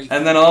 no ice.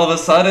 And then all of a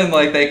sudden,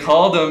 like, they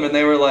called him and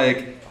they were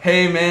like,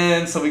 hey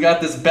man, so we got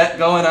this bet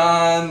going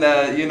on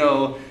that,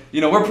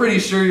 we're pretty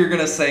sure you're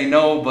going to say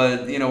no,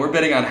 but, we're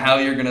betting on how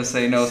you're going to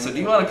say no. So do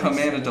you want to come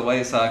manage the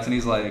White Sox? And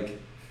he's like,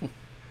 and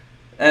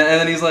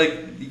then he's like,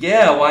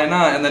 yeah, why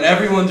not? And then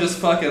everyone just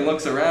fucking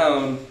looks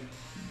around.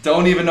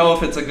 Don't even know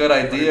if it's a good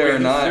idea or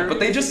not. But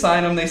they just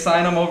sign him. They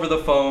sign him over the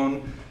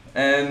phone.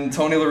 And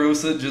Tony La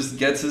Russa just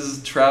gets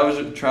his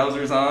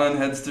trousers on,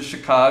 heads to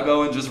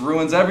Chicago, and just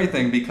ruins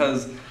everything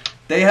because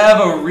they have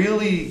a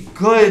really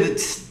good,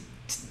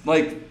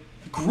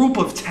 group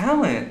of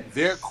talent.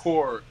 Their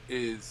core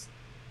is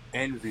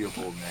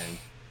enviable, man.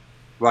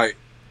 Like,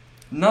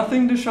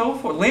 nothing to show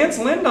for. Lance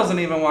Lynn doesn't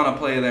even want to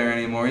play there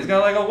anymore. He's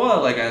got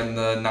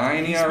a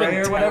 9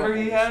 ERA or whatever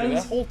he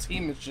has. That whole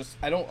team is just,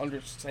 I don't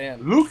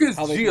understand. Lucas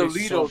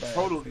Giolito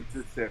totally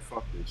just said,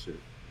 fuck this shit.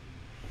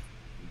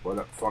 What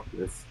up, fuck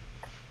this.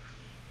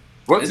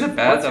 Is it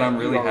bad that I'm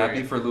really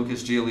happy for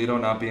Lucas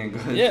Giolito not being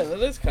good? Yeah, that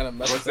is kind of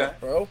messed up,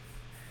 bro.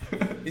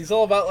 He's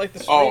all about the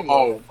stream.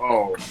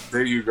 Oh,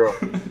 there you go.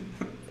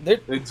 They're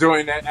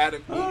enjoying that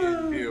Adam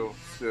Eaton deal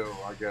still,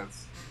 I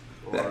guess.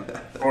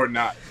 Or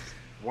not.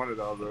 One of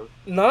the other.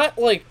 Not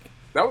like...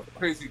 That was a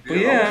crazy deal.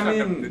 Yeah, I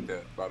never did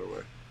that, by the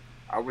way.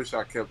 I wish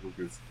I kept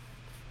Lucas.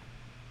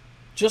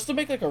 Just to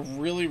make a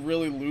really,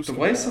 really loose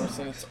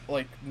comparison, it's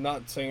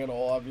not saying it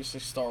all, obviously,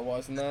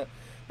 star-wise and that.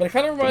 But it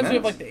kind of reminds me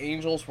of the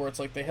Angels, where it's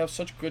they have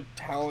such good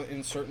talent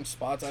in certain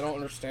spots. I don't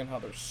understand how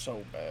they're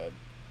so bad.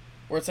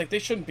 Where it's they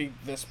shouldn't be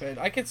this bad.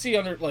 I could see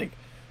under like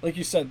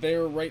you said,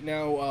 they're right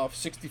now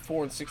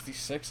 64 and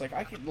 66.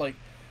 I could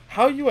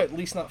how are you at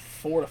least not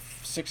 4 to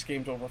 6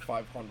 games over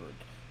 500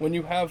 when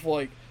you have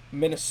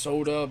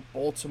Minnesota,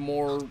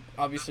 Baltimore,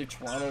 obviously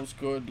Toronto's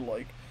good,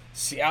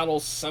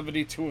 Seattle's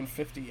 72 and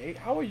 58.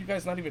 How are you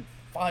guys not even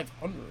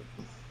 500?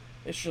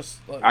 It's just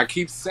I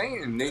keep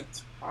saying they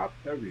top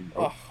heavy.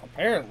 Oh,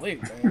 apparently,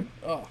 man.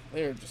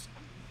 They're just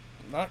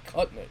not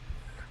cutting it.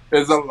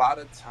 There's a lot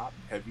of top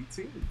heavy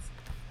teams.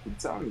 I'm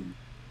telling you.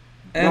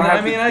 And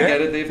I mean, I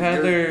get it. They've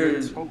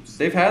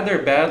had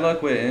their bad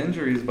luck with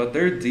injuries, but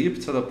they're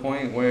deep to the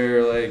point where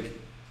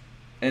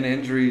an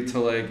injury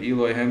to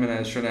Eloy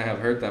Jimenez shouldn't have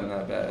hurt them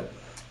that bad.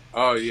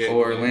 Oh yeah.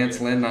 Or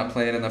Lance Lynn not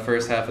playing in the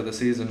first half of the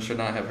season should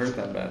not have hurt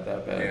them that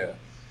bad. Yeah.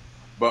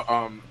 But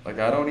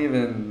I don't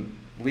even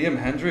Liam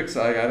Hendricks,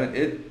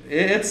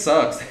 it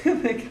sucks.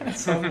 They got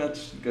so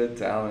much good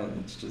talent.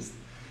 It's just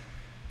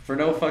for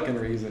no fucking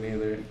reason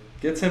either.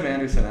 Get Tim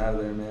Anderson out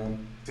of there,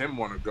 man. Tim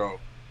want to go.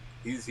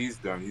 He's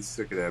done. He's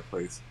sick of that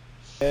place.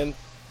 And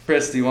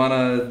Chris, do you want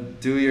to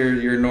do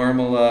your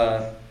normal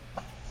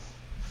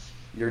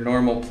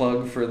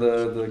plug for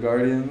the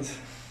Guardians?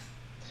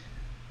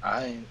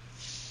 I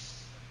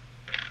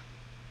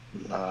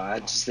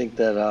just think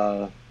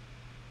that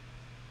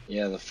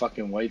the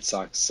fucking White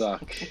Sox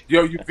suck.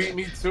 Yo, you beat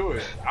me to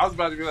it. I was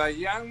about to be like,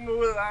 young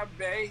Moolah,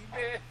 baby.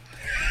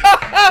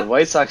 The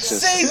White Sox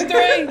just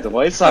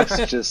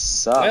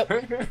suck.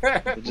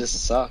 They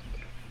just suck.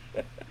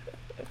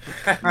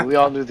 We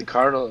all knew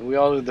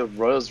the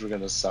Royals were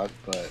gonna suck,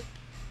 but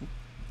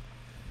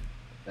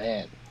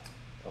man,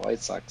 the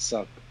White Sox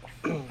suck.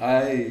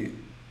 I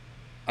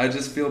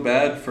just feel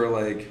bad for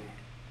like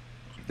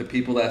the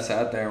people that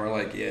sat there and were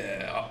like,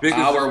 yeah,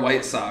 our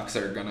White Sox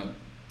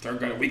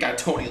we got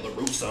Tony La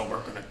Russa, we're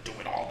gonna do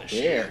it all this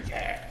year.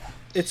 Yeah.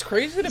 It's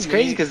crazy to me. It's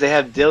crazy because they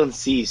have Dylan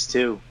Cease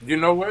too. You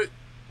know what?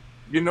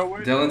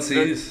 Dylan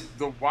Cease.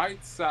 The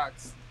White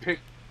Sox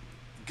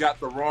got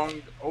the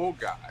wrong old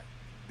guy.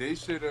 They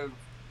should have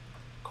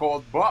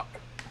called Buck.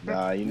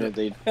 Nah,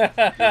 they.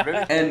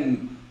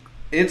 And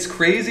it's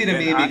crazy to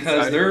me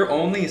because they're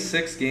only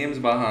 6 games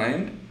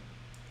behind,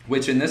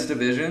 which in this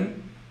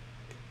division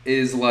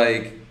is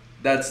like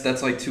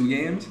that's like 2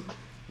 games.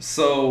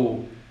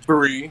 So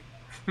 3.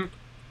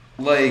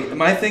 Like,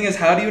 my thing is,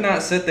 how do you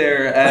not sit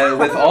there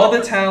with all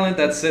the talent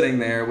that's sitting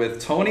there, with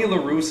Tony La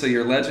Russa,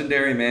 your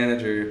legendary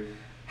manager,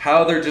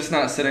 how they're just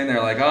not sitting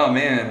there like, oh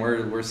man,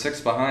 we're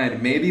 6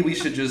 behind. Maybe we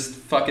should just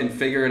fucking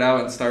figure it out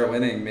and start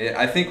winning.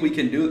 I think we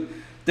can do.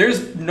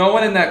 There's no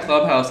one in that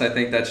clubhouse, I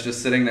think, that's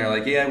just sitting there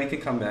like, yeah, we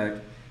can come back.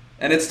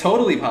 And it's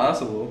totally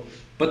possible.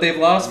 But they've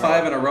lost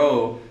 5 in a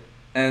row,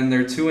 and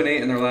they're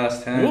 2-8 in their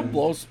last 10. What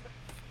blows?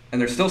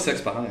 And they're still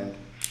 6 behind.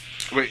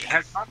 Wait,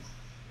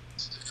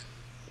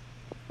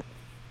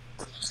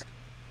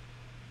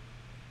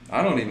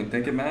 I don't even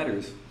think it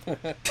matters.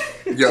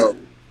 Yo.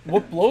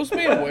 What blows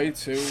me away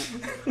too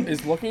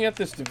is looking at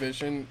this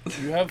division.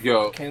 You have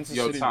Kansas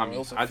City Tommy,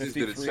 Royals I at just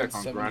did a 53 check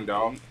and on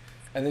Grandal. 78,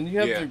 and then you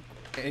have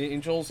the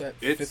Angels at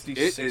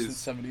 56 and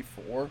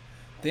 74.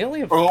 They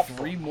only have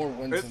 3 more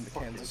wins than the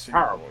Kansas City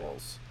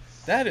Royals.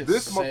 That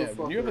is sad.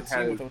 When you have a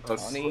team with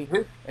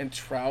Ohtani and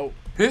Trout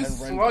and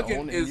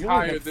Rendon, and you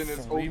only have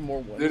 3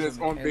 more wins than his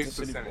on-base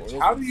percentage.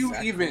 How do you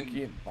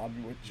even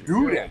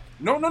do that?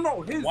 No.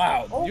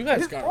 Wow, you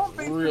guys got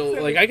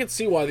real. Like, I can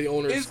see why the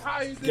owner's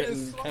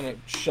getting kind of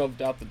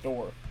shoved out the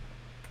door.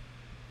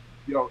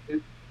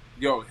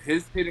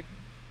 His hitting.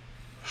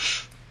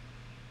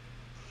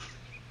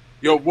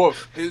 Yo,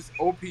 Wolf, his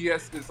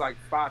OPS is like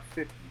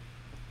 550.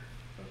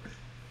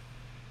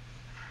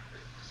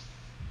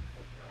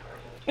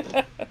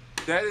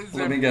 That is.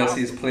 Let me guess.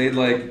 He's played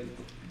like.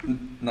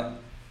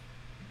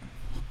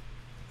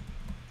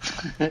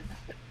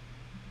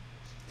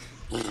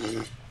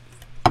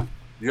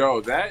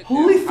 Yo, that.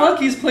 Holy fuck!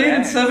 He's played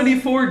in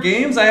 74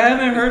 games. I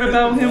haven't heard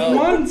about him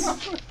once.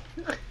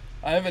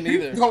 I haven't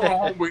either. He's going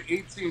home with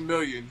 $18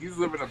 million. He's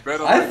living a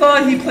better life. I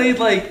thought he played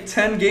like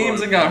 10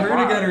 games and got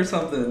hurt again or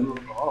something.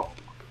 Oh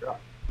my god!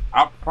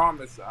 I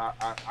promise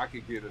I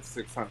could get a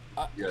 600.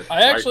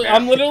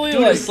 I'm literally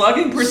dude, like his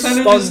slugging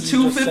percentage is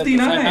 259.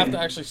 I have to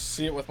actually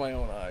see it with my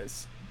own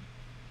eyes.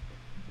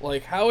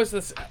 Like, how is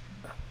this?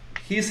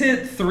 He's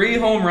hit 3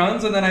 home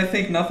runs and then I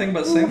think nothing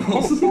but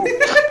singles.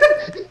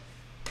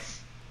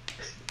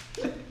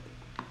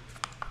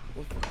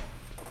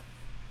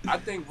 I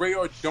think Ray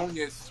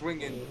Ordonez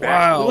swinging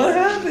back. Wow. What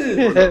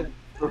happened?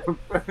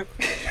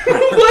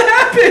 What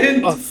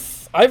happened?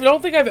 I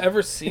don't think I've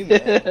ever seen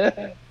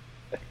that.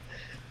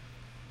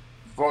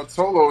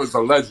 Bartolo is a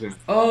legend.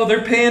 Oh,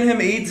 they're paying him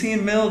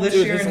 $18 million this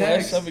year his in last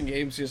Hex. 7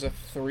 games, he has a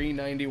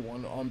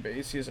 391 on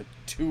base. He has a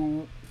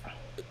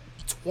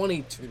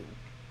 222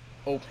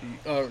 OP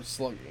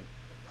slugging.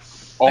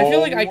 I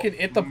feel like I could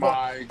hit the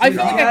ball. I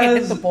feel like I can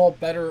hit the ball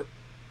better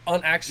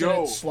on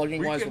accident,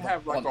 slugging wise. We can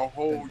have like a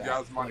whole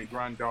Yasmani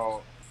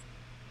Grandal.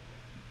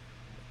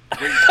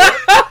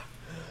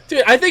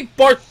 Dude, I think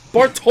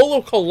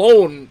Bartolo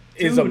Colon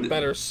is a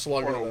better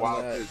slugger than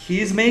that.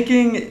 He's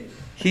making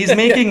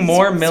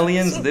more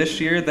millions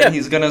this year than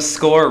he's gonna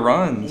score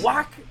runs.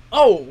 Whack!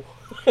 Oh,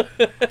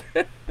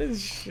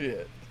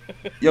 shit.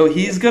 Yo,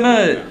 he's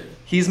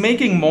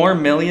making more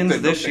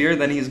millions this year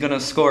than he's gonna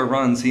score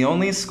runs. He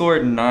only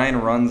scored 9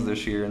 runs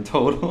this year in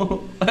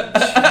total.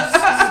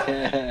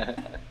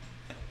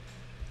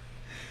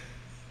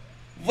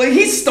 Wait,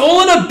 he's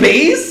stolen a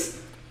base?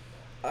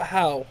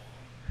 How?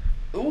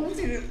 On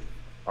a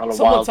Someone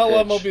wild tell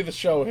pitch. MLB The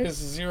Show his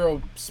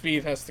 0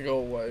 speed has to go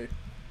away.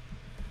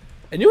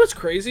 And you know what's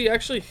crazy,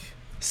 actually?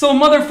 So,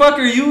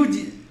 motherfucker,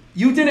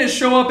 you didn't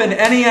show up in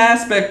any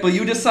aspect, but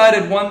you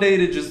decided one day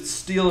to just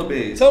steal a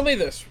base. Tell me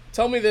this,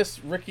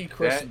 Ricky,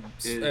 Chris,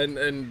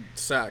 and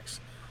Sachs.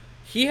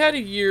 He had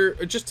a year.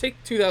 Just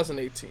take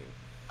 2018,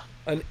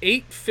 an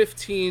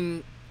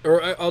 8.15,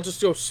 or I'll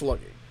just go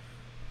slugging.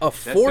 a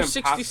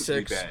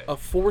 466, a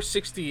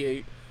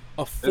 468,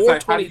 a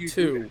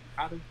 422.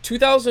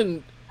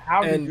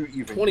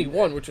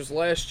 2021, which was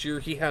last year,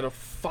 he had a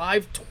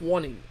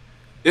 520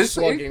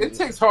 slugging it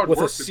takes hard with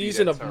work a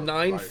season of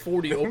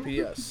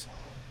 940 OPS.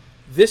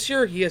 This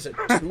year, he has a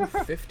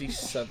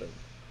 257.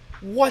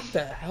 What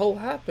the hell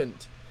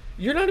happened?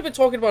 You're not even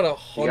talking about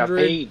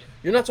 100.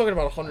 You're not talking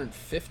about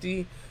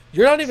 150.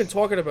 You're not even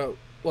talking about,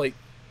 like,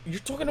 you're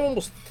talking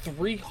almost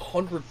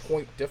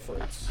 300-point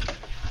difference.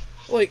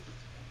 Like,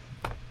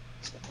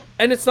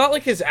 and it's not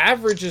like his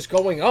average is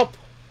going up.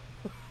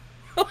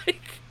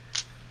 Like,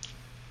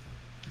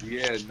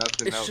 yeah,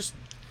 nothing it's else. Just,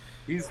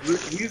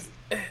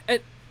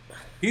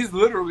 he's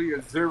literally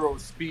a zero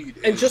speed.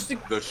 And just to,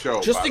 the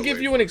show. Just to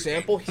give you an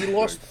example, he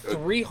lost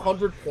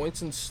 300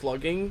 points in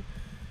slugging,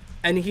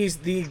 and he's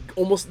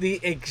almost the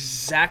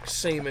exact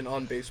same in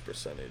on-base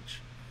percentage.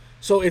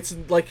 So it's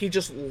like he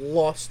just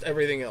lost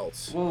everything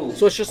else. Whoa.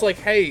 So it's just like,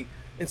 hey,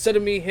 instead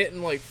of me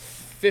hitting like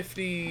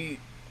 50,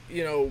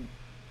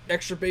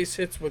 extra base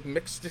hits with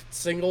mixed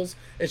singles,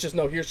 it's just,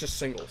 no, here's just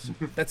singles.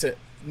 That's it.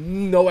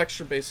 No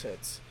extra base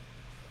hits.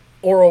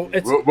 Or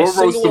it's we'll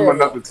roast him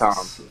another time.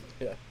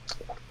 Yeah.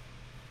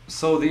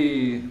 So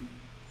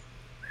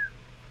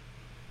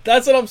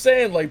that's what I'm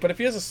saying. Like, but if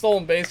he has a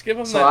stolen base, give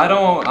him that. So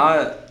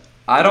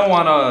I don't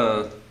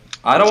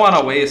want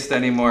to waste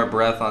any more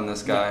breath on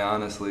this guy,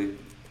 honestly.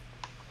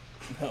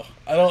 No,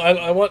 I don't.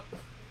 I want.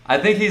 I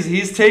think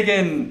he's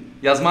taken.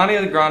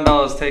 Yasmani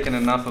Grandal has taken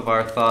enough of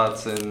our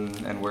thoughts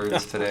and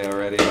words today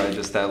already by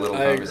just that little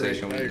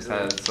conversation we just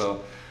had.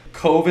 So,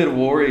 COVID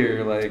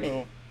warrior, like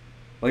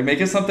make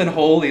it something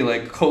holy,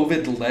 like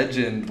COVID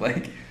legend,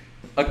 like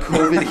a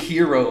COVID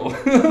hero.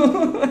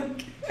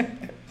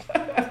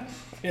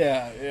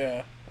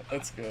 Yeah,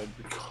 that's good.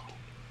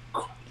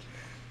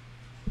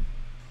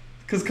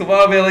 Because come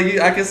on, man, like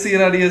I can see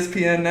it on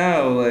ESPN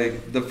now.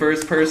 Like the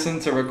first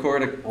person to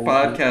record a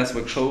podcast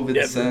with COVID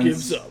Never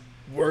gives up.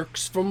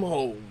 Works from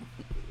home.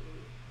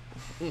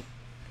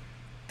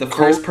 The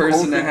first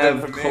person to have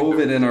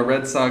COVID and a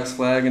Red Sox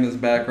flag in his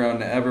background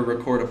to ever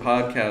record a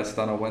podcast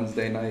on a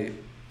Wednesday night.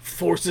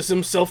 Forces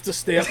himself to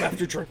stay up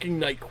after drinking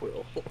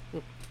NyQuil.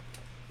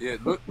 Yeah,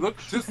 look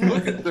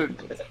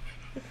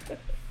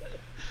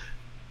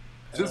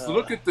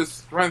at the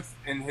strength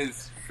in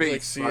his face.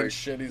 Like seeing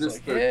shit, he's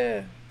like,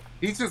 yeah.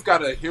 He's just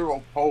got a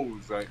hero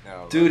pose right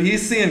now. Dude,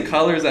 he's seeing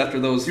colors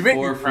after those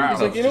 4 fruit cups.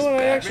 He's like, you know what,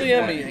 I actually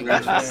am eating.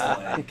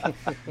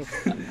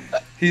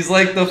 He's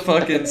like the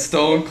fucking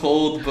Stone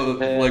Cold, but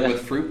like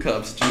with fruit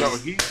cups. Just... No,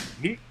 he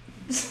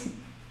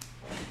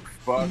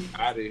fuck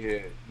out of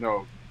here.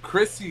 No,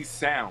 Chris sees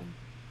sound.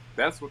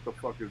 That's what the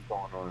fuck is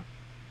going on.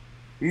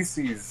 He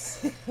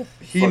sees.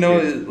 He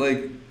knows,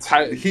 like,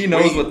 he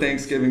knows what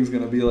Thanksgiving's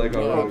gonna be like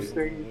already.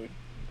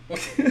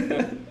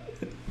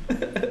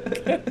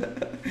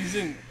 He's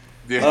in.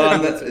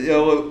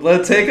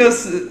 Let's take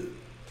us,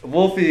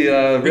 Wolfie,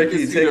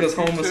 Ricky, take us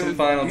home with some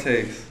final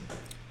takes.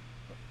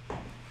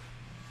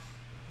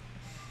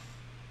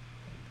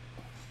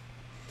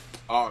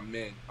 Oh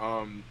man,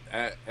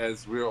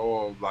 as we're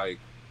all like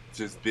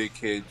just big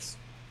kids,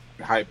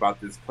 hype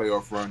about this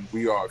playoff run,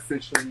 we are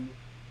officially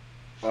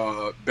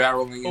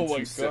barreling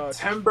into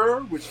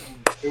September, which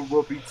it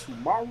will be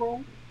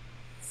tomorrow.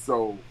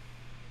 So,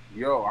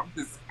 yo,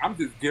 I'm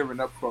just gearing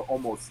up for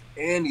almost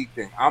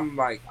anything.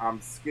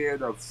 I'm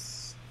scared of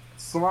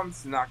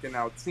slumps knocking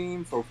out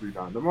teams, hopefully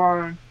down the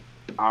line.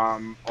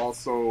 I'm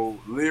also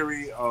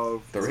leery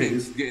of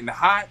teams getting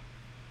hot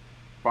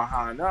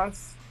behind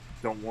us.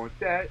 Don't want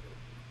that.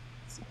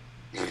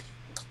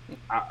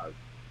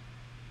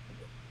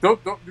 Don't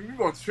you're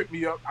gonna trip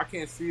me up. I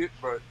can't see it,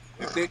 but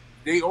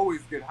they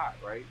always get hot,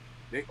 right?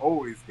 They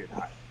always get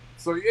hot.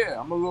 So yeah,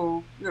 I'm a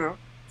little,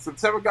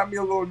 September got me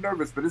a little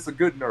nervous, but it's a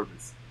good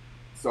nervous.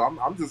 So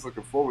I'm just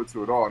looking forward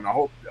to it all, and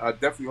I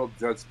definitely hope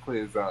Judge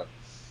clears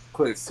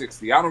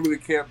 60. I don't really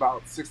care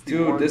about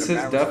 61. Dude, this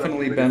has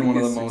definitely been one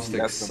of the most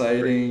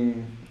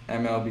exciting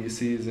MLB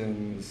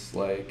seasons,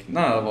 like,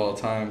 not of all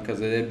time,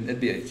 because it'd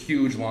be a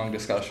huge long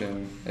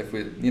discussion if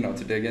we,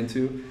 to dig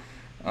into.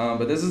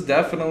 But this has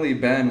definitely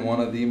been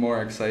one of the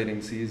more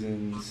exciting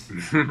seasons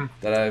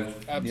that I've,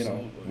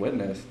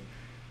 witnessed.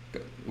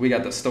 We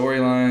got the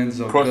storylines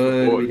so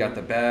good, we got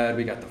the bad,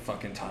 we got the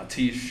fucking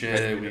Tatis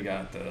shit, we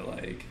got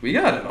we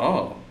got it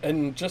all.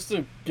 And just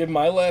to give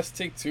my last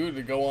take too,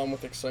 to go on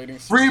with exciting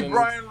Free season,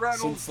 Brian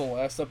Reynolds. Since the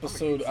last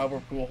episode,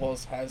 Albert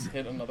Pujols has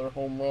hit another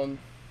home run.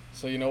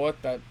 So you know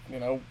what, that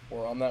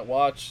we're on that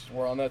watch,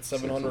 we're on that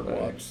 700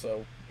 watch.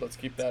 So let's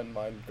keep that in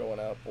mind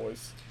going out,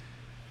 boys.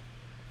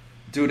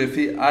 Dude, if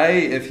he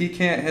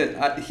can't hit,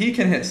 he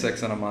can hit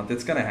 6 in a month.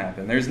 It's gonna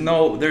happen.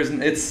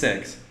 It's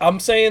 6.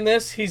 I'm saying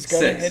this, he's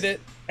gonna hit it,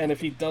 and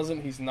if he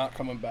doesn't, he's not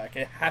coming back.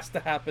 It has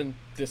to happen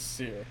this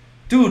year.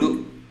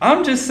 Dude,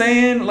 I'm just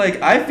saying,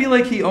 I feel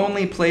like he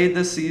only played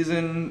this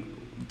season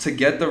to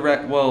get the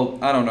well,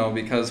 I don't know,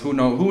 because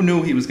who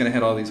knew he was gonna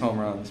hit all these home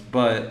runs,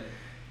 but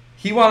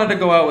he wanted to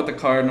go out with the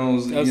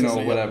Cardinals,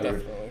 whatever.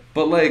 Yeah,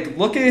 but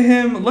look at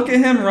him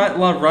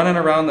running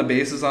around the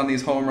bases on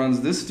these home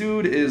runs. This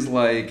dude is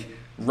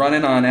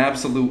running on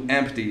absolute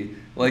empty.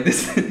 Like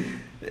this,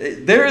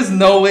 there is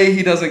no way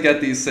he doesn't get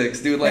these 6,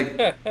 dude. Like,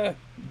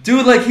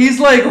 he's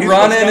like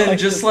running and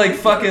just like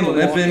fucking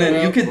limping,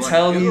 and you can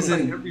tell he's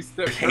in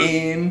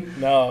pain.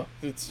 No,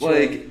 it's true.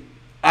 Like,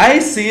 I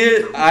see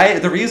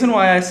it. The reason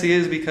why I see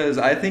it is because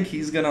I think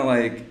he's gonna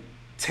like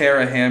tear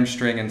a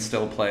hamstring and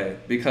still play,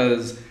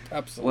 because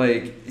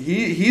absolutely, like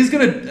he's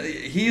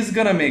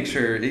gonna make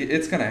sure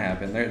it's gonna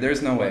happen.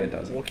 There's no way it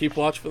doesn't. We'll keep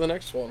watch for the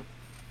next one.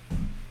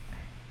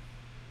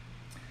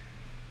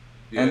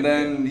 And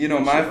then, you know,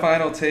 my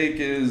final take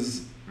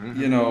is,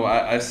 you know,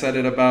 I said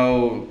it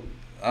about,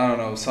 I don't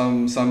know,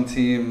 some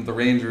team, the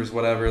Rangers,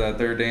 whatever, that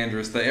they're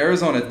dangerous. The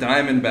Arizona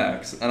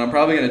Diamondbacks, and I'm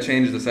probably going to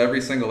change this every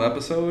single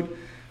episode,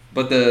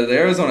 but the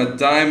Arizona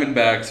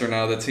Diamondbacks are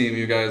now the team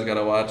you guys got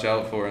to watch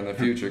out for in the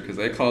future, because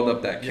they called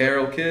up that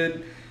Carroll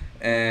kid,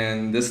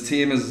 and this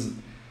team is,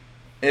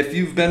 if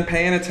you've been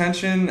paying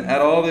attention at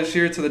all this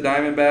year to the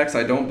Diamondbacks,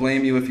 I don't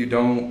blame you if you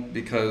don't,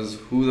 because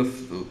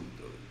the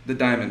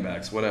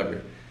Diamondbacks,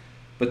 whatever.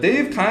 But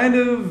they've kind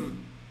of,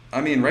 I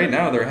mean, right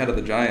now they're ahead of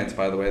the Giants,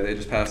 by the way. They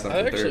just passed them for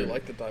third. I actually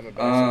like the Diamondbacks.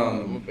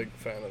 I'm a big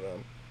fan of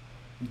them.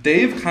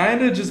 They've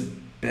kind of just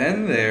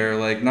been there,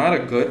 like, not a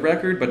good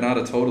record, but not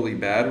a totally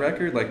bad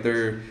record. Like,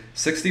 they're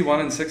 61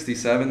 and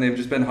 67. They've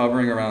just been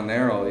hovering around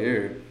there all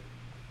year.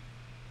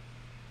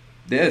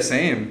 Yeah,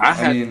 same. I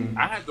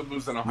had them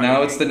losing 100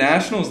 Now it's the games.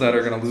 Nationals that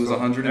are going to lose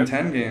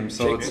 110 games.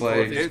 So it's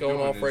like, he's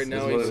going off right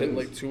now. He's hitting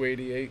like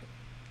 288.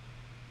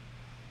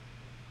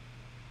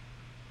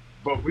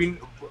 But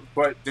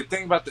the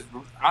thing about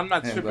I'm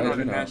not tripping on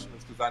the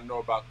Nationals because I know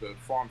about the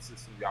farm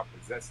system y'all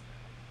possess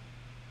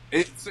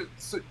now.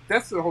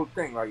 That's the whole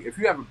thing. Like, if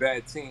you have a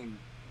bad team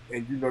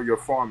and you know your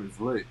farm is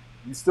lit,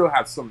 you still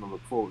have something to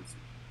look forward to.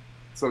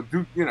 So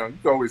you can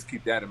always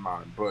keep that in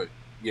mind. But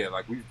yeah,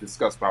 like we've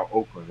discussed about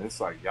Oakland, it's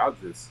like y'all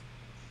just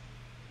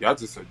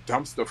a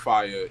dumpster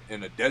fire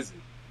in a desert.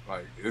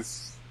 Like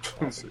it's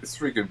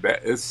freaking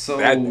bad. It's so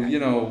bad, you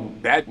know.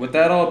 bad. With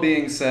that all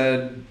being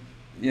said,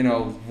 you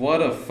know,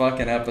 what a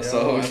fucking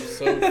episode.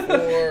 Episode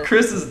 4.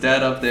 Chris is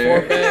dead up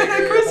there.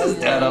 Chris is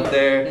dead up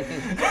there.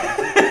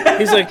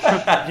 He's like,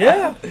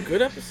 yeah,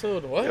 good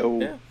episode. What? Yo.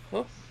 Yeah.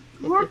 Huh?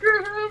 Look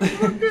at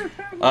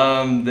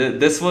him.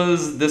 This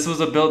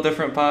was a Built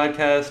Different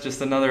podcast,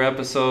 just another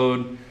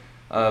episode.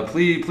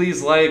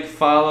 Please like,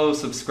 follow,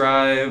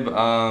 subscribe,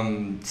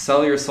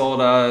 sell your soul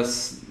to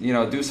us, you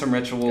know, do some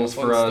rituals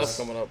for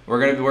us.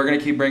 We're gonna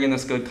keep bringing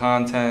this good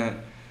content.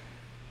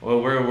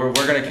 Well, we're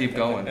gonna keep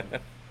going.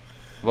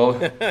 Well,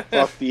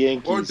 fuck the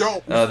Yankees. Or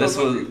don't. This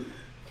was.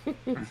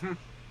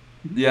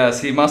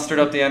 Yes, he mustered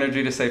up the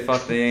energy to say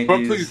 "fuck the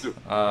Yankees."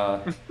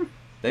 But please do.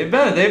 They've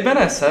been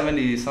at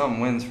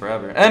 70-something wins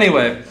forever.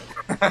 Anyway,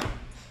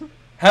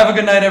 have a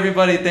good night,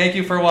 everybody. Thank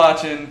you for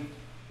watching.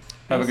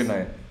 Have a good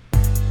night.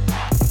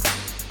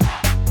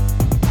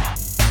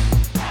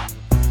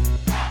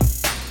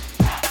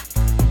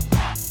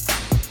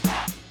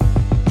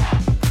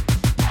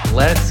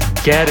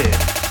 Let's get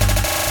it.